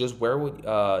prices. Just wear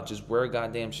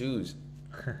goddamn shoes.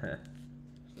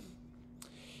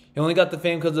 He only got the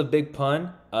fame because of Big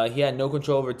Pun. He had no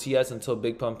control over TS until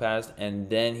Big Pun passed, and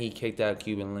then he kicked out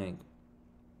Cuban Link.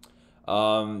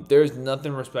 There's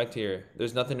nothing respect here.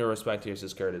 There's nothing to respect here,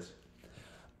 says Curtis.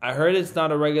 I heard it's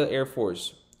not a regular Air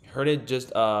Force. I heard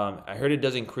it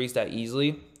doesn't crease that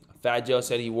easily. Fat Joe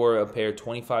said he wore a pair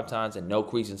 25 times and no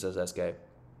creasing, says SK.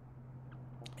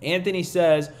 Anthony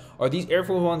says, are these Air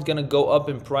Force Ones going to go up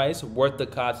in price? Worth the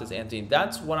cost, says Anthony.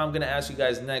 That's what I'm going to ask you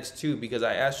guys next, too, because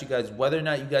I asked you guys whether or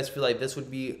not you guys feel like this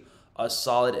would be a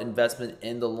solid investment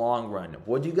in the long run.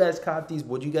 Would you guys cop these?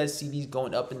 Would you guys see these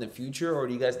going up in the future, or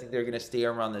do you guys think they're going to stay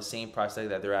around the same price tag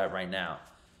that they're at right now?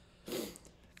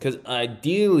 Because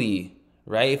ideally,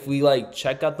 right, if we like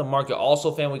check out the market,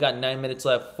 also, fam, we got 9 minutes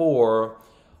left for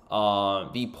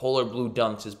the Polar Blue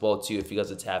Dunks as well, too, if you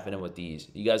guys are tapping in with these.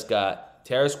 You guys got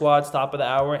Terror Squads, top of the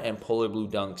hour, and Polar Blue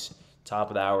Dunks, top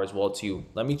of the hour as well, too.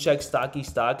 Let me check stocky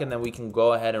stock, and then we can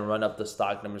go ahead and run up the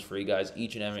stock numbers for you guys,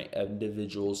 each and every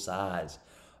individual size.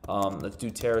 Let's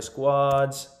do Terror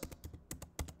Squads.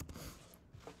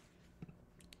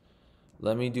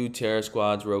 Let me do Terror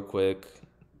Squads real quick.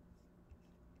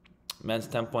 Men's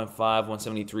 10.5,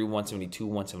 173, 172,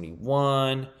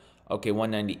 171. Okay,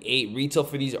 198. Retail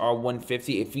for these are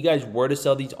 150. If you guys were to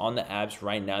sell these on the apps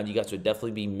right now, you guys would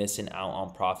definitely be missing out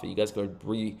on profit. You guys could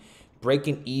be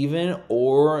breaking even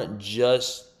or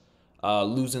just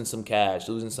losing some cash,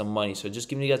 losing some money. So just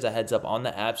giving you guys a heads up on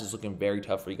the apps, it's looking very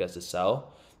tough for you guys to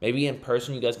sell. Maybe in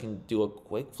person you guys can do a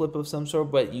quick flip of some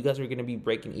sort, but you guys are going to be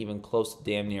breaking even close to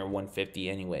damn near 150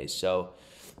 anyways. So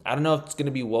I don't know if it's going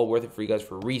to be well worth it for you guys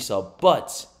for resale,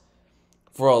 but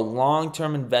for a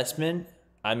long-term investment,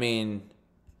 I mean,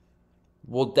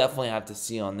 we'll definitely have to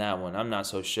see on that one. I'm not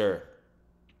so sure.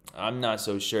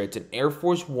 It's an Air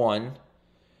Force One,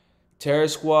 Terror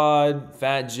Squad,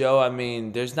 Fat Joe. I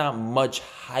mean, there's not much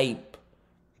hype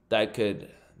that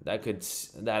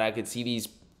I could see these,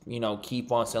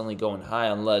 keep on suddenly going high,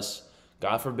 unless,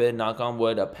 God forbid, knock on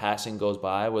wood, a passing goes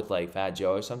by with like Fat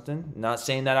Joe or something. Not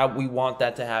saying that we want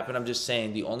that to happen. I'm just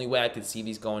saying the only way I could see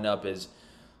these going up is,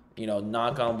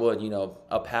 knock on wood,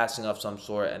 a passing of some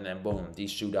sort, and then boom,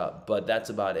 these shoot up. But that's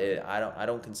about it. I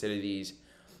don't consider these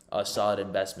a solid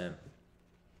investment.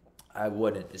 I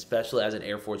wouldn't, especially as an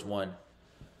Air Force One.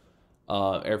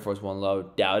 Air Force One low.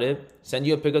 Doubt it. Send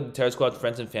you a pic of the Terror Squad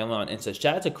friends and family on Insta.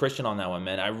 Shout out to Christian on that one,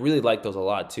 man. I really like those a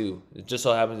lot too. It just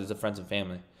so happens it's a friends and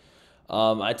family.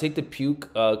 I take the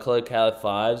puke color Cali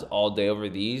 5s all day over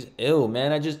these. Ew,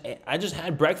 man. I just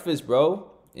had breakfast, bro.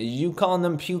 You calling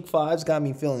them puke 5s got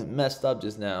me feeling messed up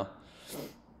just now.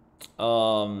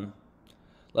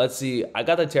 Let's see. I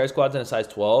got the Terror Squads in a size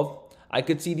 12. I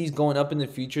could see these going up in the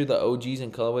future. The OGs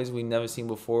and colorways we've never seen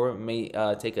before may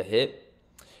take a hit.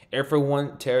 Air Force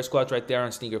One Terror Squads right there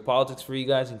on Sneaker Politics for you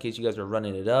guys in case you guys are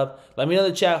running it up. Let me know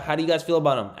in the chat. How do you guys feel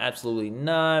about them? Absolutely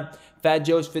not. Fat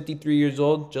Joe is 53 years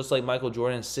old, just like Michael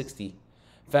Jordan is 60.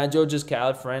 Fat Joe just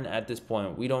Khaled friend at this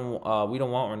point. We don't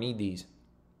want or need these.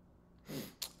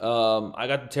 I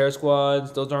got the Terror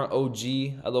Squads. Those aren't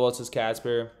OG. LOL says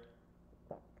Casper.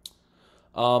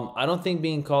 I don't think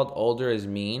being called older is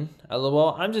mean.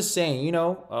 LOL. I'm just saying,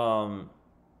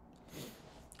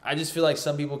 I just feel like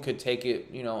some people could take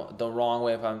it, the wrong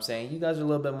way if I'm saying you guys are a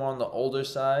little bit more on the older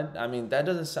side. I mean, that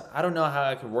doesn't sound, I don't know how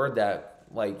I could word that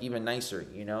like even nicer,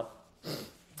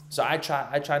 So I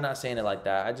try not saying it like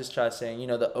that. I just try saying,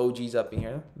 the OGs up in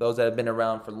here, those that have been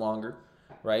around for longer,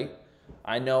 right?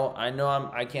 I know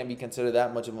I can't be considered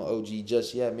that much of an OG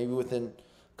just yet. Maybe within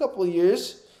a couple of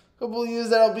years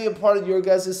that'll be a part of your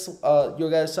guys'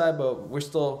 side, but we're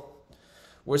still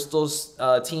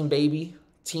team baby,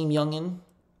 team youngin.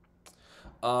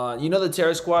 The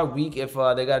Terror Squad week, if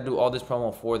they got to do all this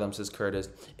promo for them, says Curtis.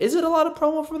 Is it a lot of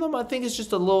promo for them? I think it's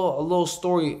just a little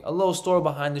story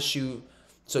behind the shoe,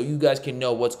 so you guys can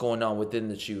know what's going on within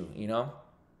the shoe.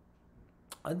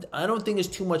 I don't think it's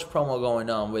too much promo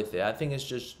going on with it. I think it's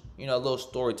just a little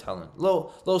storytelling,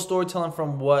 little storytelling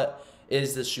from what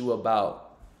is the shoe about.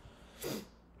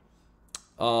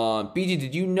 BG,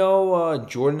 did you know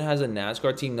Jordan has a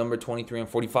NASCAR team number 23 and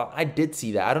 45? I did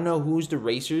see that. I don't know who's the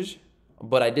racers,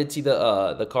 but I did see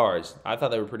the cars. I thought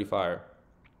they were pretty fire.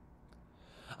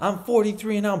 I'm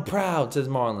 43 and I'm proud, says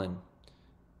Marlon.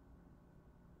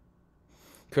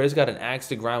 Curtis got an axe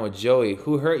to grind with Joey.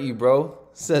 Who hurt you, bro?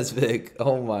 Says Vic.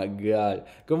 Oh my God.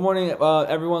 Good morning,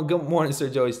 everyone. Good morning, Sir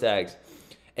Joey Staggs.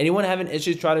 Anyone having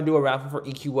issues trying to do a raffle for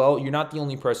EQL? You're not the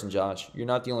only person, Josh. You're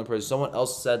not the only person. Someone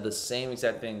else said the same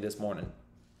exact thing this morning.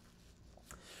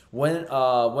 When's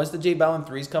the J Balvin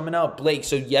 3s coming out? Blake,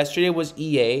 so yesterday was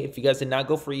EA. If you guys did not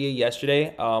go for EA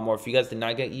yesterday, or if you guys did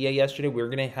not get EA yesterday, we're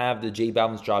going to have the J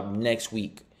Balvin's drop next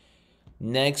week.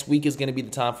 Next week is going to be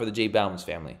the time for the J Balvin's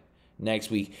family.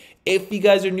 Next week. If you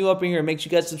guys are new up in here, make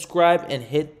sure you guys subscribe and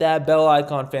hit that bell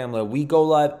icon, family. We go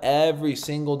live every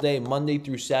single day, Monday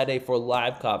through Saturday, for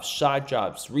live cops, shot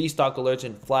drops, restock alerts,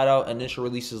 and flat out initial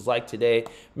releases like today.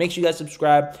 Make sure you guys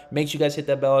subscribe. Make sure you guys hit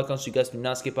that bell icon so you guys do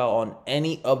not skip out on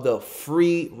any of the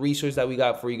free resources that we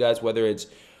got for you guys, whether it's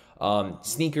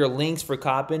sneaker links for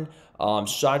copping,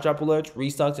 shot drop alerts,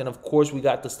 restocks, and of course we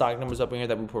got the stock numbers up in here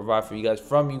that we provide for you guys,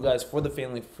 from you guys, for the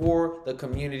family, for the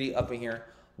community up in here.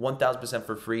 1,000%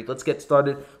 for free. Let's get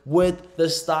started with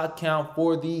the stock count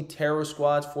for the Terror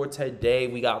Squads for today.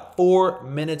 We got 4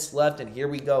 minutes left, and here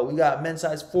we go. We got men's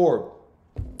size 4,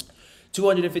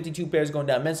 252 pairs going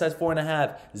down. Men's size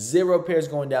 4.5, 0 pairs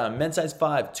going down. Men's size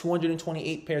 5,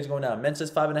 228 pairs going down. Men's size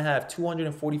 5.5,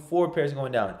 244 pairs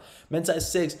going down. Men's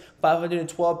size 6,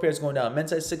 512 pairs going down. Men's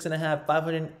size 6.5,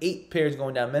 508 pairs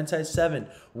going down. Men's size 7,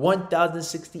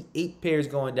 1,068 pairs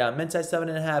going down. Men's size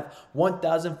 7.5,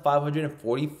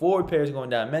 1,544 pairs going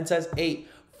down. Men's size 8,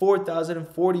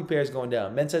 4,040 pairs going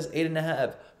down. Men's size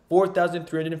 8.5,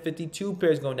 4,352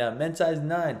 pairs going down. Men's size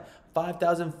 9,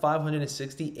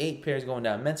 5,568 pairs going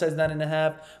down. Men's size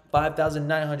 9.5,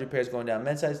 5,900 pairs going down.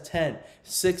 Men's size 10,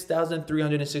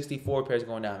 6,364 pairs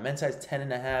going down. Men's size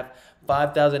 10.5,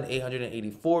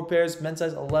 5,884 pairs. Men's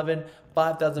size 11,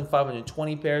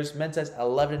 5,520 pairs. Men's size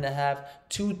 11.5,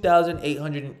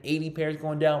 2,880 pairs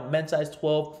going down. Men's size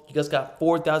 12, you guys got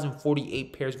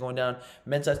 4,048 pairs going down.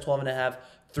 Men's size 12.5,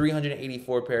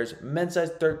 384 pairs. Men's size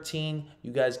 13,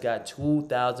 you guys got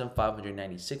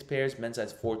 2,596 pairs. Men's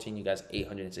size 14, you guys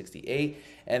 868.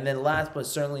 And then last but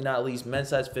certainly not least, men's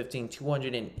size 15,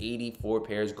 284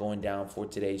 pairs going down for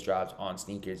today's drops on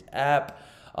Sneakers app.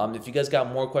 If you guys got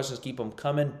more questions, keep them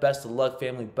coming. Best of luck,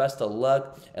 family. Best of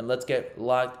luck. And let's get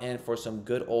locked in for some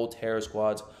good old Terror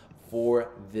Squads for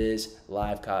this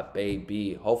live cop,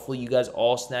 baby. Hopefully you guys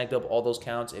all snagged up all those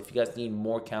counts. If you guys need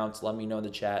more counts, let me know in the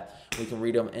chat. We can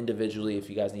read them individually if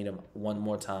you guys need them one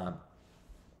more time.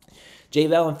 J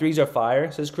Val and threes are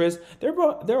fire, says Chris. They're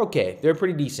okay. They're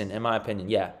pretty decent in my opinion.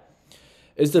 Yeah.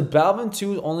 Is the Balvin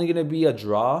 2 only going to be a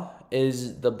draw?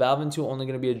 Is the Balvin 2 only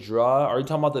going to be a draw? Are you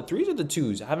talking about the threes or the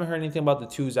twos? I haven't heard anything about the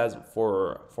twos as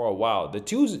for a while. The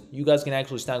twos, you guys can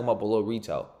actually snag them up below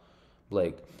retail.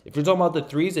 Like, if you're talking about the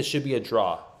threes, it should be a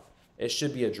draw. It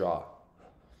should be a draw.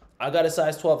 I got a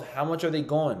size 12. How much are they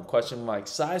going? Question mark.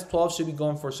 Size 12 should be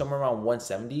going for somewhere around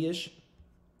 170-ish.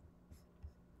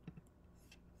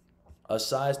 A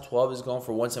size 12 is going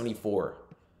for 174.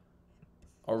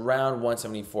 Around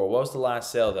 174. What was the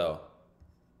last sale, though?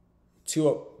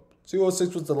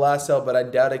 206 was the last sale, but I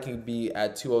doubt it can be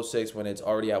at 206 when it's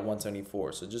already at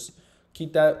 174. So just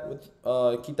keep that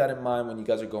in mind when you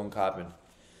guys are going copping.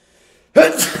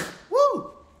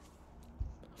 Woo!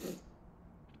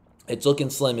 It's looking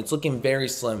slim. It's looking very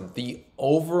slim. The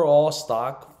overall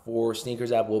stock for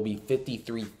Sneakers app will be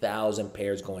 53,000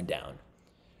 pairs going down.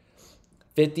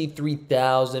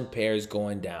 53,000 pairs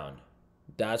going down.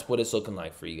 That's what it's looking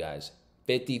like for you guys.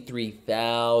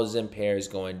 53,000 pairs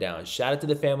going down. Shout out to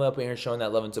the family up in here showing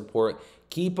that love and support.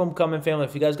 Keep them coming, family.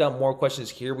 If you guys got more questions,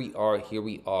 here we are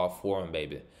for them,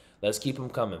 baby. Let's keep them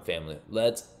coming, family.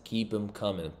 Let's keep them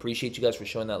coming. Appreciate you guys for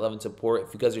showing that love and support.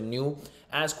 If you guys are new,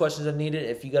 ask questions if needed.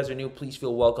 If you guys are new, please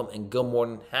feel welcome and good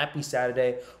morning. Happy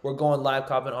Saturday. We're going live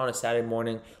copping on a Saturday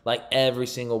morning like every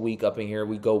single week up in here.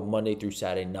 We go Monday through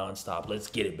Saturday nonstop.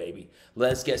 Let's get it, baby.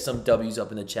 Let's get some W's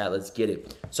up in the chat. Let's get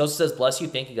it. So it says, bless you.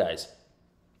 Thank you, guys.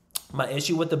 My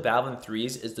issue with the Balvin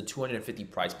 3s is the 250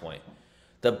 price point.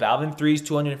 The Balvin 3s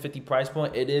 250 price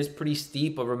point, it is pretty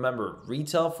steep, but remember,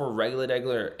 retail for regular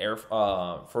Air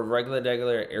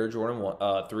Jordan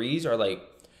 3s are like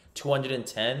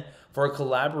 210. For a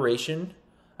collaboration,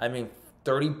 I mean,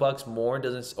 30 bucks more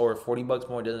doesn't, or 40 bucks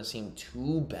more doesn't seem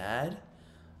too bad.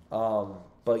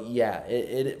 But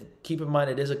yeah, keep in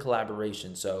mind it is a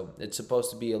collaboration, so it's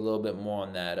supposed to be a little bit more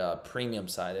on that premium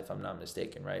side, if I'm not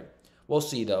mistaken, right? We'll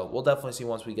see though. We'll definitely see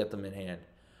once we get them in hand.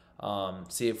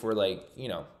 See if we're like, you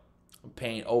know,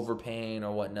 overpaying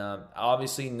or whatnot.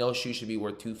 Obviously, no shoe should be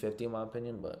worth $250 in my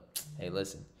opinion, but hey,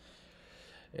 listen.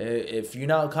 If you're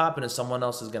not copping it, someone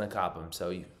else is going to cop them.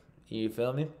 So you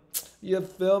feel me? You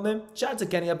feel me? Shout out to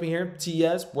Kenny up in here.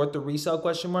 TS, worth the resale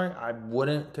question mark? I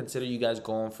wouldn't consider you guys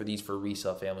going for these for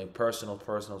resale, family.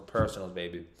 Personals,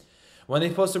 baby. When they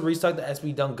supposed to restock the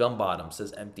SB Dunk Gum Bottom,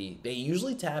 says empty. They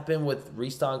usually tap in with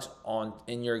restocks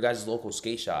in your guys' local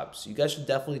skate shops. You guys should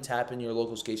definitely tap in your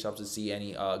local skate shops to see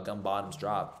any Gum Bottoms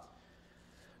drop.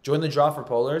 Join the draw for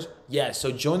Polars. Yeah,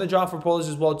 so join the draw for Polars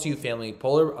as well too, family.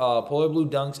 Polar Blue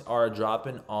Dunks are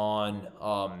dropping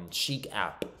on Chic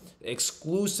app.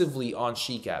 Exclusively on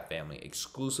Chic app, family.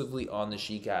 Exclusively on the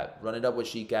Chic app. Run it up with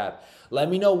Chic app. Let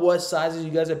me know what sizes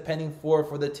you guys are pending for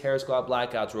the Terror Squad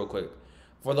Blackouts real quick.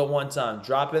 For the one time,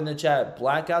 drop it in the chat.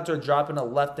 Blackouts are dropping a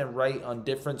left and right on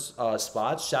different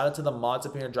spots. Shout out to the mods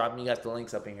up here dropping you guys the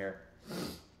links up in here.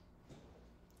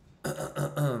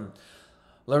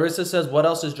 Larissa says, what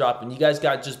else is dropping? You guys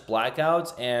got just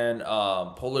Blackouts and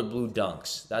Polar Blue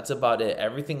Dunks. That's about it.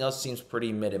 Everything else seems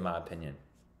pretty mid in my opinion.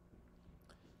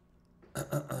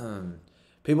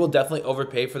 People definitely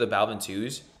overpay for the Balvin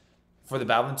 2s. For the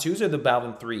Balvin 2s or the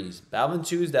Balvin 3s? Balvin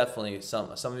 2s definitely.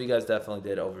 Some of you guys definitely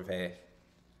did overpay.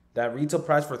 That retail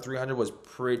price for $300 was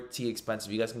pretty expensive.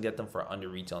 You guys can get them for under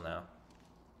retail now.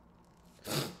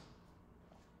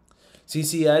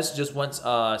 CCS just went sent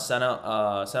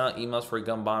out emails for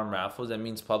Gum Bottom raffles. That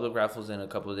means public raffles in a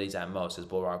couple of days at most. Is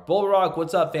Bull Rock. Bull Rock,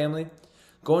 what's up, family?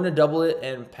 Going to double it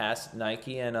and pass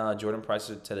Nike and Jordan Price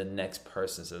to the next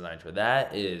person to the Nitro.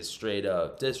 That is straight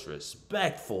up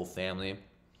disrespectful, family.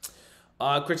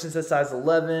 Christian says size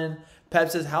 11. Pep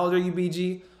says, how old are you,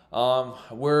 BG?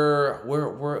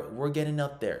 We're getting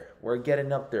up there. We're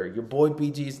getting up there. Your boy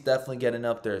BG is definitely getting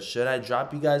up there. Should I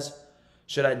drop you guys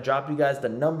the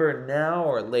number now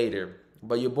or later?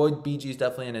 But your boy BG is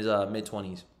definitely in his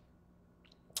mid-20s.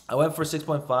 I went for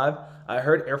 6.5. I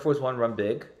heard Air Force One run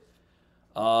big.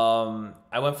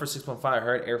 I went for 6.5. I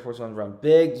heard Air Force One run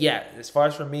big. Yeah, as far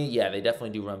as for me, yeah, they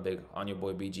definitely do run big on your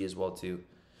boy BG as well too.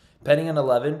 Pending on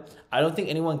 11, I don't think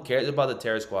anyone cares about the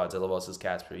terror squads at LaVos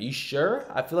Casper. You sure?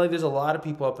 I feel like there's a lot of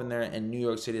people up in there in New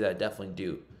York City that definitely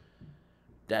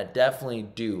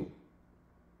do.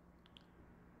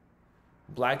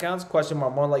 Blackouts? Question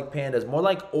mark. More like pandas. More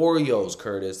like Oreos,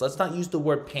 Curtis. Let's not use the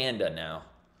word panda now.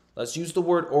 Let's use the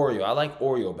word Oreo. I like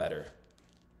Oreo better.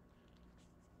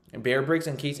 And bear breaks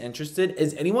in case interested.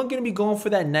 Is anyone going to be going for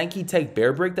that Nike Tech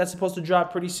bear break that's supposed to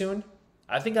drop pretty soon?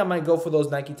 I think I might go for those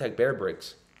Nike Tech bear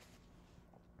breaks.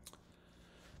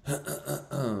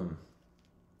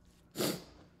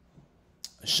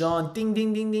 Sean, ding,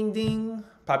 ding, ding, ding, ding.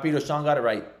 Papito, Sean got it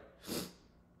right.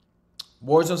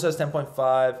 Warzone says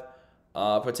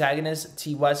 10.5. Protagonist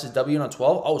TY says W on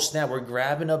 12. Oh, snap. We're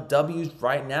grabbing up W's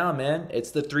right now, man.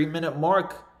 It's the 3-minute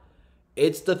mark.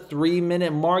 It's the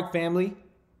 3-minute mark, family.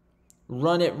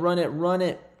 Run it, run it, run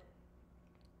it.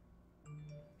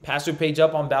 Pastor page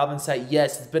up on Balvin's site.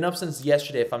 Yes, it's been up since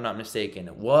yesterday, if I'm not mistaken.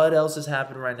 What else is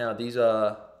happening right now? These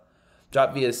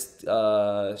drop via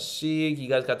Sheik. You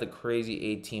guys got the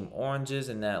crazy 8-team oranges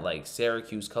and that like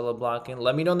Syracuse color blocking.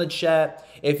 Let me know in the chat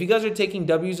if you guys are taking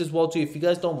W's as well too. If you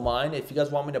guys don't mind, if you guys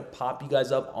want me to pop you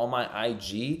guys up on my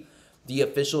IG, the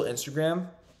official Instagram,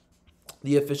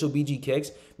 the official BG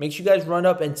Kicks, make sure you guys run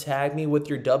up and tag me with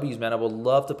your W's, man. I would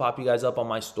love to pop you guys up on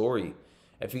my story.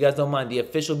 If you guys don't mind, the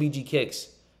official BG Kicks.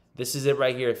 This is it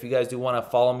right here. If you guys do want to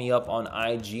follow me up on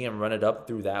IG and run it up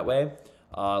through that way,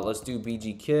 let's do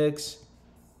BG Kicks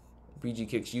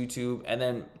YouTube, and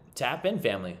then tap in,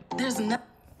 family.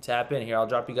 Tap in here. I'll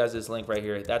drop you guys this link right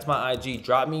here. That's my IG.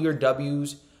 Drop me your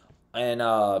W's and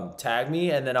tag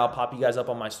me, and then I'll pop you guys up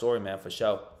on my story, man, for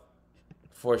sure.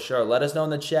 For sure. Let us know in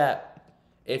the chat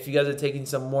if you guys are taking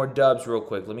some more dubs real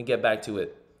quick. Let me get back to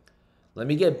it.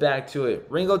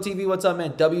 Ringo TV, what's up,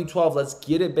 man? W12, let's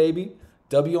get it, baby.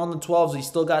 W on the 12s. We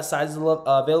still got sizes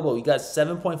available. You got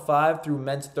 7.5 through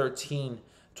men's 13.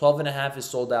 12.5 is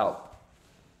sold out.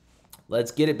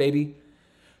 Let's get it, baby.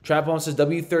 Trap Home says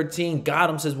W13. Got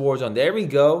him, says Warzone. There we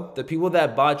go. The people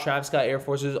that bought Trav Scott Air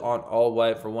Forces on all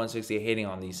white for 160 hating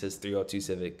on these, says 302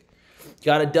 Civic.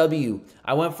 Got a W.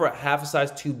 I went for half a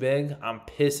size too big. I'm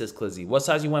pissed, says Clizzy. What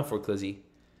size you went for, Clizzy?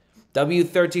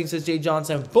 W13 says Jay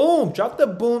Johnson. Boom. Drop the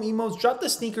boom emotes. Drop the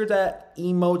sneakers at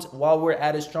emotes while we're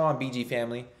at it strong, BG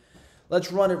family.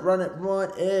 Let's run it, run it,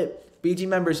 run it. BG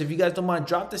members, if you guys don't mind,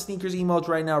 drop the sneakers emotes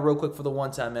right now real quick for the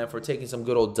one time, man, for taking some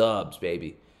good old dubs,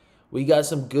 baby. We got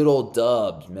some good old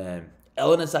dubs, man.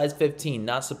 L in a size 15,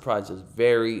 not surprised. It's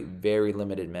very, very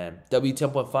limited, man.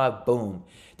 W10.5, boom.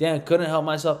 Damn, couldn't help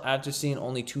myself after seeing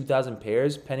only 2,000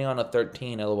 pairs, penning on a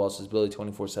 13, LOL, says Billy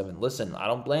 24/7. Listen, I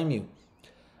don't blame you.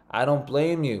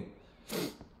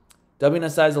 W in a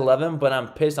size 11, but I'm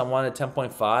pissed. I wanted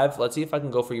 10.5. Let's see if I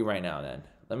can go for you right now, then.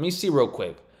 Let me see real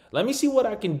quick. Let me see what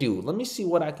I can do.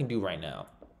 Right now.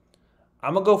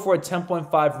 I'm going to go for a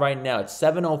 10.5 right now. It's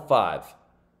 7.05.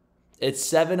 It's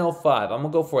 7.05. I'm going to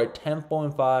go for a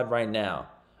 10.5 right now.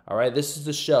 All right, this is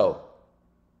the show.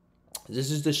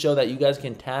 This is the show that you guys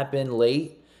can tap in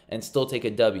late and still take a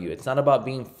W. It's not about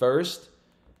being first.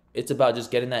 It's about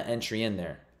just getting that entry in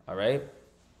there. All right?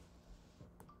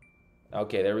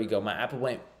 Okay, there we go. My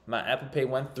Apple Pay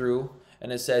went through,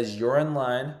 and it says you're in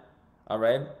line. All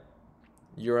right?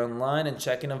 You're in line and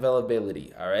checking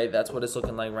availability. All right? That's what it's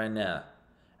looking like right now.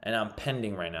 And I'm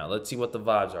pending right now. Let's see what the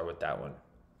vibes are with that one.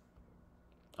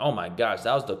 Oh my gosh,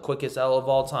 that was the quickest L of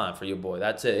all time for your boy.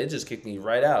 That's it. It just kicked me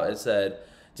right out. It said,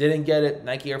 didn't get it.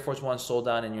 Nike Air Force One sold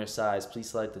out in your size. Please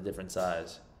select a different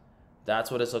size. That's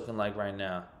what it's looking like right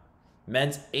now.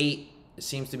 Men's 8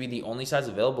 seems to be the only size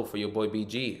available for your boy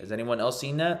BG. Has anyone else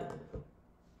seen that?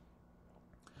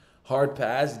 Hard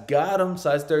pass. Got him.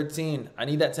 Size 13. I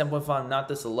need that 10.5, not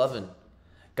this 11.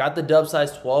 Got the dub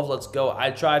size 12. Let's go.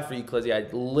 I tried for you, Clizzy.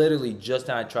 I literally just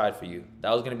now tried for you.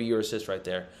 That was going to be your assist right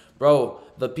there. Bro,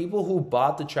 the people who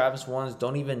bought the Travis ones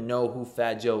don't even know who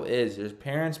Fat Joe is. His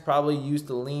parents probably used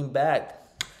to lean back.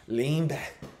 Lean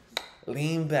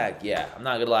back. Yeah, I'm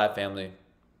not going to lie, family.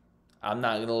 I'm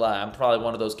not going to lie. I'm probably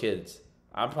one of those kids.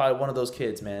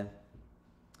 Man.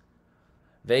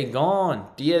 They gone.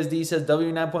 DSD says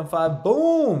W9.5.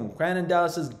 Boom. Brandon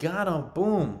Dallas says, got him.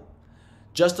 Boom.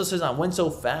 Justice says, I went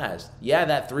so fast. Yeah,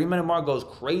 that 3-minute mark goes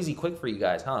crazy quick for you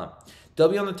guys, huh?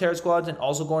 W on the Terror Squads, and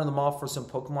also going to the mall for some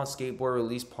Pokemon skateboard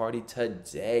release party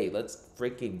today. Let's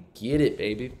freaking get it,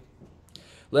 baby.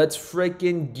 Let's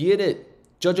freaking get it.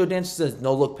 JoJo Dancer says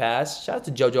no look pass. Shout out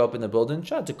to JoJo up in the building.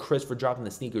 Shout out to Chris for dropping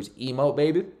the sneakers emote,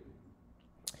 baby.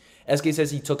 SK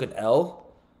says he took an L.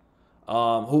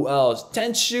 Who else?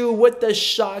 Tenshu with the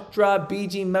shock drop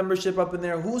BG membership up in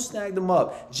there. Who snagged him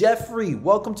up? Jeffrey,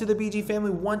 welcome to the BG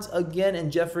family once again.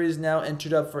 And Jeffrey is now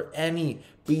entered up for any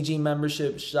BG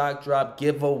membership shock drop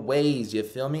giveaways. You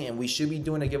feel me? And we should be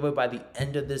doing a giveaway by the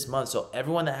end of this month. So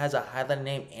everyone that has a highlight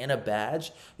name and a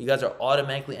badge, you guys are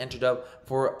automatically entered up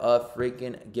for a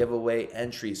freaking giveaway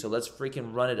entry. So let's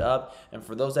freaking run it up. And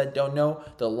for those that don't know,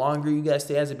 the longer you guys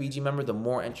stay as a BG member, the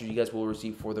more entries you guys will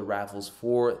receive for the raffles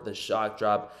for the shock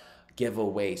drop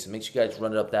giveaway. So make sure you guys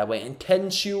run it up that way. And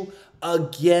Tenshu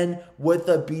again with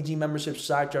a BG membership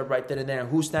shock drop right then and there. And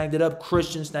who snagged it up?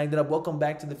 Christian snagged it up. Welcome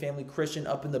back to the family. Christian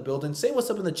up in the building. Say what's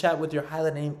up in the chat with your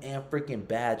highlight name and freaking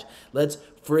badge. Let's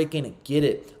freaking get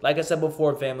it. Like I said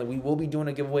before, family, we will be doing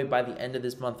a giveaway by the end of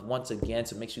this month once again.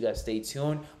 So make sure you guys stay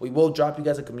tuned. We will drop you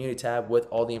guys a community tab with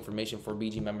all the information for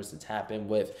BG members to tap in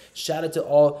with. Shout out to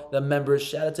all the members.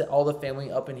 Shout out to all the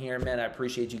family up in here, man. I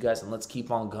appreciate you guys. And let's keep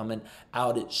on coming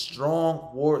out it strong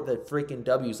for the freaking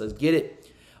W's. Let's get it.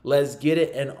 Let's get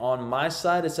it. And on my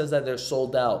side, it says that they're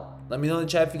sold out. Let me know in the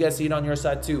chat if you guys see it on your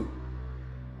side too.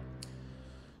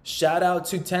 Shout out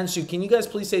to Tenshu. Can you guys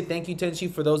please say thank you,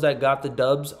 Tenshu, for those that got the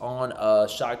dubs on a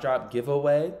shock drop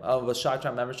giveaway, of a shock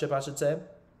drop membership, I should say.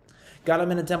 Got them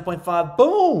in a 10.5.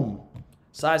 Boom.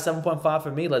 Size 7.5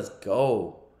 for me. Let's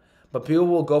go. But people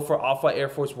will go for Off-White Air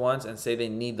Force Ones and say they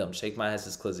need them. Shake my head,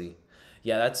 says Clizzy.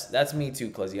 Yeah, that's me too,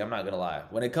 Clizzy. I'm not going to lie.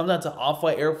 When it comes down to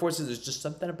Off-White Air Forces, there's just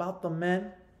something about them,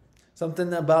 man.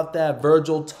 Something about that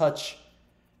Virgil touch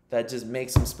that just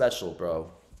makes him special,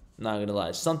 bro. Not gonna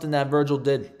lie. Something that Virgil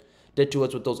did to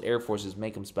us with those Air Forces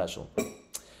make him special.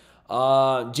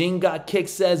 Gene Got Kick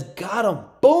says, got him.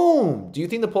 Boom. Do you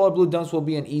think the Polar Blue Dunks will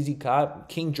be an easy cop?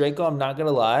 King Draco, I'm not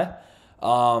gonna lie.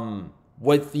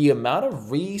 With the amount of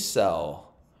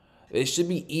resell, it should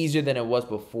be easier than it was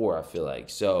before, I feel like.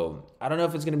 So I don't know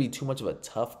if it's gonna be too much of a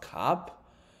tough cop.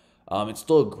 It's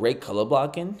still a great color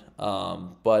blocking,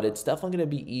 but it's definitely going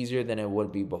to be easier than it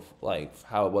would be like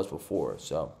how it was before.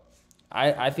 So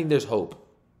I think there's hope.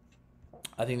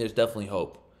 I think there's definitely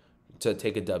hope to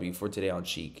take a W for today on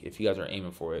Cheek if you guys are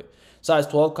aiming for it. Size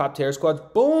 12, Cop Terror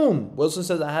Squad. Boom! Wilson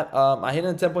says, I hit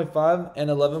in 10.5 and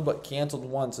 11, but canceled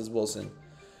one, says Wilson.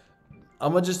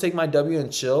 I'm going to just take my W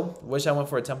and chill. Wish I went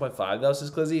for a 10.5 though,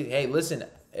 says Clizzy. Hey, listen,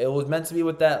 it was meant to be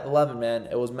with that 11, man.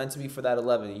 It was meant to be for that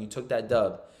 11. You took that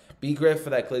dub. Be grateful for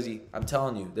that, Clizzy. I'm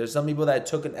telling you. There's some people that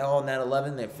took an L on that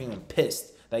 11. They're feeling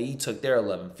pissed that you took their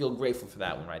 11. Feel grateful for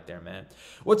that one right there, man.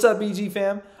 What's up, BG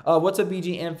fam? What's up,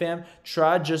 BG and fam?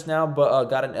 Tried just now, but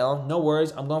got an L. No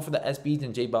worries. I'm going for the SBs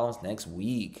and J Balance next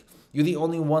week. You're the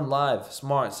only one live.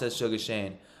 Smart, says Sugar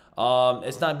Shane.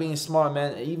 It's not being smart,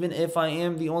 man. Even if I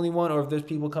am the only one or if there's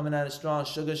people coming at it strong,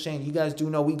 Sugar Shane, you guys do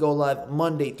know we go live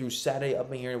Monday through Saturday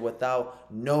up in here without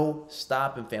no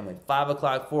stopping, family. 5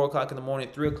 o'clock, 4 o'clock in the morning,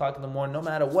 3 o'clock in the morning, no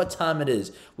matter what time it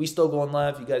is, we still going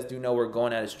live. You guys do know we're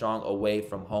going at it strong away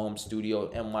from home studio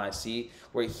NYC.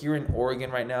 We're here in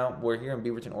Oregon right now. We're here in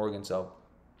Beaverton, Oregon, so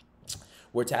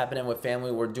we're tapping in with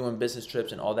family. We're doing business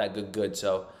trips and all that good.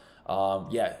 So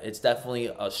yeah, it's definitely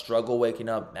a struggle waking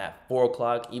up at 4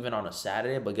 o'clock, even on a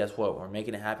Saturday. But guess what? We're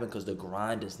making it happen because the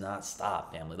grind does not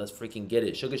stop, family. Let's freaking get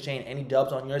it. Sugar Shane, any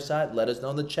dubs on your side? Let us know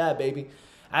in the chat, baby.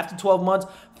 After 12 months,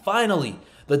 finally,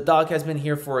 the doc has been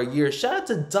here for a year. Shout out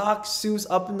to Doc Seuss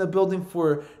up in the building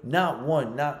for not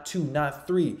 1, not 2, not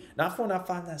 3, not 4, not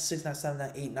 5, not 6, not 7,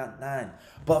 not 8, not 9,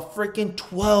 but freaking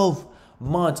 12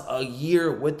 months, a year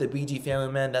with the BG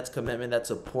family, man. That's commitment, that's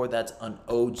support, that's an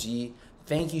OG.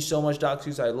 Thank you so much, Doc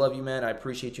Seuss. I love you, man. I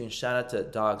appreciate you. And shout out to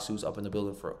Doc Seuss up in the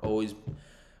building for always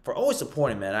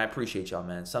supporting, man. I appreciate y'all,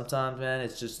 man. Sometimes, man,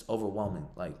 it's just overwhelming.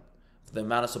 Like, the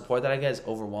amount of support that I get is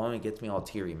overwhelming. It gets me all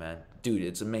teary, man. Dude,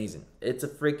 it's amazing. It's a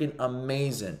freaking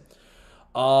amazing.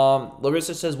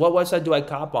 Larissa says, what website do I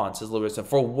cop on? Says Larissa.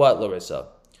 For what, Larissa?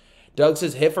 Doug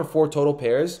says, hit for 4 total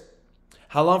pairs.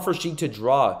 How long for Sheik to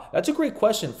draw? That's a great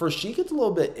question. For Sheik, it's a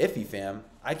little bit iffy, fam.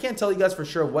 I can't tell you guys for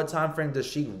sure what time frame does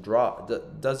Sheik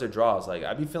does their draws. Like,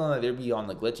 I'd be feeling like they'd be on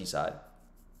the glitchy side.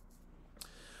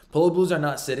 Polo Blues are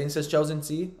not sitting, says Chosen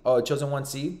C. Oh, Chosen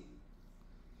 1C.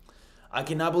 I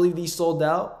cannot believe these sold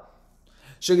out.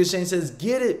 Sugar Shane says,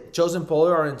 get it. Chosen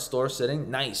Polar are in store sitting.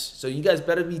 Nice. So you guys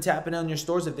better be tapping on your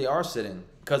stores if they are sitting.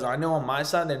 Because I know on my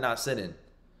side, they're not sitting.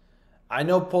 I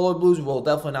know Polar Blues will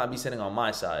definitely not be sitting on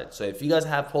my side. So if you guys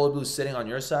have Polar Blues sitting on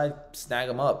your side, snag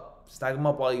them up. Snag them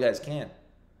up while you guys can.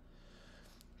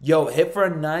 Yo, hit for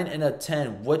a 9 and a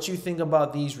 10. What you think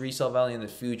about these resale value in the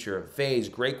future? Phase,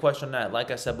 great question on that. Like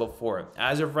I said before,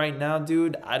 as of right now,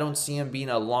 dude, I don't see him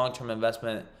being a long-term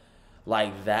investment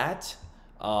like that.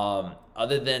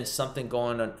 Other than something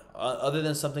going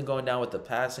down with the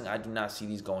passing, I do not see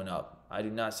these going up. I do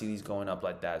not see these going up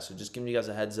like that. So just giving you guys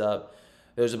a heads up.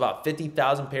 There's about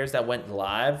 50,000 pairs that went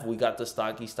live. We got the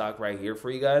stocky stock right here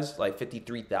for you guys, like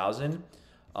 53,000.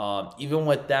 Even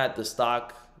with that,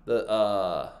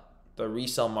 the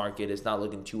resale market is not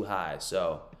looking too high.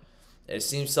 So it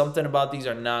seems something about these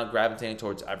are not gravitating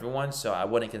towards everyone. So I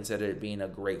wouldn't consider it being a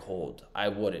great hold. I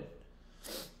wouldn't.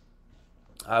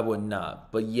 I would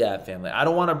not. But yeah, family, I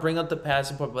don't want to bring up the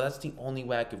passing point, but that's the only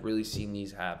way I could really see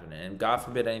these happening. And God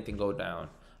forbid anything go down.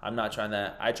 I'm not trying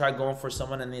that. I tried going for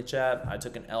someone in the chat. I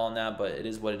took an L on that, but it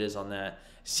is what it is on that.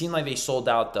 It seemed like they sold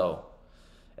out, though.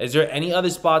 Is there any other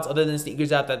spots other than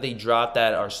Sneakers app that they dropped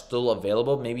that are still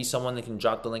available? Maybe someone that can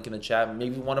drop the link in the chat.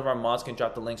 Maybe one of our mods can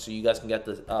drop the link so you guys can get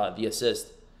the assist.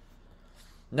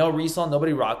 No resale.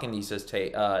 Nobody rocking these, says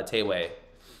Tayway.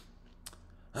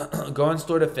 Go in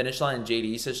store to Finish Line and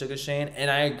JD, says Sugar Shane.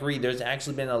 And I agree. There's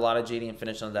actually been a lot of JD and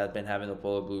Finish Lines that have been having the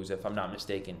Polo Blues, if I'm not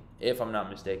mistaken. They're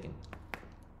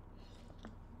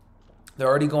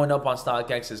already going up on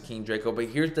StockX, says King Draco. But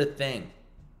here's the thing.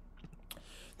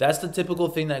 That's the typical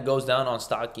thing that goes down on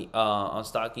stocky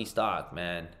stock,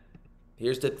 man.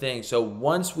 Here's the thing. So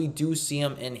once we do see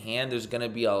them in hand, there's going to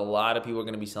be a lot of people are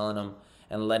going to be selling them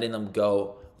and letting them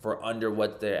go for under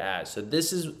what they're at. So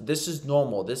this is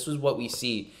normal. This is what we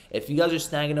see. If you guys are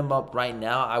snagging them up right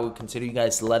now, I would consider you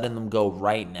guys letting them go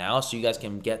right now so you guys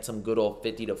can get some good old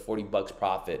 50 to 40 bucks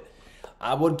profit.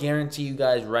 I would guarantee you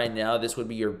guys right now this would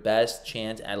be your best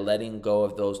chance at letting go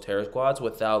of those Terror Squads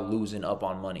without losing up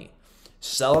on money.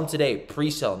 Sell them today.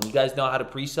 Pre-sell them. You guys know how to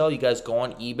pre-sell. You guys go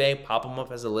on eBay, pop them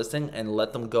up as a listing, and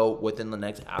let them go within the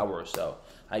next hour or so.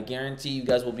 I guarantee you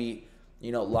guys will be,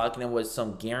 locking in with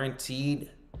some guaranteed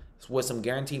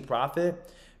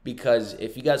profit, because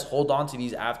if you guys hold on to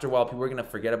these after a while, people are going to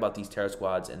forget about these Terror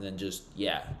Squads, and then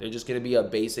they're just going to be a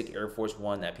basic Air Force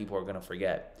One that people are going to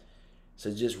forget. So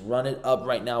just run it up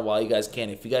right now while you guys can.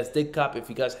 If you guys did cop, if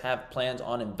you guys have plans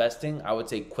on investing, I would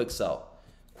say quick sell.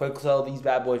 Quick sell these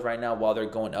bad boys right now while they're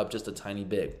going up just a tiny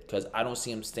bit, because I don't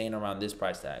see them staying around this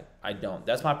price tag. I don't.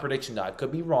 That's my prediction, though. I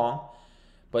could be wrong,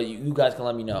 but you guys can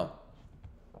let me know.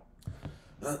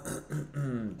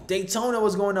 Daytona,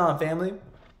 what's going on, family?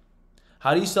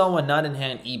 How do you sell when not in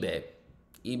hand? eBay.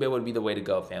 eBay would be the way to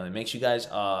go, family. Make sure you guys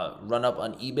run up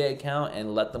an eBay account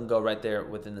and let them go right there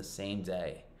within the same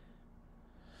day.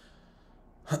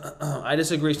 I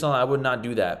disagree, Stone. I would not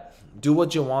do that. Do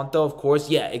what you want, though, of course.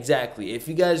 Yeah, exactly. If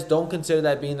you guys don't consider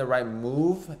that being the right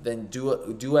move, then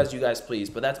do as you guys please.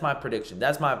 But that's my prediction.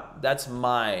 That's my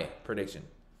prediction.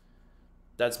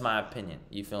 That's my opinion.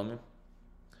 You feel me?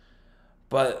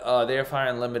 But they're Fire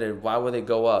Unlimited. Why would they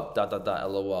go up? ...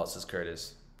 LOL, says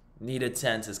Curtis. Need a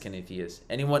 10, says Kenny Theus.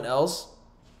 Anyone else?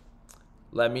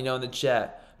 Let me know in the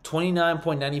chat.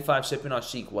 29.95 shipping on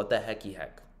Chic. What the hecky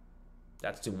heck?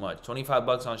 That's too much. 25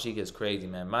 bucks on Chic is crazy,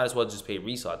 man. Might as well just pay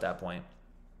resale at that point.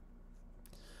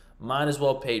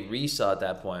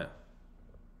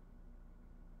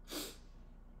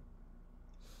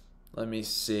 Let me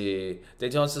see.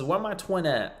 Daytona says, where my twin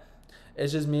at?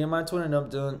 It's just me and my twin, and I'm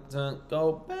doing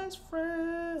go best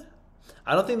friend.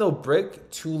 I don't think they'll brick.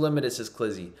 Too limited, says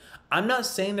Clizzy. I'm not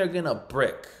saying they're going to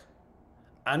brick.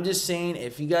 I'm just saying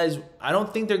if you guys, I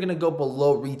don't think they're going to go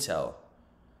below retail.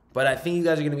 But I think you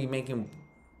guys are going to be making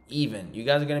even. You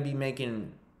guys are going to be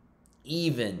making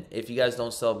even if you guys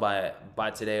don't sell by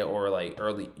today or like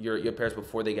early your pairs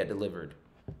before they get delivered.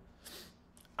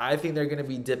 I think they're going to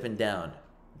be dipping down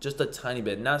just a tiny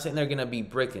bit. Not saying they're going to be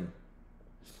bricking.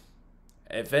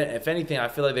 If anything, I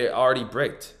feel like they're already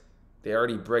bricked. They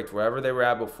already bricked. Wherever they were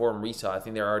at before in resale, I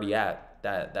think they're already at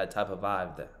that type of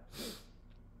vibe there.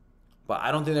 But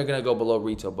I don't think they're going to go below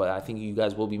retail, but I think you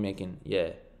guys will be making,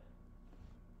 yeah.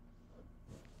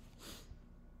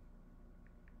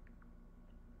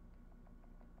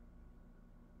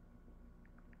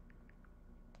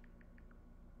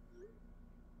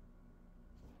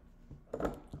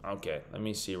 Okay, let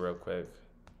me see real quick.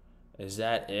 Is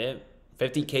that it?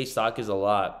 50K stock is a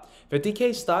lot.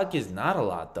 50K stock is not a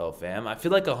lot, though, fam. I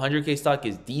feel like 100K stock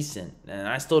is decent, and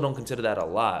I still don't consider that a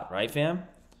lot, right, fam?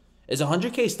 Is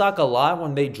 100K stock a lot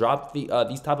when they drop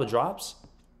these type of drops?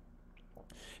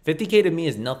 50K to me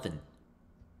is nothing.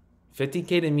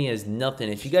 50K to me is nothing.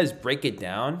 If you guys break it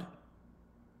down,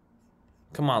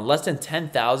 come on, less than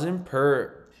 10,000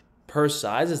 per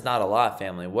size is not a lot,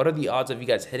 family. What are the odds of you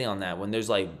guys hitting on that when there's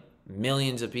like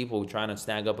millions of people trying to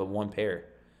snag up a one pair?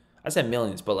 I said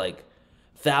millions, but like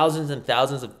thousands and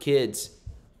thousands of kids,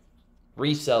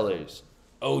 resellers,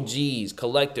 OGs,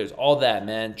 collectors, all that,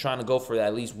 man, trying to go for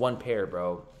at least one pair,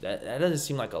 bro. That doesn't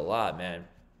seem like a lot, man.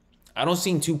 I don't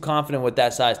seem too confident with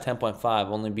that size 10.5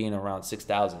 only being around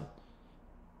 6,000.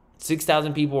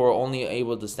 6,000 people were only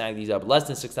able to snag these up. Less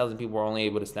than 6,000 people were only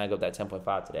able to snag up that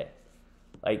 10.5 today.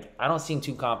 Like, I don't seem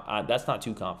too that's not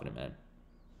too confident, man.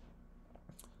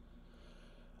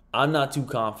 I'm not too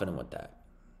confident with that.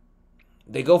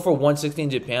 They go for 160 in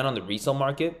Japan on the resale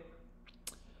market.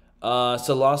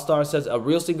 So Lost Star says a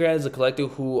real sneakerhead is a collector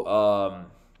who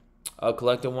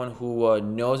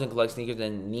knows and collects sneakers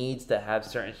and needs to have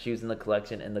certain shoes in the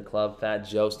collection. In the club, Fat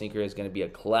Joe sneaker is going to be a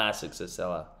classic, says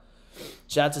Sella.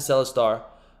 Shout out to Sella Star.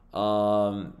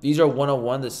 These are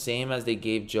 101, the same as they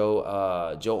gave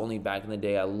Joe only back in the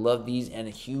day. I love these, and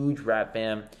a huge rap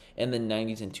fam in the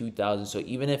 90s and 2000s. So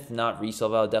even if not resale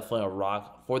value, definitely a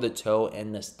rock for the toe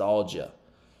and nostalgia.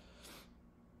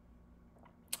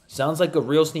 Sounds like a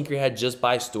real sneakerhead just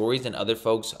buys stories and other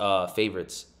folks'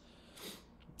 favorites.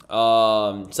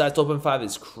 Size 12.5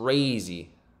 is crazy.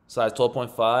 Size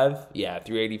 12.5, yeah,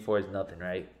 384 is nothing,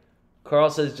 right? Carl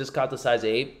says just caught the size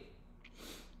 8.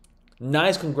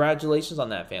 Nice, congratulations on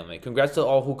that, family. Congrats to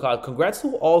all who caught. Congrats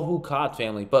to all who caught,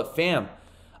 family. But fam,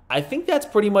 I think that's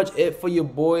pretty much it for your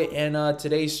boy and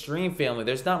today's stream, family.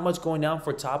 There's not much going down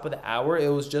for top of the hour. It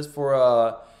was just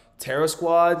for Terror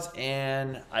Squads,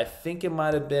 and I think it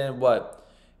might have been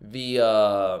the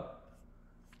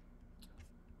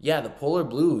Polar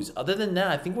Blues. Other than that,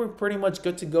 I think we're pretty much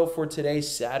good to go for today's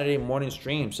Saturday morning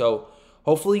stream. So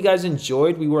hopefully you guys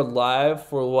enjoyed. We were live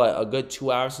for a good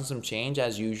 2 hours and some change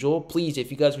as usual. Please,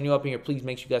 if you guys are new up in here, please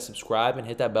make sure you guys subscribe and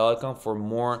hit that bell icon for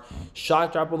more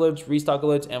shock drop alerts, restock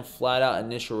alerts, and flat out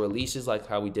initial releases like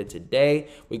how we did today.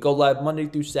 We go live Monday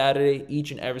through Saturday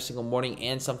each and every single morning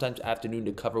and sometimes afternoon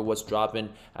to cover what's dropping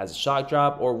as a shock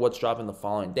drop or what's dropping the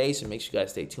following day. So make sure you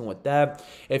guys stay tuned with that.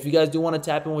 If you guys do want to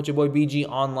tap in with your boy BG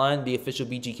online, the official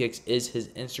BG Kicks is his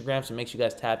Instagram. So make sure you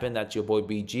guys tap in. That's your boy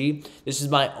BG. This is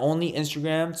my only Instagram,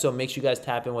 so make sure you guys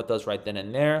tap in with us right then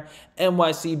and there.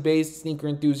 NYC based sneaker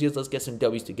enthusiasts, let's get some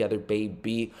W's together,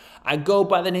 baby. I go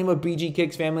by the name of BG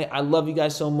Kicks, family. I love you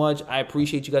guys so much. I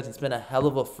appreciate you guys. It's been a hell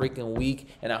of a freaking week,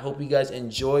 and I hope you guys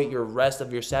enjoy your rest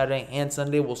of your Saturday and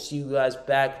Sunday. We'll see you guys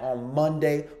back on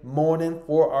Monday morning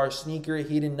for our sneaker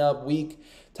heating up week.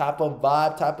 Type of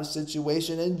vibe, type of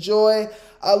situation. Enjoy.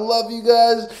 I love you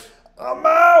guys. I'm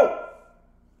out.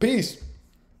 Peace.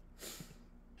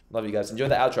 Love you guys. Enjoy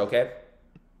the outro, okay?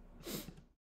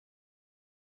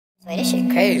 This shit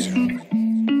crazy.